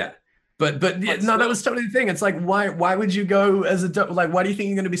that. Yeah. But that was totally the thing. It's like, why would you go as why do you think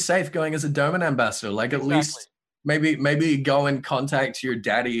you're going to be safe going as a Doman ambassador? Like at least maybe go and contact your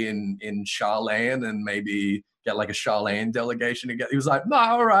daddy in Charlene and maybe get like a Charlene delegation to get. He was like, no,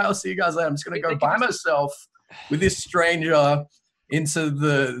 all right, I'll see you guys later. I'm just going to go by myself with this stranger into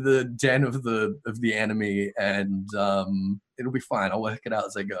the den of the enemy, and it'll be fine. I'll work it out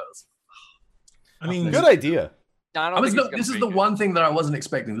as it goes. I mean, good idea. This is the one thing that I wasn't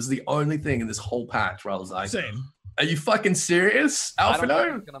expecting. This is the only thing in this whole patch where I was like, same. Are you fucking serious, Alphino? I don't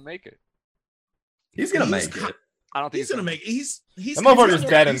think he's gonna make it. He's gonna make it. I don't think he's gonna make it. He's that motherfucker's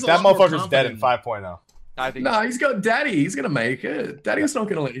dead. That motherfucker's dead in 5.0. I think he's got Daddy. He's gonna make it. Daddy's not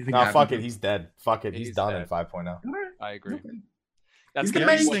gonna let anything happen. Fuck it. He's dead. Fuck it. He's done dead. In 5.0. I agree. That's He's the the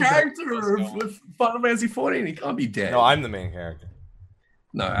main interesting character of Final Fantasy 14. He can't be dead. No, I'm the main character.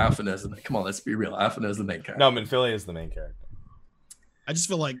 No, Alphinaud's the main. Come on, let's be real. Alphinaud's the main character. No, Minfilia is the main character. I just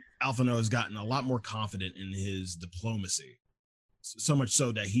feel like Alphinaud has gotten a lot more confident in his diplomacy, so much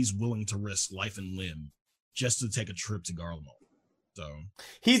so that he's willing to risk life and limb just to take a trip to Garlemald. So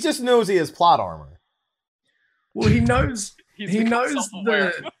He just knows he has plot armor. Well, he knows. He's he become knows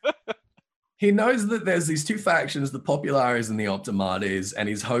self-aware. that. He knows that there's these two factions, the Populares and the Optimates, and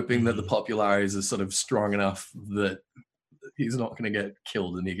he's hoping that the Populares are sort of strong enough that he's not going to get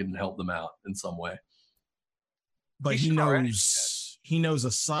killed and he can help them out in some way. but He he should already knows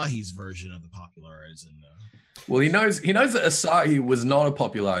Asahi's version of the Populares, and Well, he knows that Asahi was not a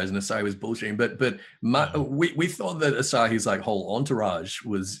Populares and Asahi was bullshitting, but we thought that Asahi's like whole entourage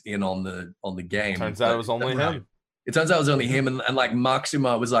was in on the game. Turns out it was only him. It turns out it was only him, and like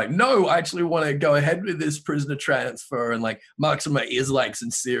Maxima was like, no, I actually want to go ahead with this prisoner transfer, and like Maxima is like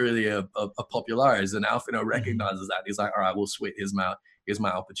sincerely a Populares, and Alphinaud recognizes that. He's like, all right, we'll sweet his mouth. Here's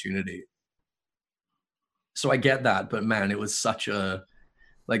my opportunity. So I get that, but man, it was such a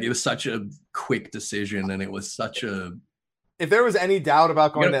quick decision, and it was such a. If there was any doubt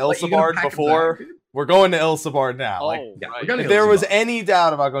about going to You gotta Ilsabard pack it before, back. we're going to Ilsabard now. Oh, Like, Yeah, right. we're gonna if there was Ilsabard. any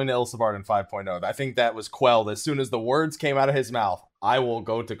doubt about going to Ilsabard in 5.0, I think that was quelled as soon as the words came out of his mouth. I will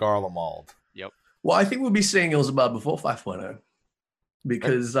go to Garlemald. Well, I think we'll be seeing Ilsabard before 5.0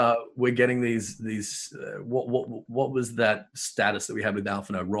 because we're getting these. What was that status that we had with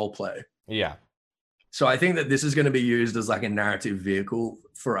Alphinaud roleplay? Yeah. So I think that this is going to be used as like a narrative vehicle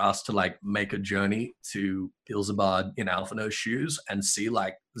for us to like make a journey to Ilsabard in Alphinaud's shoes and see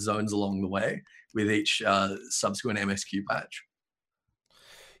like zones along the way with each subsequent MSQ patch.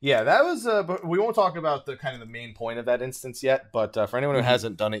 Yeah, that was. But we won't talk about the kind of the main point of that instance yet. But for anyone who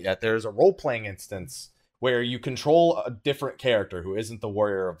hasn't done it yet, there's a role playing instance where you control a different character who isn't the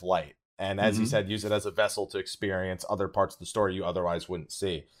Warrior of Light, and as you said, use it as a vessel to experience other parts of the story you otherwise wouldn't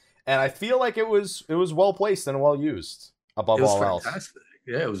see. And I feel like it was well placed and well used above It was all else. fantastic.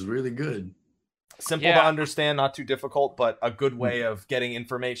 Yeah, it was really good. Simple Yeah. to understand, not too difficult, but a good way of getting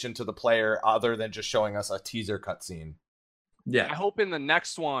information to the player other than just showing us a teaser cutscene. I Yeah. hope in the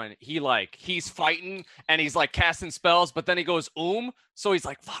next one he's fighting and he's like casting spells, but then he goes so he's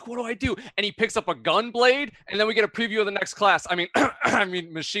like, fuck, what do I do? And he picks up a gun blade, and then we get a preview of the next class. I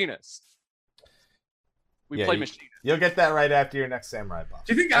mean machinist. We Yeah, play you- machinist. You'll get that right after your next samurai buff.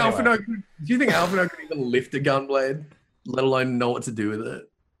 Do you think Alphinaud could even lift a gunblade, let alone know what to do with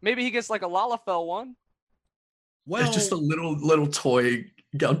it? Maybe he gets like a Lalafell one. well, It's just a little toy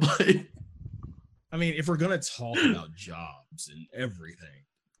gunblade. I mean, if we're gonna talk about jobs and everything,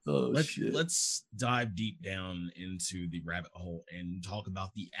 Oh shit. let's dive deep down into the rabbit hole and talk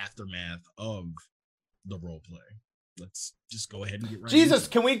about the aftermath of the role play. Let's just go ahead and get right. Jesus,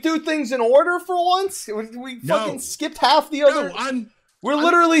 can we do things in order for once? We No. fucking skipped half the other. No, We're I'm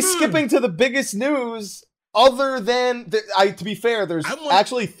literally good. skipping to the biggest news. Other than, to be fair, there's I want-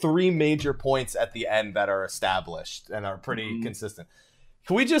 actually 3 major points at the end that are established and are pretty consistent.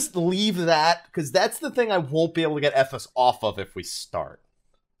 Can we just leave that? Because that's the thing I won't be able to get FS off of if we start.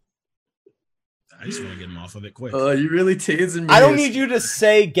 I just want to get him off of it quick. Oh, you really teasing me. I don't need you to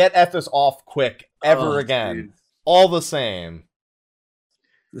say get FS off quick ever again. Dude. All the same.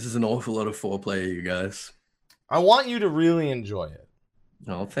 This is an awful lot of foreplay, you guys. I want you to really enjoy it.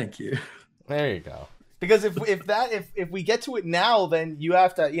 Oh, thank you. There you go. Because if we get to it now, then you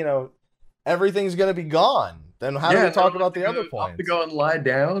have to, everything's gonna be gone. Then how do we talk about the other I have points? to go and lie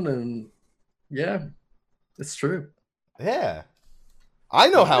down, and yeah, it's true. Yeah, I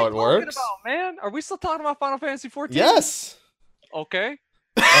know how it What are we talking works. about, man? Are we still talking about Final Fantasy 14? Yes. Okay.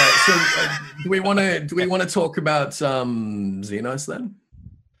 All right, so do we want to talk about Xenos then?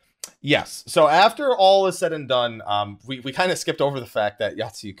 Yes. So after all is said and done, we kind of skipped over the fact that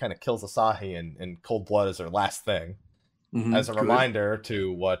Yatsu kind of kills Asahi in cold blood as her last thing. As a Good. reminder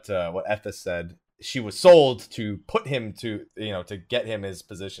to what Ethis said, she was sold to put him to get him his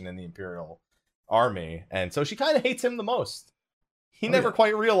position in the Imperial Army, and so she kind of hates him the most. He never yeah.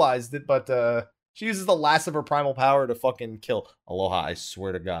 quite realized it, but she uses the last of her primal power to fucking kill Aloha. I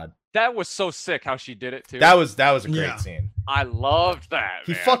swear to God, That was so sick how she did it too. that was a great Yeah. scene. I loved that.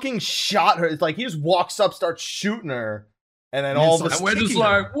 He man. fucking shot her. It's like he just walks up, starts shooting her, and then And all then of a And we're just Kicking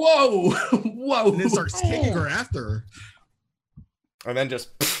her. like, whoa, whoa, And then starts kicking her after. and then just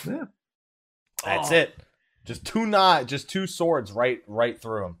Yeah. that's Oh. it. Just two swords right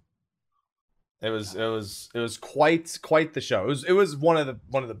through him. It was quite the show. It was one of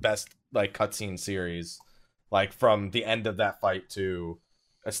the best like cutscene series, like from the end of that fight to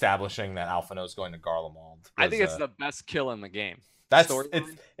establishing that Alphinaud's going to Garlemald. I think was, it's the best kill in the game. That's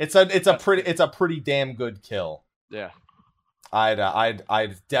storyline. it's a pretty damn good kill. Yeah.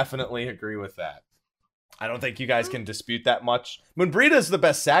 I'd definitely agree with that. I don't think you guys can dispute that much. Moonbreeda's the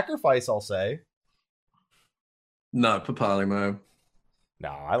best sacrifice, I'll say. No, Papalimo. No,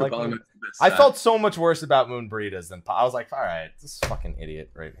 I like. Papalimo's the best I side. felt so much worse about Moonbreeda's than I was like, all right, this fucking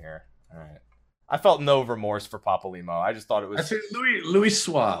idiot right here. All right. I felt no remorse for Papalimo. I just thought it was. I think Louis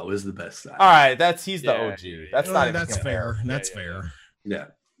Soir was the best side. All right, he's the Yeah, OG. yeah, yeah. That's not even That's fair. fair. That's yeah, fair. Yeah.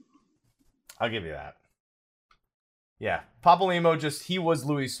 I'll give you that. Yeah, Papalimo he was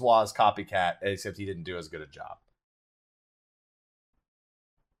Louis Soir's copycat, except he didn't do as good a job.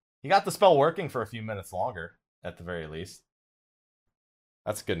 He got the spell working for a few minutes longer, at the very least.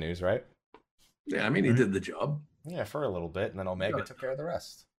 That's good news, right? Yeah, I mean, he did the job. Yeah, for a little bit, and then Omega took care of the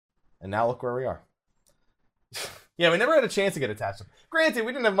rest. And now look where we are. Yeah, we never had a chance to get attached to him. Granted,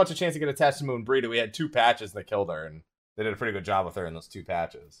 we didn't have much of a chance to get attached to Moonbreeda. We had 2 patches that killed her, and they did a pretty good job with her in those 2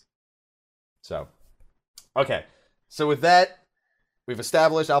 patches. So, okay. So with that, we've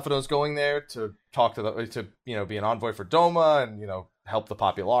established Alphinaud's going there to talk to be an envoy for Doma and, help the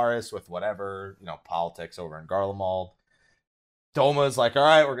Popularis with whatever, politics over in Garlemald. Doma's like, all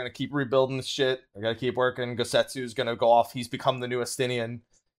right, we're going to keep rebuilding this shit. We got to keep working. Gosetsu's going to go off. He's become the new Astinian.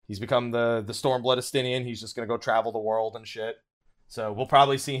 He's become the Stormblood Astinian. He's just going to go travel the world and shit. So we'll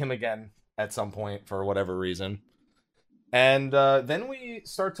probably see him again at some point for whatever reason. And then we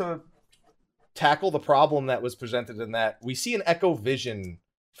start to tackle the problem that was presented in that we see an echo vision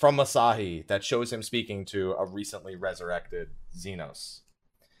from Asahi that shows him speaking to a recently resurrected Xenos.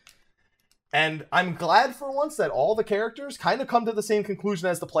 And I'm glad for once that all the characters kind of come to the same conclusion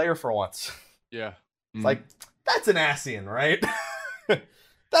as the player for once. Yeah. It's like, that's an Ascian, right?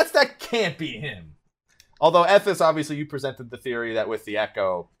 That can't be him. Although, Ethis, obviously, you presented the theory that with the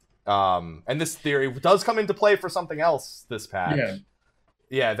Echo, and this theory does come into play for something else this patch.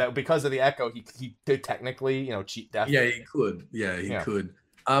 Yeah, that because of the Echo, he could technically, cheat death. Yeah, he could. Yeah, he could.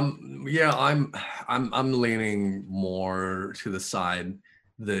 I'm leaning more to the side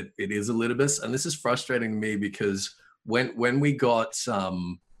that it is Elidibus, and this is frustrating to me because when we got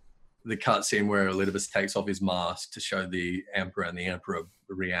the cutscene where Elidibus takes off his mask to show the Emperor and the Emperor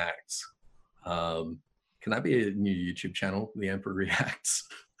reacts. Can that be a new YouTube channel? The Emperor Reacts.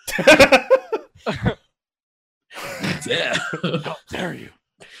 Yeah. How dare you?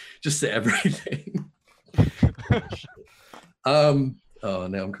 Just to everything. Oh,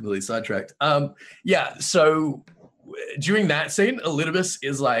 now I'm completely sidetracked. Yeah, so during that scene, Elidibus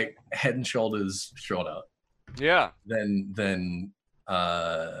is like head and shoulders shorter. Yeah. Than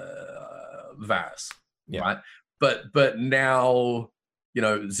Varys. Yeah. Right. But now,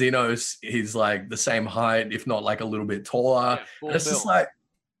 Xenos, he's like the same height, if not like a little bit taller. Yeah, and it's just like,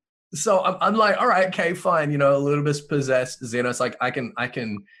 so I'm like, all right, okay, fine. Elidibus possessed Xenos. Like I can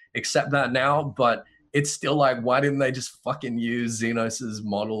accept that now, but it's still like, why didn't they just fucking use Xenos's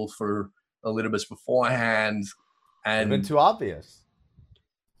model for Elidibus beforehand? And been too obvious.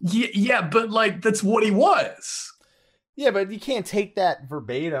 Yeah, but like that's what he was. Yeah, but you can't take that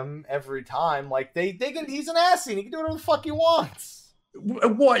verbatim every time. Like he's an Ascian. He can do whatever the fuck he wants.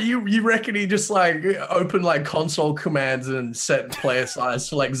 What you reckon he just like opened like console commands and set player size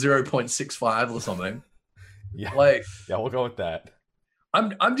to like 0.65 or something? Yeah, like we'll go with that.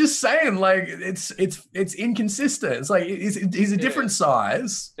 I'm just saying, like it's inconsistent. It's like he's a different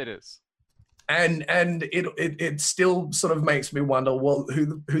size. It is. And it still sort of makes me wonder, well,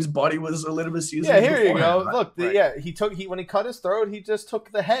 whose body was Elidibus using? Yeah, here you go. Right? Look, Right. When he cut his throat, he just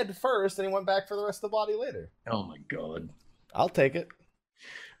took the head first, and he went back for the rest of the body later. Oh my god, I'll take it.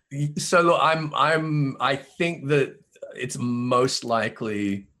 So look, I think that it's most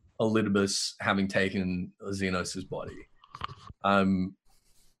likely Elidibus having taken Xenos' body.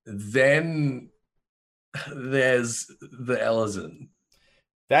 Then there's the Elezen.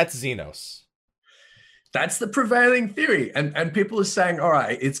 That's Xenos. That's the prevailing theory. And people are saying, all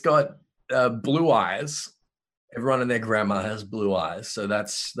right, it's got blue eyes. Everyone and their grandma has blue eyes. So that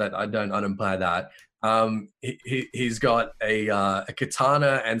I don't buy that. He's got a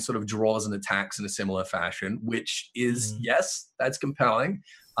katana and sort of draws and attacks in a similar fashion, which is, yes, that's compelling.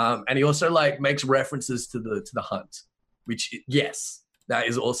 And he also like makes references to the hunt, which, yes, that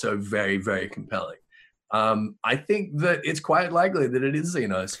is also very, very compelling. I think that it's quite likely that it is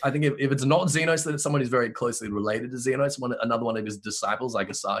Xenos. I think if it's not Xenos, then it's someone who's very closely related to Xenos, another one of his disciples, like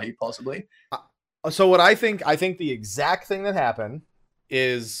Asahi, possibly. So what I think the exact thing that happened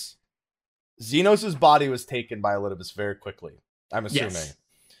is Xenos' body was taken by Elidibus very quickly, I'm assuming. Yes.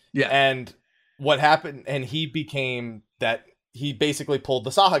 Yeah. And what happened, and he became that he basically pulled the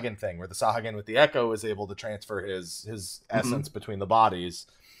Sahagin thing, where the Sahagin with the Echo is able to transfer his essence between the bodies.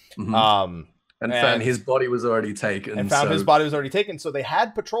 And found his body was already taken. And found his body was already taken. So they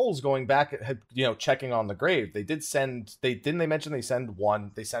had patrols going back, checking on the grave. They did send. They mention they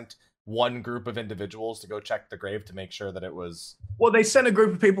sent one group of individuals to go check the grave to make sure that it was. Well, they sent a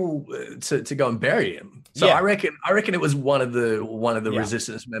group of people to go and bury him. So I reckon it was one of the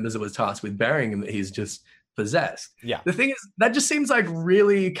resistance members that was tasked with burying him that he's just possessed. Yeah. The thing is, that just seems like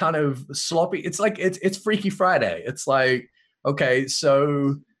really kind of sloppy. It's like it's Freaky Friday. It's like, okay,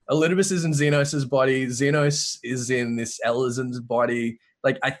 so Elidibus is in Xenos' body. Xenos is in this Elezen's body.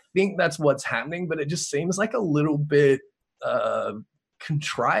 Like, I think that's what's happening, but it just seems like a little bit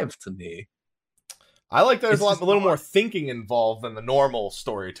contrived to me. I like there's a little more thinking involved than the normal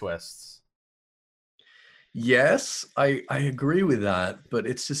story twists. Yes, I agree with that, but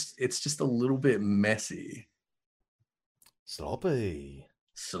it's just a little bit messy. Sloppy.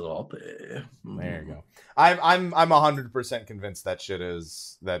 There you go. I'm 100% convinced that shit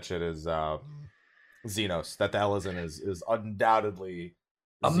is Xenos. That the Elezen is undoubtedly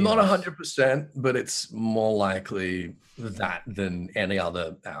Xenos. I'm not 100%, but it's more likely that than any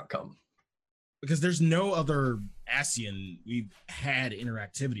other outcome. Because there's no other Ascian we've had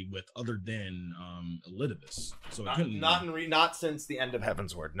interactivity with other than Elidibus. So not since the end of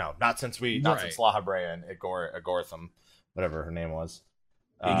Heavensward. No, not since Laha Breha and Igortham, whatever her name was.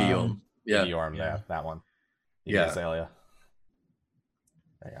 Igiorm. Igiorm, that one. Azalea.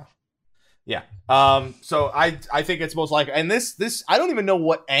 There you go. Yeah. So I think it's most likely, and this I don't even know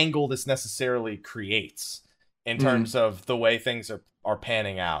what angle this necessarily creates in terms of the way things are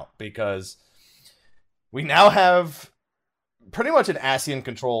panning out, because we now have pretty much an Ascian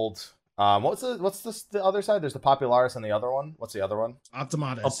controlled. What's the other side? There's the Popularis and the other one. What's the other one?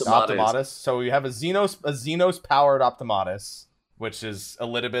 Optimatus. So we have a Xenos powered Optimatus, which is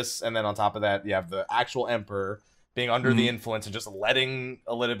Elidibus, and then on top of that, you have the actual Emperor being under the influence and just letting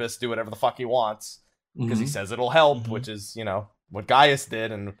Elidibus do whatever the fuck he wants because he says it'll help, which is, what Gaius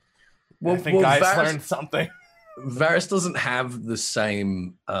did, and I think Gaius learned something. Varys doesn't have the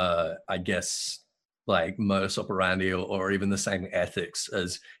same, I guess, like modus operandi or even the same ethics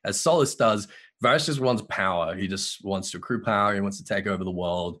as Solas does. Varys just wants power. He just wants to accrue power. He wants to take over the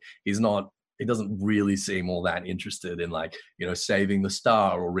world. He doesn't really seem all that interested in, like, saving the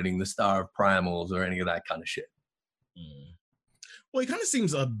star or ridding the star of primals or any of that kind of shit. Well, he kind of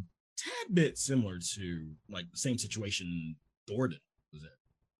seems a tad bit similar to, like, the same situation Thordan was in.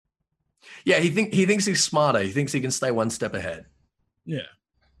 Yeah, he thinks he's smarter. He thinks he can stay one step ahead. Yeah.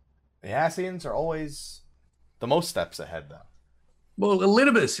 The Ascians are always the most steps ahead, though. Well,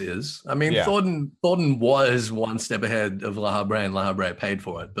 Elidibus is. I mean, Thordan was one step ahead of Laha Breha, and Laha Breha paid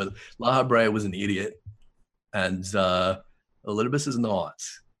for it. But Laha Breha was an idiot, and Elidibus is not.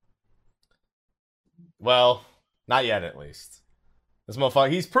 Well, not yet, at least. This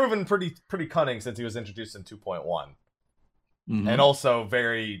motherfucker, he's proven pretty cunning since he was introduced in 2.1. And also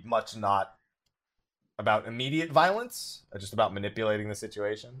very much not about immediate violence, just about manipulating the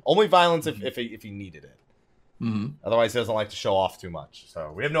situation. Only violence if he needed it. Otherwise, he doesn't like to show off too much.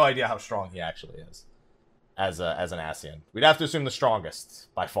 So we have no idea how strong he actually is as an Ascian. We'd have to assume the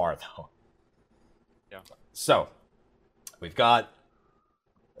strongest by far, though. Yeah. So we've got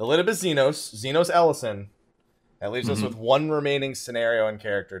Elidibus Xenos Ellison. That leaves us with one remaining scenario and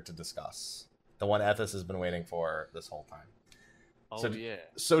character to discuss. The one Ethis has been waiting for this whole time.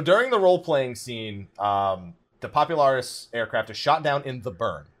 So during the role-playing scene, the Popularis aircraft is shot down in the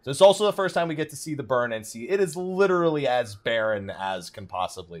burn. So it's also the first time we get to see the burn and see it is literally as barren as can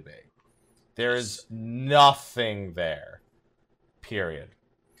possibly be. There is nothing there. Period.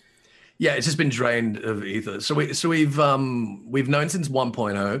 Yeah, it's just been drained of ether. So we've known since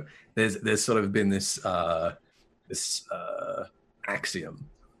 1.0. There's sort of been this axiom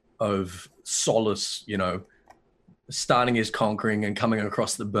of Solas, starting his conquering and coming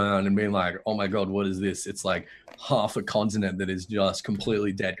across the burn and being like, oh my god, what is this? It's like half a continent that is just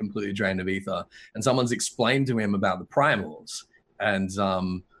completely dead, completely drained of ether. And someone's explained to him about the primals and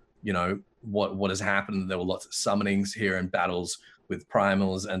what has happened. There were lots of summonings here and battles with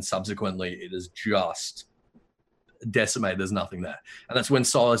primals, and subsequently it is just decimated. There's nothing there. And that's when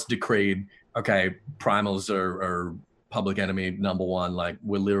Solas decreed, okay, primals are public enemy number one. Like,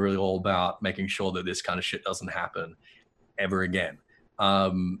 we're literally all about making sure that this kind of shit doesn't happen ever again.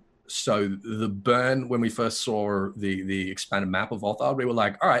 So the burn, when we first saw the expanded map of Othard, we were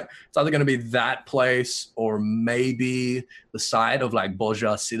like, all right, it's either going to be that place or maybe the side of like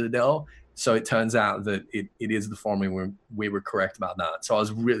Boja Citadel. So it turns out that it is the forming. We were correct about that. So I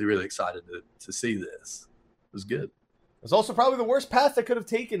was really, really excited to see this. It was good. was also probably the worst path they could have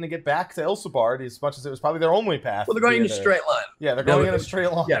taken to get back to Ilsabard, as much as it was probably their only path. Well, they're going in a straight line. Yeah, they're going in a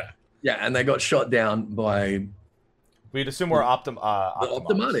straight line. Yeah, and they got shot down by... We'd assume we're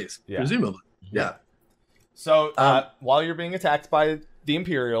Optimates. Yeah. Presumably. Yeah. So while you're being attacked by the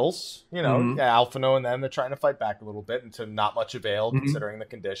Imperials, you know, Alphino and them, they're trying to fight back a little bit, and to not much avail considering the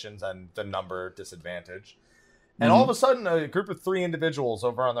conditions and the number disadvantage. And all of a sudden, a group of 3 individuals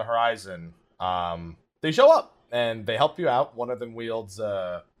over on the horizon, they show up and they help you out. One of them wields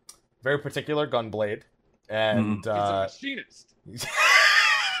a very particular gunblade, and He's a machinist.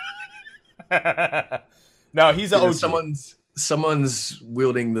 No, he's an OG. Someone's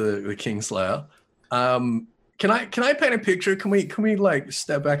wielding the Kingslayer. Can I paint a picture? Can we like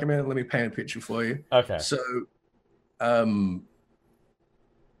step back a minute? Let me paint a picture for you. Okay. So, the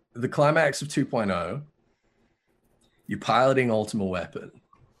climax of 2.0, you're piloting Ultima Weapon,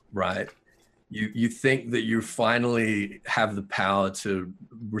 right? You think that you finally have the power to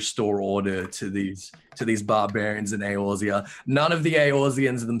restore order to these barbarians in Eorzea. None of the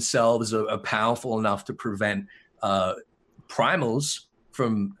Eorzeans themselves are powerful enough to prevent primals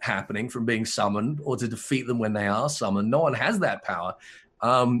from happening, from being summoned, or to defeat them when they are summoned. No one has that power.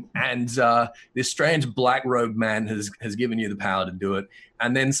 And this strange black robed man has given you the power to do it.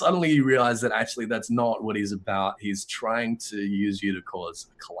 And then suddenly you realize that actually that's not what he's about. He's trying to use you to cause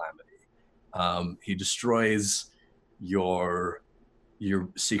a calamity. He destroys your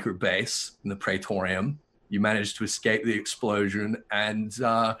secret base in the Praetorium. You manage to escape the explosion, and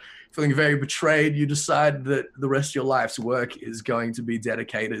feeling very betrayed, you decide that the rest of your life's work is going to be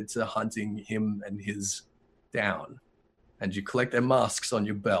dedicated to hunting him and his down. And you collect their masks on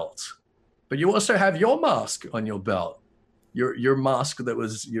your belt. But you also have your mask on your belt. Your mask that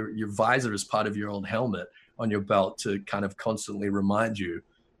was your visor as part of your old helmet on your belt to kind of constantly remind you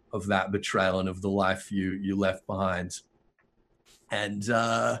of that betrayal and of the life you left behind. And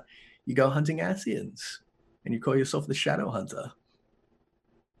you go hunting Ascians, and you call yourself the Shadow Hunter.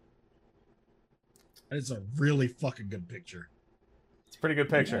 That is a really fucking good picture. It's a pretty good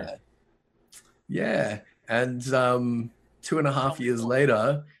picture. Yeah. And 2.5 years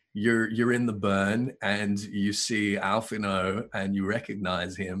later, you're in the burn, and you see Alphino, and you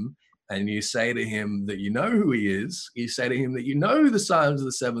recognize him, and you say to him that you know who he is. You say to him that you know who the Scions of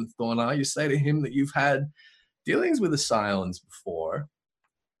the Seventh Dawn are. You say to him that you've had dealings with the Scions before.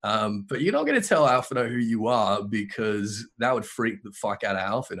 But you're not going to tell Alphino who you are, because that would freak the fuck out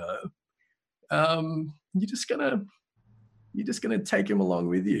of Alphino. You're just gonna take him along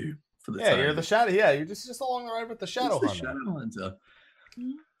with you for the time. You're the shadow. Yeah, you're just along the ride with the Shadow Hunter. Shadow Hunter.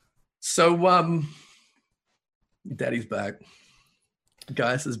 So, Daddy's back.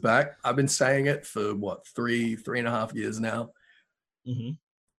 Gaius is back. I've been saying it for what, 3.5 years now.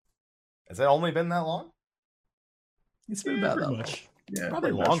 Has it only been that long? It's been about that much. Long. Yeah,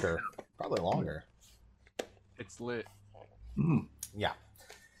 probably longer. Probably longer. It's lit. Yeah.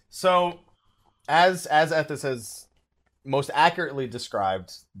 So, as Ethis has most accurately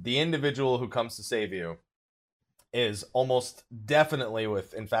described, the individual who comes to save you is almost definitely,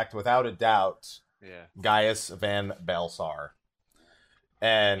 without a doubt, Gaius Van Balsar.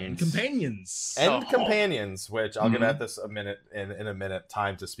 And companions. Companions, which I'll give Ethis a minute in a minute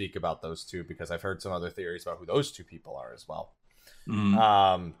time to speak about those two, because I've heard some other theories about who those two people are as well.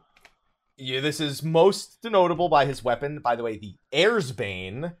 This is most notable by his weapon, by the way, the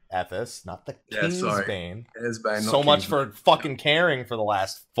Airsbane, Ethis, not the Kingsbane. Airsbane, so much for fucking caring for the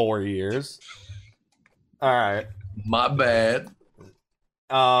last 4 years. All right. My bad.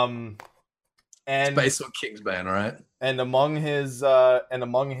 And it's based on Kingsbane, right? And among his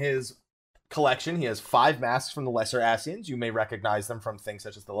collection, he has 5 masks from the Lesser Ascians. You may recognize them from things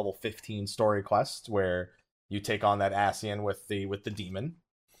such as the level 15 story quest, where you take on that Ascian with the demon.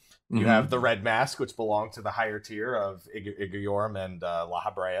 You have the red mask, which belonged to the higher tier of Igorm and La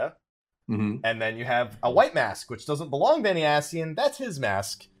Habrea. And then you have a white mask, which doesn't belong to any Ascian. That's his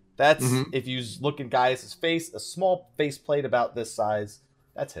mask. That's, if you look at Gaius' face, a small faceplate about this size,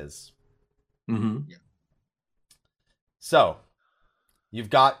 that's his. Yeah. So, you've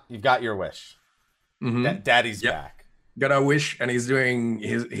got your wish. Daddy's back. Got our wish, and he's doing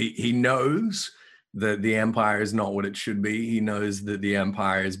he knows that the Empire is not what it should be. He knows that the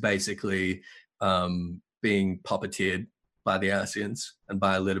Empire is basically being puppeteered by the Ascians and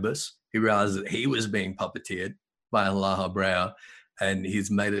by Elidibus. He realized that he was being puppeteered by La Habrea, and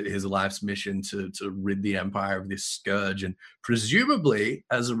he's made it his life's mission to rid the Empire of this scourge, and presumably,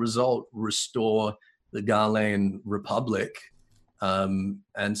 as a result, restore the Garlean Republic and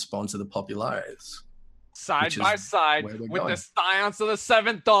sponsor the Populares. Side by side with the Scions of the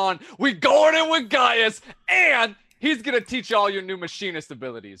Seventh Dawn, we going in with Gaius, and he's gonna teach you all your new machinist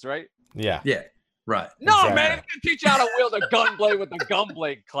abilities, right? Yeah. Yeah. Right. No, Exactly. man, he's gonna teach you how to wield a gunblade with the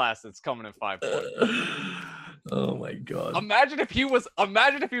gunblade class that's coming in 5.0. Oh my god. Imagine if he was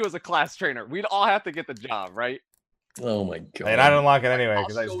a class trainer. We'd all have to get the job, right? Oh my god. And I don't unlock it anyway I'll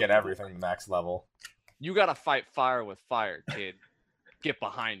because I just show get you. everything to max level. You gotta fight fire with fire, kid. Get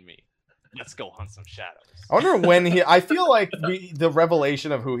behind me. Let's go hunt some shadows. I wonder when I feel like the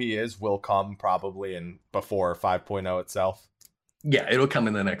revelation of who he is will come probably in before 5.0 itself. Yeah, it'll come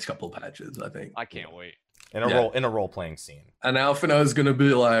in the next couple of patches, I think. I can't wait. In a role playing scene. And Alphinaud's gonna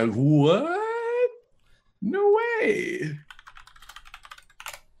be like, what? No way.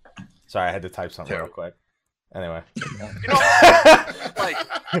 Sorry, I had to type something real Terrible. quick. Anyway. You know, like,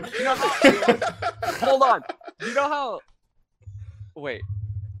 you know how, hold on. You know how, wait.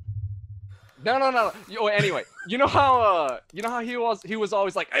 No. Anyway, you know how he was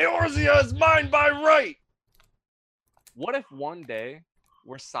always like, Eorzea is mine by right. What if one day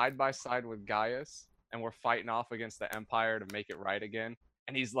we're side by side with Gaius and we're fighting off against the Empire to make it right again?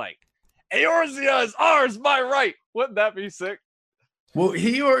 And he's like, Eorzea is ours by right. Wouldn't that be sick? Well,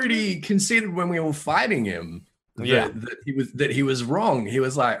 he already conceded when we were fighting him that he was wrong. He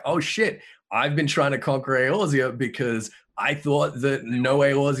was like, oh shit, I've been trying to conquer Eorzea because I thought that no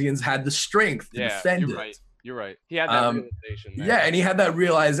Eorzeans had the strength to defend it. You're right. He had that realization there. Yeah, and he had that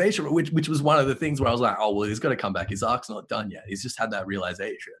realization, which was one of the things where I was like, oh, well, he's got to come back. His arc's not done yet. He's just had that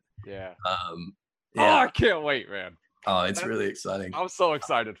realization. Yeah. Yeah. Oh, I can't wait, man. Oh, it's really exciting. I'm so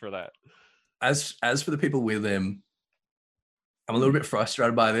excited for that. As for the people with him, I'm a little bit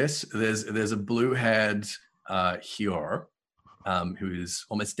frustrated by this. There's a blue-haired Hjor, who is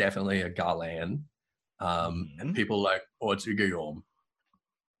almost definitely a Garlean, and people like Ortu Guillaume.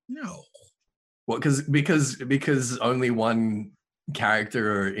 No. Well, because only one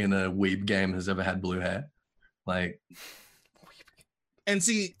character in a Weeb game has ever had blue hair. Like, and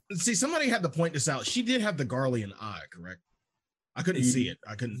see, somebody had to point this out. She did have the Garlean eye, correct? I couldn't see it.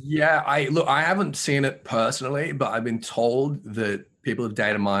 I couldn't. Yeah, I haven't seen it personally, but I've been told that people have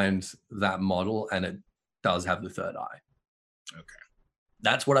data mined that model, and it does have the third eye. Okay,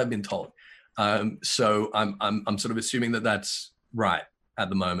 that's what I've been told. So I'm sort of assuming that that's right at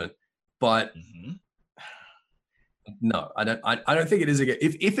the moment. But no, I don't think it is a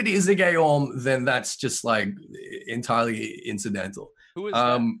if it is a Guillaume, then that's just like entirely incidental. Who is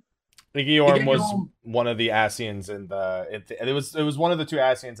that? Guillaume was one of the Asians it was one of the two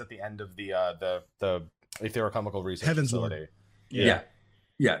Asians at the end of the Etherochemical Research Heaven's Facility. Lord.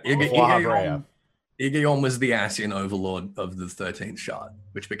 Yeah. Guillaume was the Asian overlord of the 13th Shard,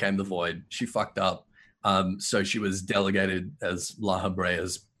 which became the Void. She fucked up, so she was delegated as La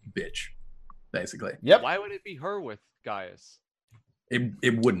Hebrea's bitch, basically. Yep. Why would it be her with Gaius?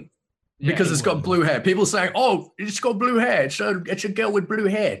 It wouldn't. Because it's got blue hair. People saying, "Oh, it's got blue hair. So it's a girl with blue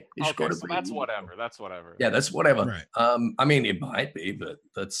hair." Okay, so that's whatever. That's whatever. Yeah, that's whatever. Right. I mean, it might be, but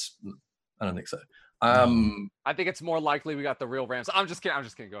I don't think so. I think it's more likely we got the real Rams. I'm just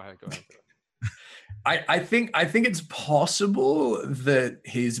kidding. Go ahead. I think it's possible that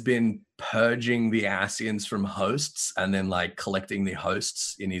he's been purging the Asians from hosts and then like collecting the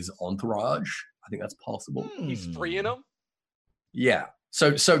hosts in his entourage. I think that's possible. He's freeing them. Yeah.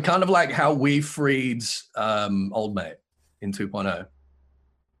 So kind of like how we freed Old Mate in 2.0.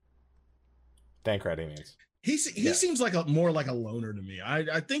 Thank Reddy means. He seems like more like a loner to me.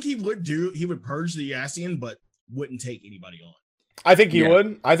 I think he would purge the Asian, but wouldn't take anybody on. I think he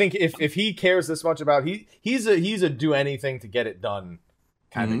would. I think if he cares this much about he's a do anything to get it done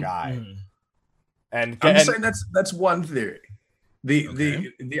kind of guy. And I'm saying that's one theory.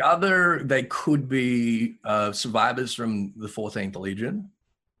 The other, they could be survivors from the 14th Legion.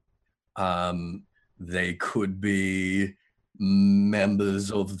 They could be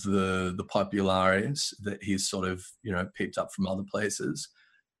members of the Populares that he's sort of picked up from other places.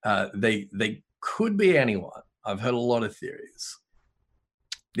 They could be anyone. I've heard a lot of theories.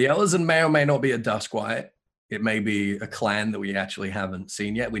 The Elezen may or may not be a Duskwhite. It may be a clan that we actually haven't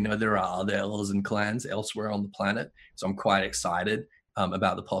seen yet. We know there are other Elezen clans elsewhere on the planet, so I'm quite excited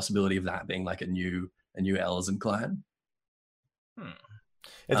about the possibility of that being like a new Elezen clan.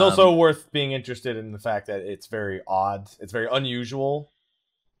 It's also worth being interested in the fact that it's very odd. It's very unusual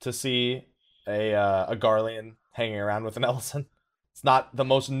to see a Garlean hanging around with an Elezen. It's not the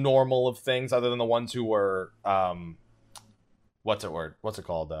most normal of things, other than the ones who were what's it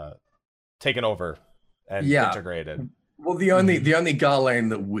called? Taken over and integrated. Well, the only Garlean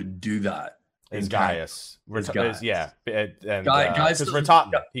that would do that is Gaius. Gaius. Yeah, and Gaius because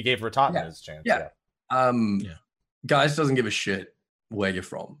Rattatan, he gave Rattatan his chance. Yeah. Gaius doesn't give a shit where you're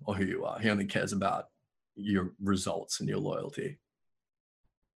from or who you are. He only cares about your results and your loyalty.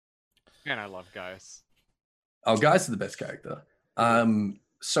 Man, I love Gaius. Oh, Gaius is the best character.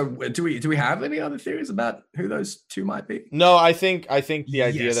 So do we have any other theories about who those two might be? No, I think the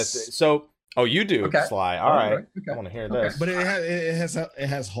idea Yes. that oh, you do, Okay. Sly. All right. Okay. I want to hear Okay. this. But it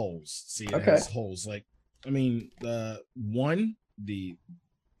has holes. See, it Okay. has holes. Like, I mean, the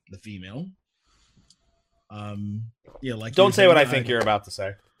female. Yeah, like Don't say what I think you're about to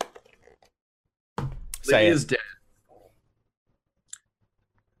say. Say Livia's it. dead.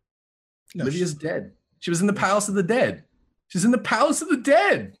 No, Livia's dead. She was in the Palace of the Dead. She's in the Palace of the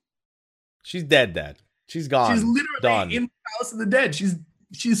Dead. She's dead. She's gone. She's literally Done. in the Palace of the Dead.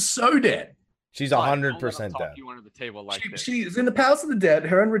 She's so dead. She's Don't let 100% him talk dead. you under the table like this. She's in the Palace of the Dead.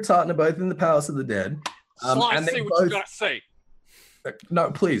 Her and Ratatan are both in the Palace of the Dead. Sly, and they say what you both- gotta say.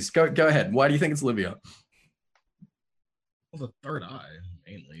 No, please go ahead. Why do you think it's Livia? Well, the third eye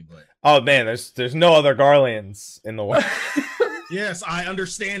mainly, but Oh man, there's no other Garleans in the world. yes, I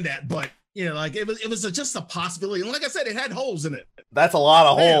understand that. But you know, like it was just a possibility. And like I said, it had holes in it. That's a lot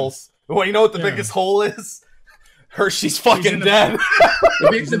of Man. holes. Well, you know what the Yeah. biggest hole is? She's fucking in the- dead.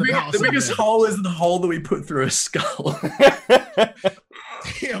 The biggest hole is the hole that we put through a skull.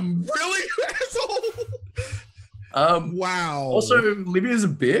 Damn, really, asshole! Wow. Also, Livia's a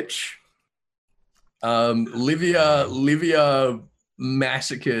bitch. Livia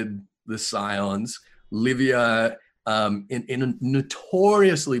massacred the Scions. Livia, in a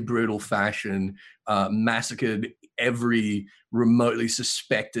notoriously brutal fashion, massacred every remotely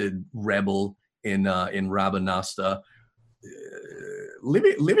suspected rebel in Rabanasta.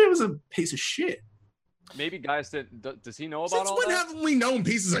 Livia was a piece of shit. Maybe Gaius didn't. Does he know about Since all when that? haven't we known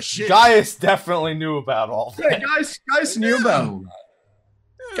pieces of shit? Gaius definitely knew about all Yeah, that. guys knew about all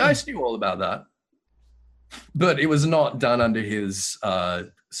that. Guys knew all about that. But it was not done under his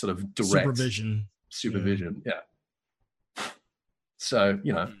sort of direct Supervision. Yeah. So,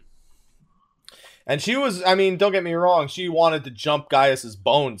 you know. And she was, I mean, don't get me wrong, she wanted to jump Gaius's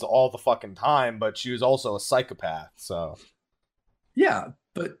bones all the fucking time, but she was also a psychopath, so. Yeah,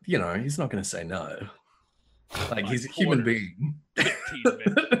 but you know, he's not gonna say no. Like he's a human being. 15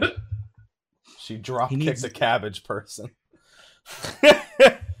 minutes. She drop He kicked needs- a cabbage person.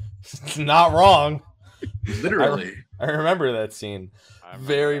 Not wrong. Literally. I remember that scene I remember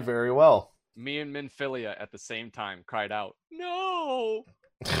very, that. very well. Me and Minfilia at the same time cried out, "No!"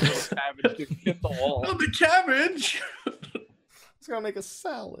 Little cabbage just hit the wall. Oh, the cabbage. It's gonna make a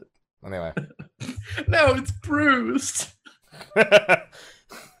salad. Anyway. No, it's bruised.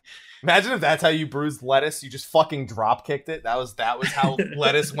 Imagine if that's how you bruised lettuce. You just fucking drop kicked it. That was how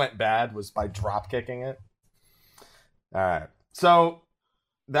lettuce went bad, was by drop kicking it. All right. So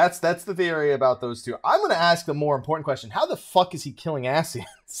that's the theory about those two. I'm gonna ask the more important question. How the fuck is he killing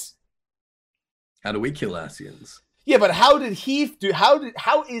Ascians? How do we kill Ascians? Yeah, but how did he do?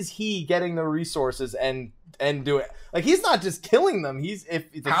 How is he getting the resources and do it? Like, he's not just killing them. He's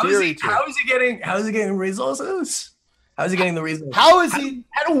How is he getting resources? How is he getting the resources? How is he?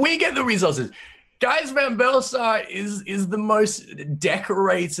 How do we get the resources? Gaius Van Belsar is the most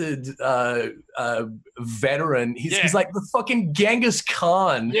decorated veteran. He's like the fucking Genghis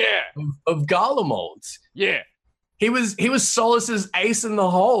Khan Yeah, of Garlemald. yeah. He was Solus's ace in the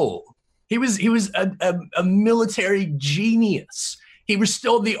hole. He was a military genius. He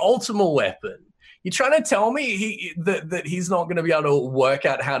restored the Ultima weapon. You're trying to tell me that he's not going to be able to work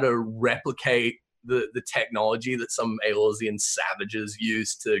out how to replicate the technology that some Eorzean savages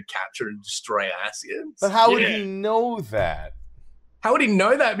use to capture and destroy Ascians? But how would Yeah. he know that? How would he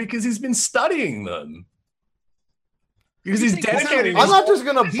know that? Because he's been studying them. Because he's think he's dedicated. I'm not just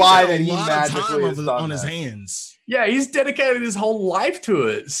gonna He's buy got that a he lot of magically time has done on his that. hands. Yeah, he's dedicated his whole life to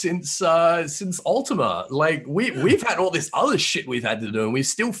it since Ultima. Like we've had all this other shit we've had to do, and we've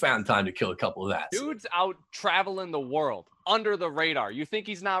still found time to kill a couple of that. Dude's out traveling the world under the radar. You think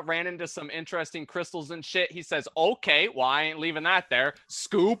he's not ran into some interesting crystals and shit? He says, "Okay, well, I ain't leaving that there."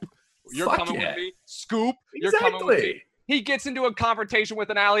 Scoop, you're Fuck coming yeah. with me. Scoop, you're coming with me. Exactly. He gets into a confrontation with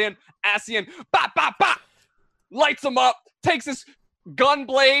an alien. Ascian, bop, bop, bop, lights him up, takes his gun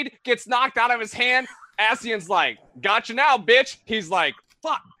blade, gets knocked out of his hand. Ascian's like, "Gotcha now, bitch." He's like,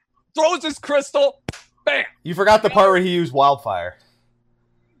 "Fuck." Throws his crystal. Bam. You forgot the part where he used wildfire.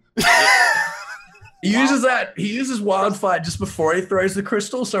 He uses wildfire just before he throws the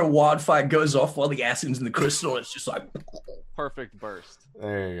crystal, so wildfire goes off while the Ascian's in the crystal, and it's just like Perfect burst.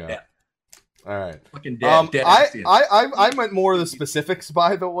 There you go. Yeah. All right. fucking dead I Ascian. I meant more of the specifics,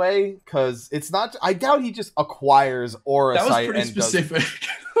 by the way, because it's not. I doubt he just acquires aura That was sight pretty and specific.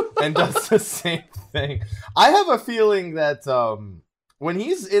 does the same thing. I have a feeling that when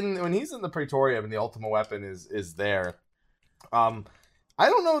he's in the Praetorium and the Ultima Weapon is there, I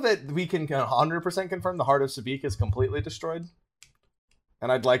don't know that we can 100% confirm the heart of Sabik is completely destroyed.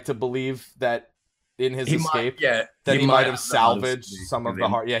 And I'd like to believe that in his escape, he might have salvaged some of the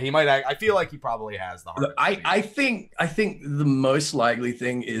heart. Yeah, he might. I feel like he probably has the heart. I think the most likely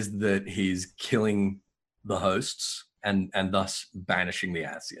thing is that he's killing the hosts and thus banishing the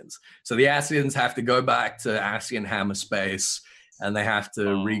Ascians. So the Ascians have to go back to Ascian hammer space, and they have to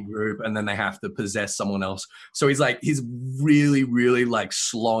regroup, and then they have to possess someone else. So he's really, really like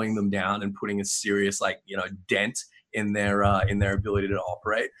slowing them down and putting a serious dent in their ability to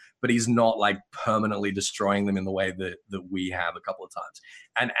operate. But he's not like permanently destroying them in the way that we have a couple of times.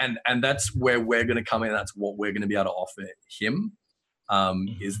 And that's where we're going to come in. That's what we're going to be able to offer him,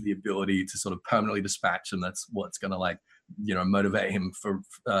 is the ability to sort of permanently dispatch him. That's what's going to motivate him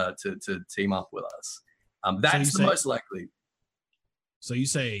to team up with us. That's the most likely. So you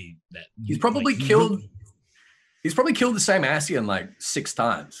say that he's probably killed. He's probably killed the same Ascian like 6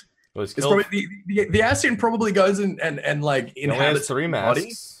 times. Well, it's probably the Ascian probably goes and like inhabits 3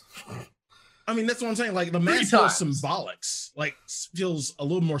 masks. I mean, that's what I'm saying. Like the mask feels symbolic. Like feels a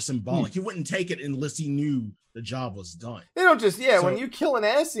little more symbolic. He wouldn't take it unless he knew the job was done. They don't just when you kill an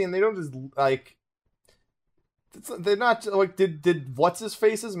Ascian, they don't just like. They're not like did what's his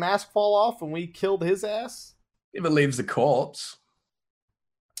face's mask fall off when we killed his ass? If it leaves the corpse.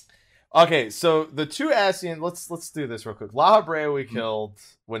 Okay, so the 2 Ascian, let's do this real quick. La Habrea we killed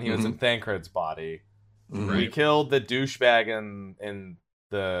when he was in Thancred's body. We killed the douchebag in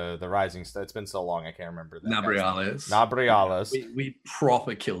the Rising Star. It's been so long I can't remember that. Nabrialis. We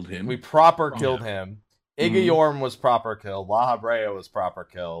proper killed him. Killed him. Igayorm was proper killed. La Habrea was proper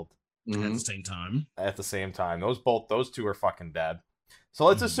killed. At the same time. At the same time. Those 2 are fucking dead. So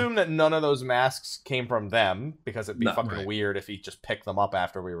let's assume that none of those masks came from them, because it'd be weird if he just picked them up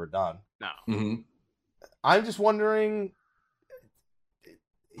after we were done. No. I'm just wondering,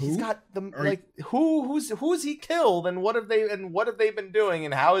 he's got them who's he killed, and what have they been doing,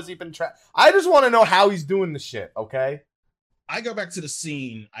 and how has he been I just want to know how he's doing the shit. Okay. I go back to the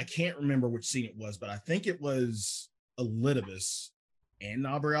scene. I can't remember which scene it was, but I think it was Elidibus and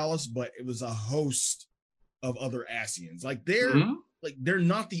Nabrialis, but it was a host of other Ascians. Like they're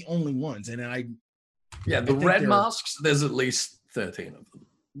not the only ones, and the red masks. There's at least 13 of them.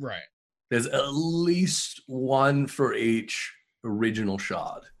 Right. There's at least 1 for each original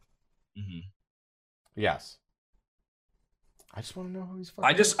shard. Yes. I just want to know who he's fucking.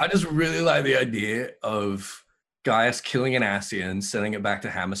 I just really like the idea of Gaius killing an Ascian, sending it back to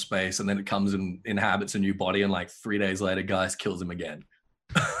hammer space, and then it comes and inhabits a new body, and like 3 days later, Gaius kills him again.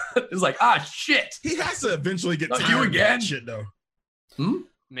 It's like, shit. He has to eventually get to you again. Shit though.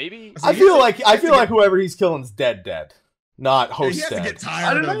 Maybe I feel like whoever he's killing is dead, not host. He has to get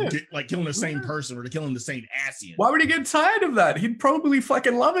tired of killing the same person or killing the same Ascian. Why would he get tired of that? He'd probably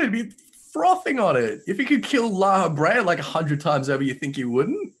fucking love it. He'd be frothing on it. If he could kill La Habrea like 100 times over, you think he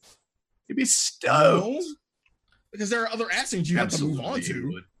wouldn't? He'd be stoked. No, because there are other Ascians you have to move on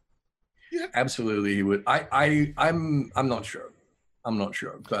to. Absolutely, he would. I'm not sure. I'm not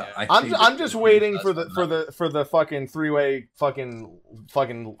sure, but I'm just waiting for the fucking 3-way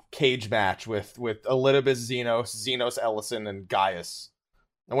fucking cage match with Elidibus, Xenos Ellison, and Gaius.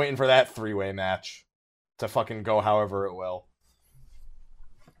 I'm waiting for that 3-way match to fucking go however it will.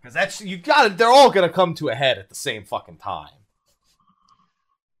 Because they're all gonna come to a head at the same fucking time.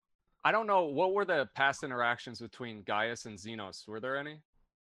 I don't know, what were the past interactions between Gaius and Xenos? Were there any?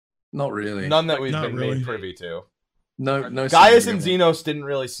 Not really. None that we've been made privy to. No. Gaius and Xenos didn't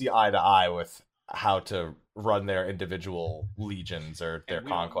really see eye to eye with how to run their individual legions or their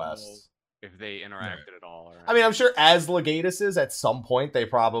conquests. If they interacted at all. I mean, I'm sure as Legatuses at some point they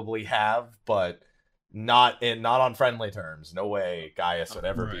probably have, but not on friendly terms. No way Gaius would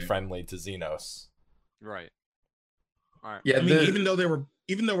ever be friendly to Xenos. Right. All right. Yeah, I mean, even though they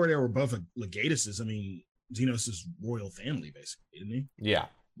were both Legatuses, I mean, Xenos is royal family basically, isn't he? Yeah.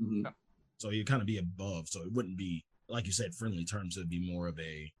 Mm-hmm. So you'd kind of be above. So it wouldn't be, like you said, friendly terms. It'd be more of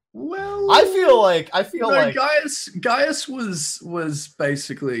a. Well, I feel like Gaius was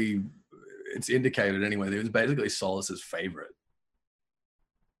basically, it's indicated anyway. He was basically Solus's favorite.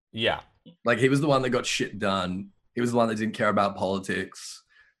 Yeah, like he was the one that got shit done. He was the one that didn't care about politics.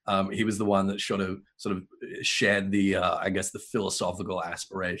 He was the one that sort of shared the, I guess, the philosophical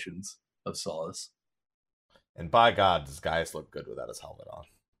aspirations of Solus. And by God, does Gaius look good without his helmet on?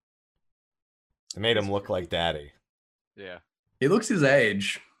 It made him look like daddy. Yeah. He looks his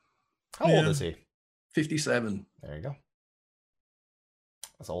age. How old is he? 57. There you go.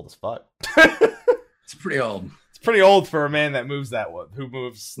 That's old as fuck. It's pretty old. It's pretty old for a man that moves who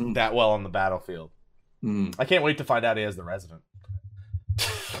moves that well on the battlefield. I can't wait to find out he has the Resident.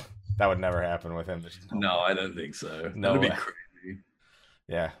 That would never happen with him. No, I don't think so. No That'd way. be crazy.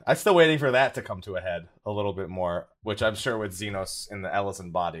 Yeah, I'm still waiting for that to come to a head a little bit more, which I'm sure with Xenos in the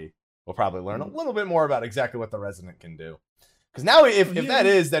Ellison body, we'll probably learn a little bit more about exactly what the Resident can do. Because now, if that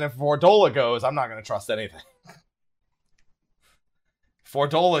is, then if Vordola goes, I'm not going to trust anything.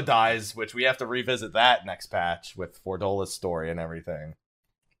 Vordola dies, which we have to revisit that next patch with Vordola's story and everything.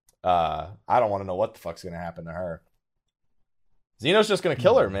 I don't want to know what the fuck's going to happen to her. Xeno's just going to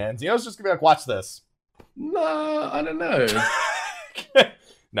kill her, man. Xeno's just going to be like, watch this. No, I don't know.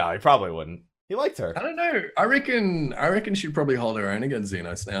 No, he probably wouldn't. He liked her. I don't know. I reckon she'd probably hold her own against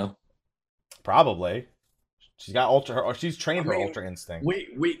Xenos now. Probably. She's got or she's trained her Ultra Instinct.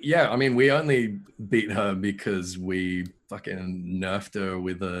 I mean, we only beat her because we fucking nerfed her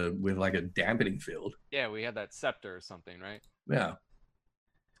with like a dampening field. Yeah, we had that scepter or something, right? Yeah.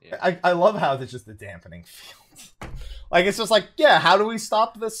 I love how it's just a dampening field. Like, it's just like, yeah, how do we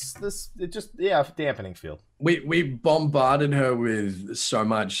stop this? Dampening field. We bombarded her with so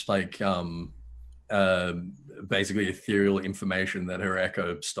much like basically ethereal information that her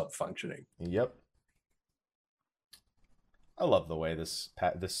echo stopped functioning. Yep. I love the way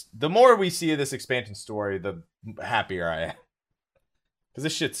the more we see of this expansion story, the happier I am. Because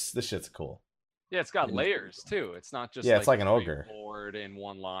this shit's cool. Yeah, it's got layers too. It's not just it's like an ogre. Board in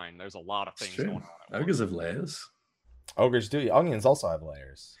one line. There's a lot of things going on. Ogres have layers. Ogres do. Onions also have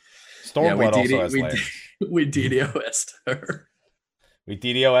layers. Stormblood also has layers. We DDoS'd her. We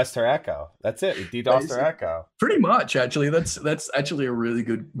DDoS'd her echo. That's it. We DDoS'd her echo. Pretty much, actually. That's actually a really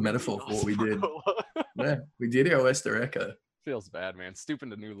good metaphor for what we did. Yeah, we DDoS'd her echo. Feels bad, man.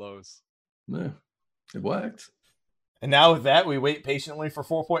 Stooping to new lows. Yeah, it worked. And now with that, we wait patiently for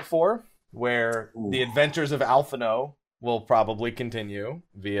 4.4, where the adventures of Alphino will probably continue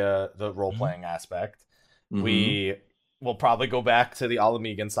via the role-playing aspect. We will probably go back to the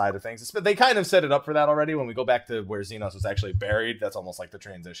Alamegan side of things. But they kind of set it up for that already. When we go back to where Xenos was actually buried, that's almost like the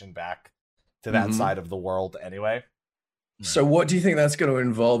transition back to that side of the world anyway. So what do you think that's going to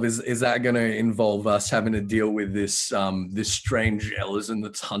involve? Is that going to involve us having to deal with this this strange Ellison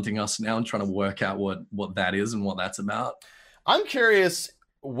that's hunting us now and trying to work out what that is and what that's about? I'm curious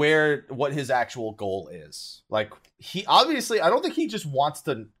what his actual goal is. Like, he obviously, I don't think he just wants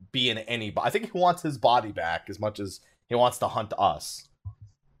to be in anybody. I think he wants his body back as much as he wants to hunt us.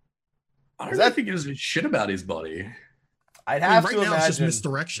 I don't think he gives a shit about his body. I'd have to imagine. Right now, it's just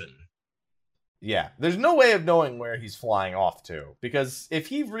misdirection. Yeah, there's no way of knowing where he's flying off to, because if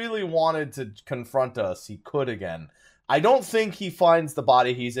he really wanted to confront us, he could again. I don't think he finds the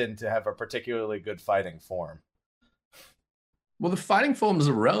body he's in to have a particularly good fighting form. Well, the fighting form's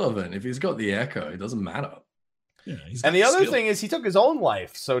irrelevant. If he's got the echo, it doesn't matter. Yeah, and the other thing is he took his own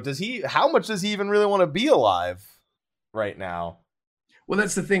life. So how much does he even really want to be alive right now? Well,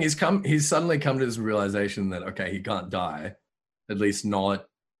 that's the thing. He's suddenly come to this realization that, okay, he can't die. At least not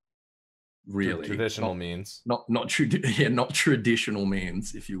really. Traditional means. Not traditional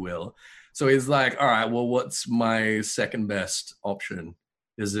means, if you will. So he's like, all right, well, what's my second best option?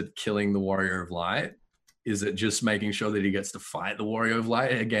 Is it killing the Warrior of Light? Is it just making sure that he gets to fight the Warrior of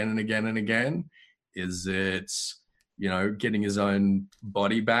Light again and again and again? Is it, getting his own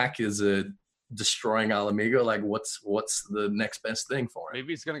body back? Is it destroying Alamigo? Like, what's the next best thing for him?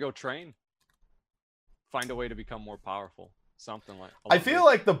 Maybe he's gonna go train. Find a way to become more powerful. Something like. I feel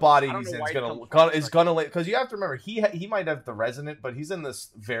like the body he's in is gonna because you have to remember he might have the Resonant, but he's in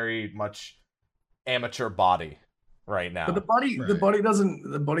this very much amateur body right now. But the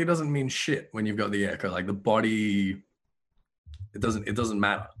body doesn't mean shit when you've got the echo. Like, the body, it doesn't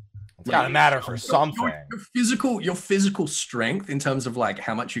matter. It's gotta matter for something. Your physical strength in terms of like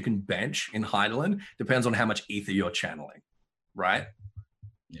how much you can bench in Heidelin depends on how much ether you're channeling, right?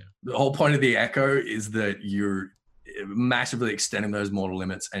 Yeah. The whole point of the echo is that you're massively extending those mortal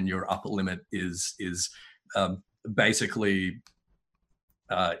limits, and your upper limit is basically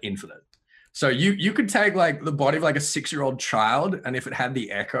infinite. So you could take like the body of like a 6-year-old child, and if it had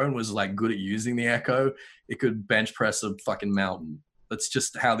the echo and was like good at using the echo, it could bench press a fucking mountain. That's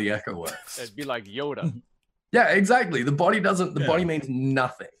just how the echo works. It'd be like Yoda. Yeah, exactly. The body doesn't. The body means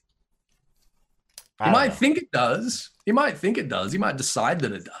nothing. He might think it does. He might think it does. He might decide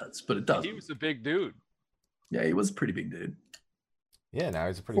that it does, but it doesn't. He was a big dude. Yeah, he was a pretty big dude. Yeah, now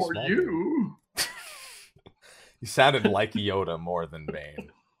he's a pretty For small you. dude. He sounded like Yoda more than Bane.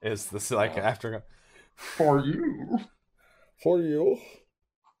 Is this like after? For you. For you.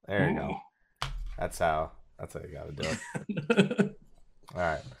 There you go. That's how you gotta do it. All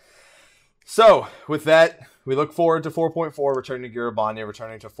right. So with that, we look forward to 4.4 returning to Girabanya,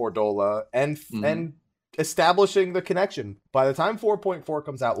 returning to Fordola, and establishing the connection. By the time 4.4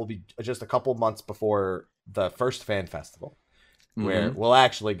 comes out, we'll be just a couple months before the first fan festival, where we'll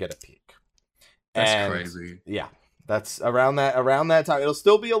actually get a peek. That's crazy. Yeah, that's around that time. It'll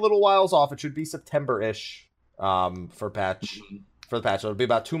still be a little whiles off. It should be September-ish for patch. For the patch, it'll be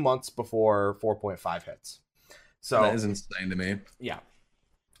about 2 months before 4.5 hits. So that is insane to me. Yeah.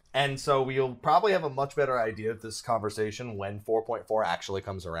 And so we'll probably have a much better idea of this conversation when 4.4 actually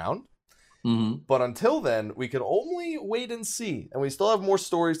comes around. But until then, we can only wait and see. And we still have more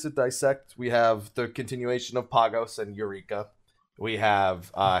stories to dissect. We have the continuation of Pagos and Eureka. We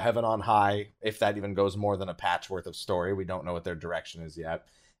have Heaven on High, if that even goes more than a patch worth of story. We don't know what their direction is yet.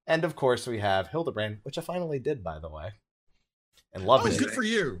 And of course, we have Hildebrand, which I finally did, by the way. And loved it. Good for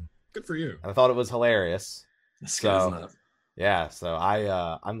you. Good for you. And I thought it was hilarious. Yeah, so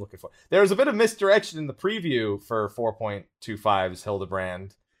I'm looking for. There was a bit of misdirection in the preview for 4.25's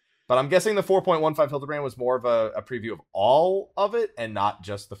Hildebrand, but I'm guessing the 4.15 Hildebrand was more of a preview of all of it and not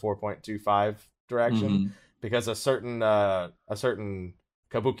just the 4.25 direction, because a certain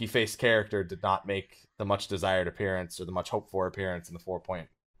kabuki faced character did not make the much desired appearance or the much hoped for appearance in the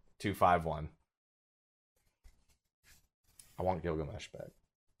 4.25 one. I want Gilgamesh back.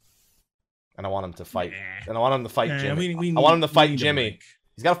 And I want him to fight. And I want him to fight Jimmy. I want him to fight Jimmy.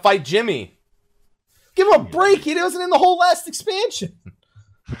 He's got to fight Jimmy. Give him a break. He wasn't in the whole last expansion.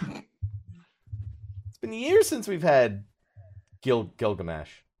 It's been years since we've had Gilgamesh.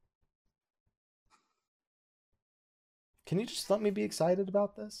 Can you just let me be excited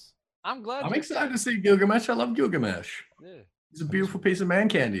about this? I'm glad. I'm excited to see Gilgamesh. I love Gilgamesh. Yeah. He's a beautiful piece of man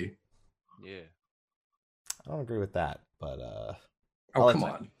candy. Yeah. I don't agree with that, but come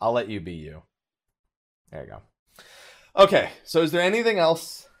on. I'll let you be you. There you go. Okay, so is there anything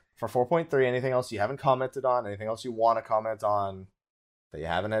else for 4.3? Anything else you haven't commented on? Anything else you want to comment on that you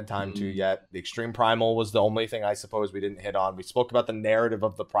haven't had time to yet? The Extreme Primal was the only thing I suppose we didn't hit on. We spoke about the narrative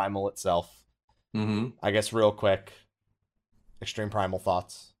of the Primal itself. I guess real quick. Extreme Primal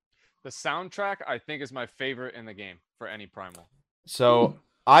thoughts. The soundtrack, I think, is my favorite in the game for any Primal. So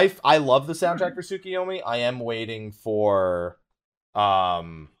I love the soundtrack for Tsukiyomi. I am waiting for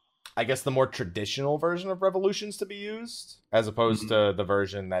I guess the more traditional version of Revolutions to be used, as opposed to the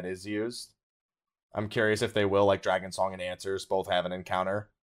version that is used. I'm curious if they will, like Dragon Song and Answers, both have an encounter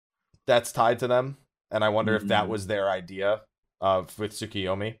that's tied to them. And I wonder if that was their idea with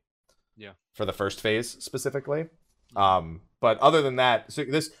Tsukiyomi. Yeah. For the first phase specifically. But other than that, so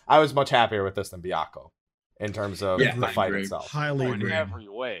I was much happier with this than Byakko in terms of the fight itself. Highly in agree. every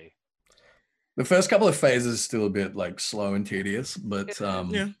way. The first couple of phases still a bit like slow and tedious, but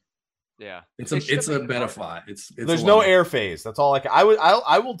yeah, it's a better fight. There's no air phase. That's all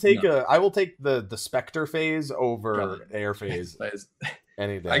I will take the Spectre phase over air phase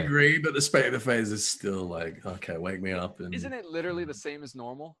any day. I agree, but the Spectre phase is still like, okay, wake me up. And isn't it literally the same as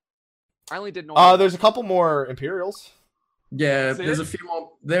normal? I only did normal. There's a couple more Imperials. Yeah, there's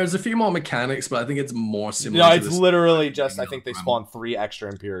a few more mechanics, but I think it's more similar. No, it's literally just I think they spawn 3 extra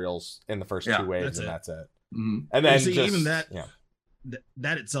Imperials in the first 2 waves, that's it. And then even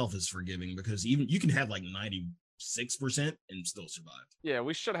that itself is forgiving, because even you can have like 96% and still survive. Yeah,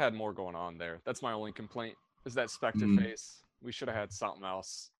 we should have had more going on there. That's my only complaint, is that Spectre face. We should have had something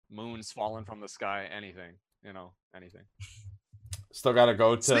else. Moons falling from the sky, anything. Anything. Still got to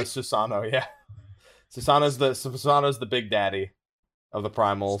go to Susano, yeah. Susano's the big daddy of the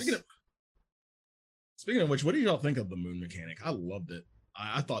primals. Speaking of which, what do y'all think of the moon mechanic? I loved it.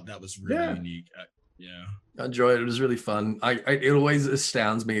 I thought that was really unique. I enjoyed it. It was really fun. It always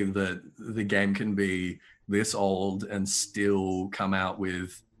astounds me that the game can be this old and still come out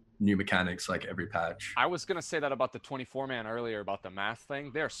with new mechanics like every patch. I was gonna say that about the 24-man earlier, about the math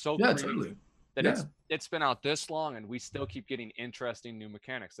thing. They're so totally. That it's been out this long and we still keep getting interesting new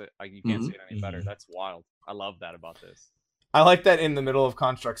mechanics. That you can't say it any better. That's wild. I love that about this. I like that in the middle of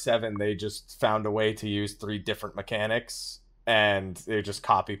Construct 7, they just found a way to use 3 different mechanics and they just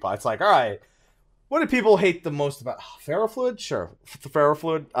copy. It's like, all right, what do people hate the most about Ferrofluid? Sure, the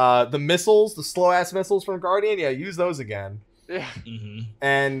Ferrofluid. The missiles, the slow ass missiles from Guardian. Yeah, use those again. Yeah.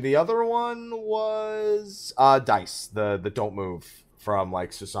 And the other one was Dice, the don't move from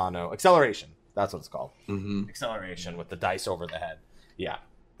like Susano. Acceleration. That's what it's called. Acceleration with the dice over the head. Yeah.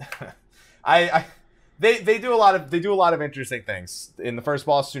 They do a lot of interesting things. In the first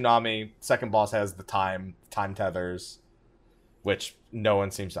boss, Tsunami, second boss has the time tethers, which no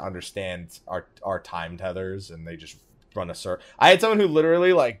one seems to understand are time tethers, and they just run a circle. I had someone who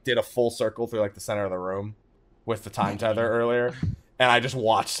literally like did a full circle through like the center of the room with the time tether earlier, and I just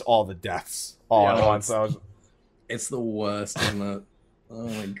watched all the deaths all at once. It's the worst, isn't it? Oh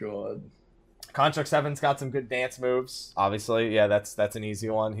my god. Contract 7's got some good dance moves. Obviously, yeah, that's an easy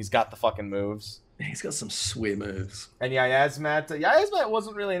one. He's got the fucking moves. He's got some sweet moves. And Yayazmat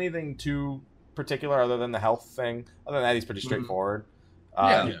wasn't really anything too particular other than the health thing. Other than that, he's pretty straightforward.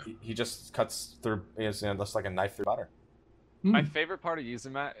 He just cuts through, just like a knife through butter. My favorite part of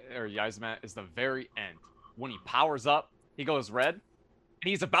Yuzmat is the very end. When he powers up, he goes red, and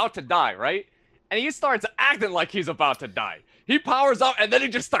he's about to die, right? And he starts acting like he's about to die. He powers up, and then he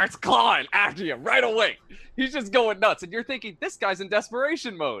just starts clawing after you right away. He's just going nuts, and you're thinking, this guy's in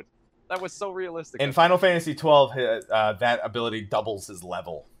desperation mode. That was so realistic. In Final Fantasy 12, that ability doubles his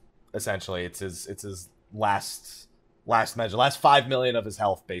level. Essentially, it's his last measure, last 5 million of his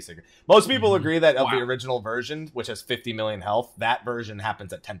health, basically. Most people agree that of the original version, which has 50 million health, that version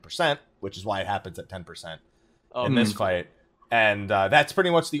happens at 10%, which is why it happens at 10% in this fight. And that's pretty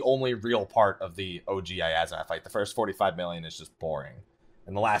much the only real part of the OG Yayazmat fight. The first 45 million is just boring,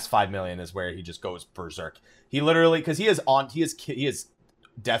 and the last 5 million is where he just goes berserk. He literally, because he is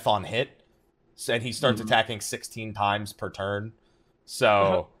death on hit, and he starts attacking 16 times per turn.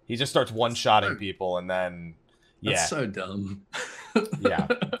 So he just starts one-shotting people, and then That's so dumb.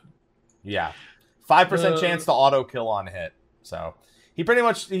 yeah, 5% chance to auto kill on hit. So he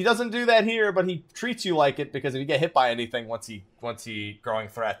doesn't do that here, but he treats you like it, because if you get hit by anything once he growing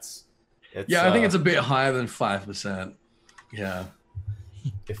threats, I think it's a bit higher than 5%. Yeah,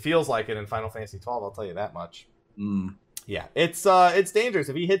 it feels like it in Final Fantasy 12. I'll tell you that much. Yeah, it's dangerous.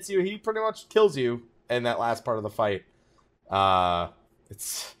 If he hits you, he pretty much kills you in that last part of the fight.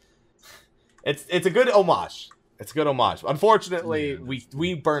 It's a good homage. It's a good homage. Unfortunately,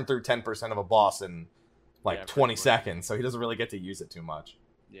 we burned through 10% of a boss in 20 seconds, so he doesn't really get to use it too much.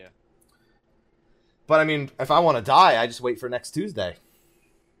 Yeah. But I mean, if I want to die, I just wait for next Tuesday.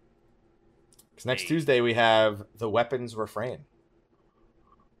 Because next Tuesday we have the Weapons Refrain.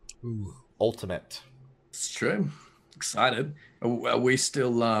 Ooh. Ultimate. It's true. Excited. Are we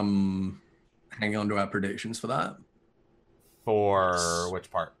still hanging on to our predictions for that? For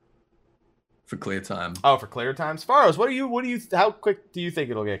which part? For clear time. Oh, for clear time. Sparrows, how quick do you think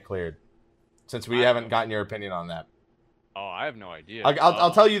it'll get cleared? Since we haven't gotten your opinion on that. Oh, I have no idea.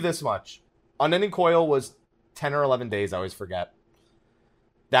 I'll tell you this much. Unending Coil was 10 or 11 days, I always forget.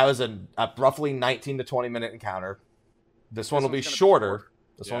 That was a roughly 19 to 20 minute encounter. This one will be shorter.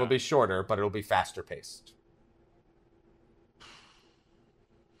 This one will be shorter, but it'll be faster paced.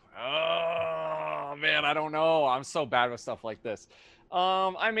 Oh, man, I don't know. I'm so bad with stuff like this.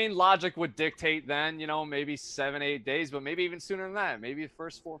 I mean, logic would dictate then, maybe 7-8 days, but maybe even sooner than that. Maybe the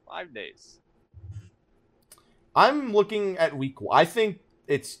first 4 or 5 days. I'm looking at week 1. I think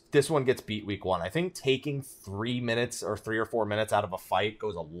this one gets beat week 1. I think taking 3 minutes or 3 or 4 minutes out of a fight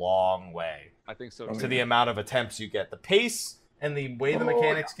goes a long way. I think so, to the amount of attempts you get. The pace and the way the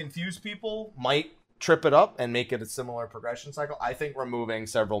mechanics confuse people might trip it up and make it a similar progression cycle. I think removing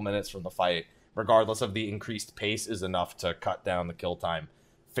several minutes from the fight, regardless of the increased pace, is enough to cut down the kill time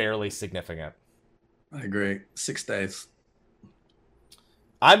fairly significant. I agree. 6 days.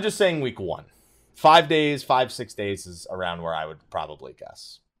 I'm just saying week 1. 5 days, 6 days is around where I would probably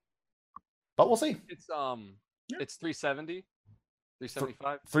guess. But we'll see. It's 370,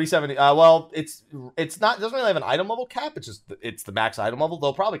 375. 370. Well, it's not, it doesn't really have an item level cap. It's the max item level.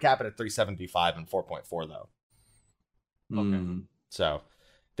 They'll probably cap it at 375 and 4.4 though. Okay. So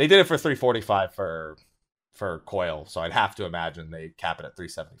they did it for 345 for Coil, so I'd have to imagine they cap it at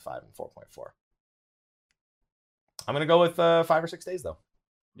 375 and 4.4. I'm gonna go with 5 or 6 days though.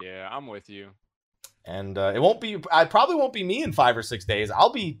 Yeah, I'm with you. And I probably won't be me in 5 or 6 days.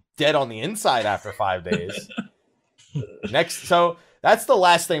 I'll be dead on the inside after 5 days. So that's the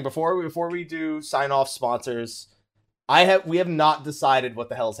last thing before we do sign off sponsors. We have not decided what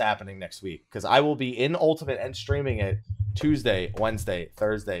the hell's happening next week, because I will be in Ultimate and streaming it Tuesday, Wednesday,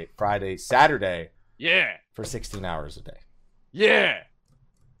 Thursday, Friday, Saturday. Yeah. For 16 hours a day. Yeah.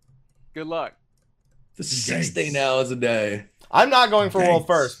 Good luck. For 16 hours a day. I'm not going for world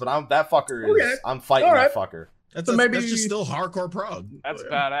first, but I'm fighting that fucker. That's just still hardcore prog. That's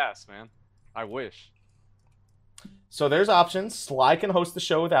badass, man. I wish. So there's options. Sly can host the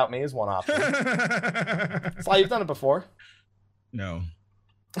show without me is one option. Sly, you've done it before. No.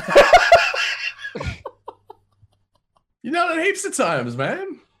 You've done it heaps of times,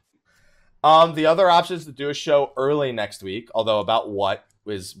 man. The other option is to do a show early next week, although about what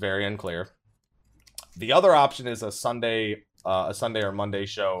is very unclear. The other option is a Sunday or Monday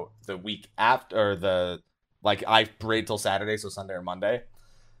show the week after, I braid till Saturday, so Sunday or Monday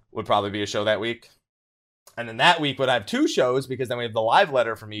would probably be a show that week. And then that week would have 2 shows because then we have the live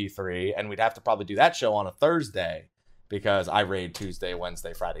letter from E3, and we'd have to probably do that show on a Thursday because I raid Tuesday,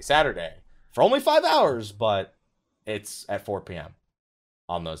 Wednesday, Friday, Saturday for only 5 hours, but it's at 4 p.m.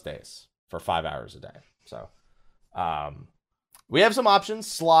 on those days for 5 hours a day. So we have some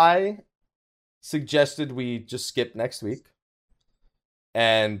options. Sly suggested we just skip next week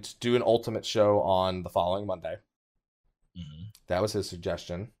and do an Ultimate show on the following Monday. Mm-hmm. That was his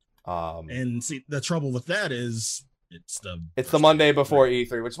suggestion. And see, the trouble with that is it's the Monday before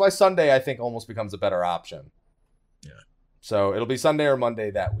E3, which is why Sunday I think almost becomes a better option. Yeah. So it'll be Sunday or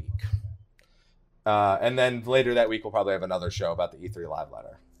Monday that week. And then later that week we'll probably have another show about the E3 live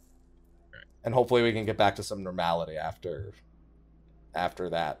letter. Right. And hopefully we can get back to some normality after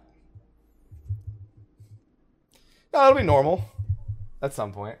that. No, it'll be normal at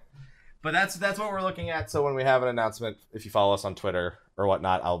some point. But that's what we're looking at. So when we have an announcement, if you follow us on Twitter or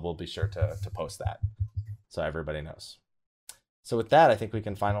whatnot, we'll be sure to post that so everybody knows. So with that, I think we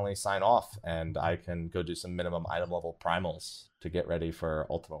can finally sign off, and I can go do some minimum item level primals to get ready for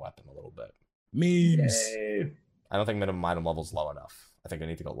Ultimate Weapon a little bit. Memes. Yay. I don't think minimum item level is low enough. I think I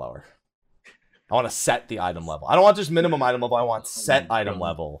need to go lower. I want to set the item level. I don't want just minimum item level. I want set item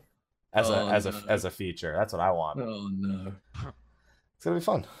level as a feature. That's what I want. Oh no. It's gonna be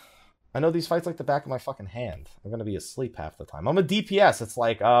fun. I know these fights like the back of my fucking hand. I'm gonna be asleep half the time. I'm a DPS. It's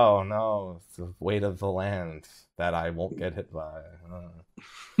like, oh no, it's the weight of the land that I won't get hit by.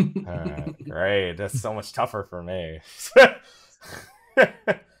 Alright, great. That's so much tougher for me. We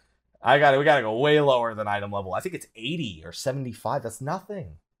gotta go way lower than item level. I think it's 80 or 75. That's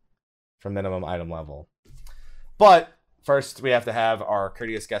nothing for minimum item level. But first, we have to have our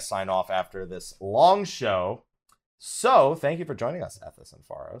courteous guest sign off after this long show. So, thank you for joining us, Ethis and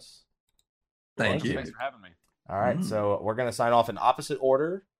Pharos. Thank you. Thanks for having me. All right, so we're going to sign off in opposite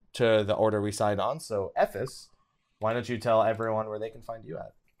order to the order we signed on. So, Ethis, why don't you tell everyone where they can find you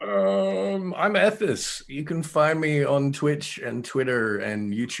at? I'm Ethis. You can find me on Twitch and Twitter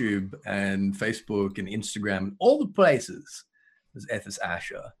and YouTube and Facebook and Instagram, all the places. There's Ethis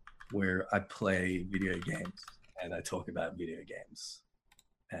Asher, where I play video games and I talk about video games,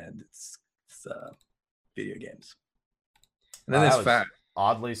 and it's video games. And then there's Fat.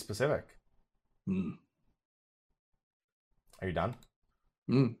 Oddly specific. Mm. Are you done?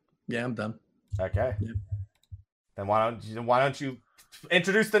 Yeah, I'm done. Okay. Yep. Then why don't you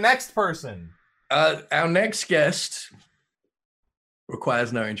introduce the next person? Our next guest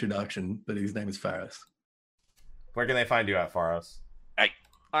requires no introduction, but his name is Pharos. Where can they find you at, Pharos? Hey.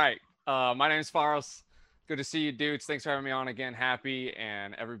 All right. My name is Pharos. Good to see you, dudes. Thanks for having me on again. Happy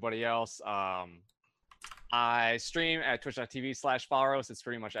and everybody else. I stream at twitch.tv/Pharos. It's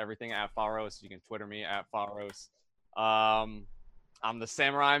pretty much everything at Pharos. You can Twitter me at Pharos. I'm the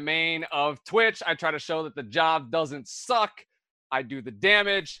samurai main of Twitch. I try to show that the job doesn't suck. I do the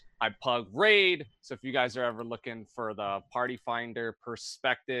damage. I pug raid. So if you guys are ever looking for the party finder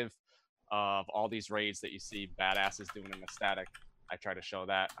perspective of all these raids that you see badasses doing in the static, I try to show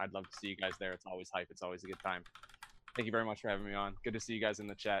that. I'd love to see you guys there. It's always hype. It's always a good time. Thank you very much for having me on. Good to see you guys in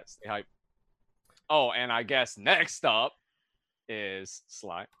the chat. Stay hype. Oh, and I guess next up is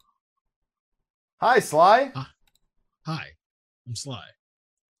Sly. Hi, Sly. Hi, I'm Sly.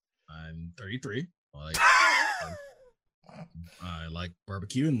 I'm 33. I like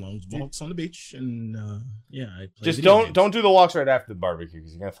barbecue and long walks on the beach, and yeah, I play Just video games. don't do the walks right after the barbecue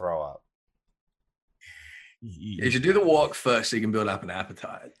because you're gonna throw up. You should do the walk first so you can build up an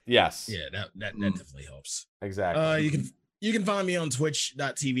appetite. Yes. Yeah, that definitely helps. Exactly. You can find me on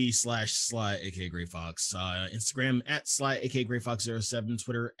twitch.tv/Sly, aka Gray Fox, Instagram at Sly, aka Gray Fox 07,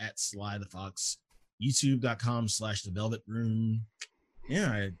 Twitter at Sly the Fox, youtube.com/The Velvet Room.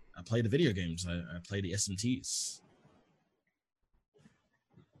 Yeah, I play the video games. I play the SMTs.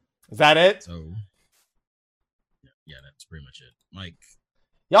 Is that it? So yeah, that's pretty much it. Mike,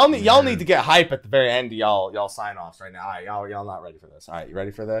 Y'all need to get hype at the very end of y'all sign offs right now. All right, y'all not ready for this. All right, you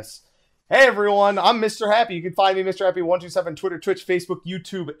ready for this? Hey everyone, I'm Mr. Happy. You can find me Mr. Happy 127 Twitter, Twitch, Facebook,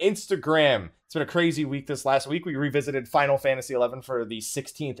 YouTube, Instagram. It's been a crazy week this last week. We revisited Final Fantasy XI for the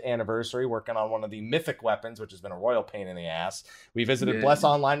 16th anniversary, working on one of the mythic weapons, which has been a royal pain in the ass. We visited Bless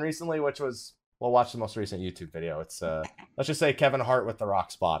Online recently, which was, well, watch the most recent YouTube video. It's let's just say Kevin Hart with The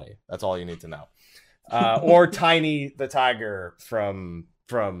Rock's body. That's all you need to know. Or Tiny the Tiger from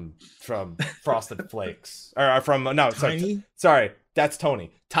Frosted Flakes, or from sorry, that's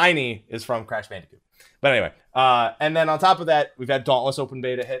Tony. Tiny is from Crash Bandicoot. But anyway, and then on top of that, we've had Dauntless open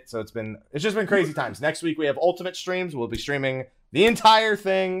beta hit, so it's just been crazy times. Next week we have Ultimate streams. We'll be streaming the entire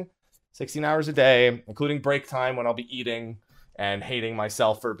thing, 16 hours a day, including break time when I'll be eating and hating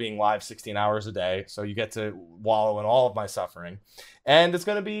myself for being live 16 hours a day. So you get to wallow in all of my suffering. And it's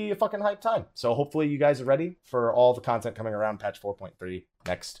going to be a fucking hype time. So hopefully you guys are ready for all the content coming around patch 4.3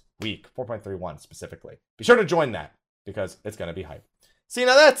 next week. 4.31 specifically. Be sure to join that because it's going to be hype. See,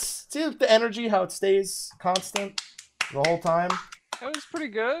 now see the energy, how it stays constant the whole time. That was pretty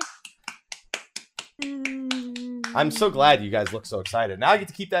good. I'm so glad you guys look so excited. Now I get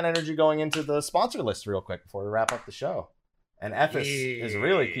to keep that energy going into the sponsor list real quick before we wrap up the show. And Ethis is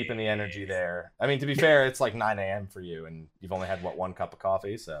really keeping the energy there. I mean, to be fair, it's like 9 a.m. for you, and you've only had, what, 1 cup of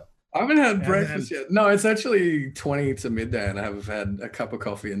coffee? So I haven't had breakfast yet. No, it's actually 20 to midday, and I haven't had a cup of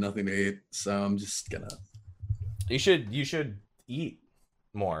coffee and nothing to eat. So I'm just gonna. You should eat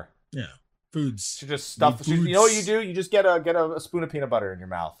more. Yeah, foods. You should just stuff. You know what you do? You just get a spoon of peanut butter in your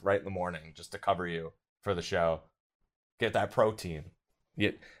mouth right in the morning, just to cover you for the show. Get that protein.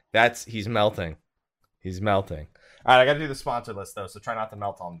 He's melting. He's melting. All right, I got to do the sponsor list, though, so try not to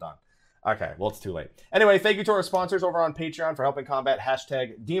melt till I'm done. Okay, well, it's too late. Anyway, thank you to our sponsors over on Patreon for helping combat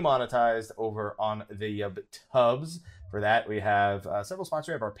 #demonetized over on the Tubs. For that, we have several sponsors.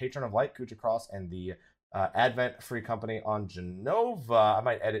 We have our Patron of Light, Kuja Cross, and the Advent Free Company on Genova. I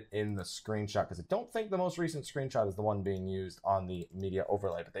might edit in the screenshot because I don't think the most recent screenshot is the one being used on the media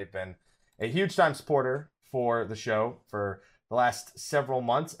overlay, but they've been a huge time supporter for the show for the last several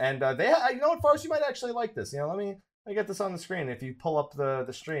months. And you know what, Forrest, you might actually like this. Let me get this on the screen. If you pull up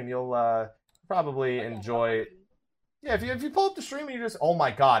the stream, you'll probably enjoy. Yeah, if you pull up the stream and you just, oh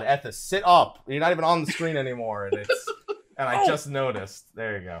my God, Ethis, sit up. You're not even on the screen anymore, and I just noticed.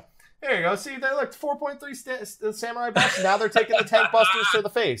 There you go. There you go. See, they look 4.3 samurai buffs. Now they're taking the tank busters to the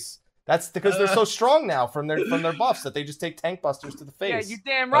face. That's because they're so strong now from their buffs that they just take tank busters to the face. Yeah, you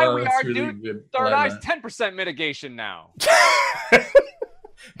damn right we are, really dude. Third Eye's 10% mitigation now.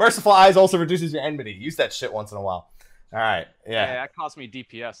 Merciful Eyes also reduces your enmity. Use that shit once in a while. All right. Yeah, that cost me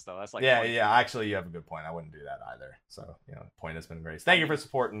DPS though. That's like Actually, you have a good point. I wouldn't do that either. So the point has been raised. Thank you for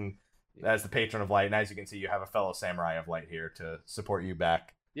supporting as the patron of light. And as you can see, you have a fellow samurai of light here to support you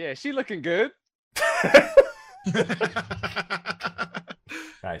back. Yeah, she looking good.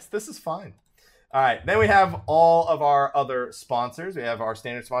 Nice. This is fine. All right. Then we have all of our other sponsors. We have our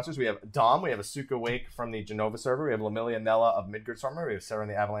standard sponsors. We have Dom. We have Asuka Wake from the Genova server. We have Lamilia Nella of Midgard Stormer. We have Sarah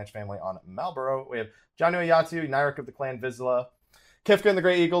and the Avalanche family on Malboro. We have Janu Ayatsu, Nyrik of the clan Vizsla, Kifka and the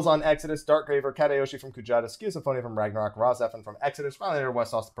Grey Eagles on Exodus, Darkgraver, Kadayoshi from Kujata, Schizophony from Ragnarok, Rozefin from Exodus, Violator,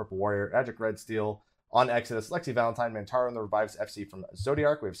 Westeros the Purple Warrior, Edric Redsteel on Exodus, Lexi Valentine, Mantaro and the Revives FC from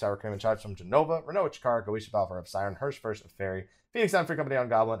Zodiark. We have Sour Cream and Chives from Genova, Renault Chikara, Goisha Balfour of Siren, Hirsch First of Fairy, Phoenix Down Free Company on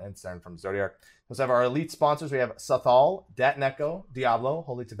Goblin, and Siren from Zodiark. We also have our elite sponsors. We have Sathal, Datneko, Diablo,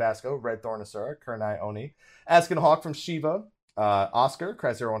 Holy Tabasco, Red Thorn Asura, Kurnai Oni, Askin Hawk from Shiva, Oscar,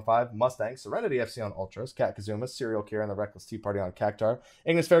 Kraz015, Mustang, Serenity FC on Ultras, Kat Kazuma, Serial Kira, and the Reckless Tea Party on Cactar,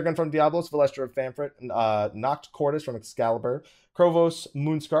 Ignis Fairgun from Diablos, Valestra of Famfrit, Noct Cordis from Excalibur, Krovos,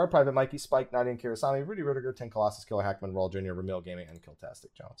 Moonscar, Private Mikey, Spike, Nadia and Kirasami, Rudy Rudiger, Tin Colossus, Killer Hackman, Roll Jr., Ramil Gaming, and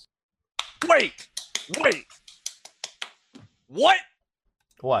Kiltastic Jones. Wait! What?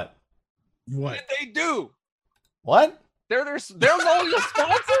 What? What did they do? What? They're all your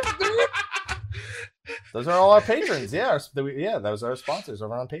sponsors, dude. Those are all our patrons. Yeah, those are our sponsors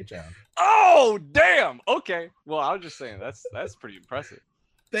over on Patreon. Oh, damn. Okay. Well, I was just saying that's pretty impressive.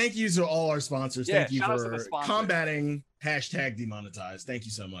 Thank you to all our sponsors. Thank you for sponsors. combating #demonetized. Thank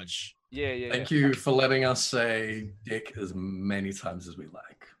you so much. Yeah. Thank you for letting us say dick as many times as we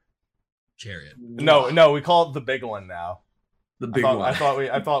like. Chariot. No, we call it the big one now. The big one. I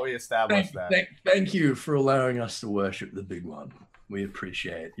thought we established that. Thank you for allowing us to worship the big one. We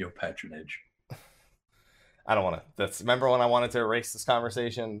appreciate your patronage. I don't want to. Remember when I wanted to erase this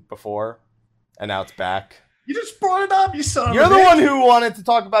conversation before, and now it's back. You just brought it up, you son. You're the one who wanted to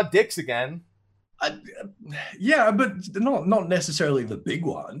talk about dicks again. Yeah, but not necessarily the big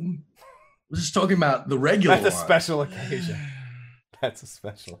one. We're just talking about the regular one. That's a special occasion. That's a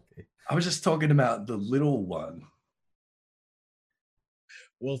special occasion. I was just talking about the little one.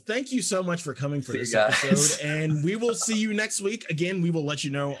 Well, thank you so much for coming for this episode, and we will see you next week. Again, we will let you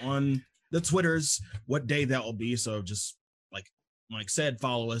know on the Twitters what day that will be. So just like Mike said,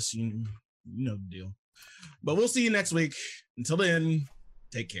 follow us. You know the deal. But we'll see you next week. Until then,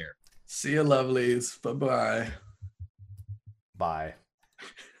 take care. See you, lovelies. Bye-bye. Bye.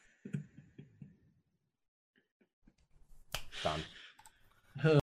 Done.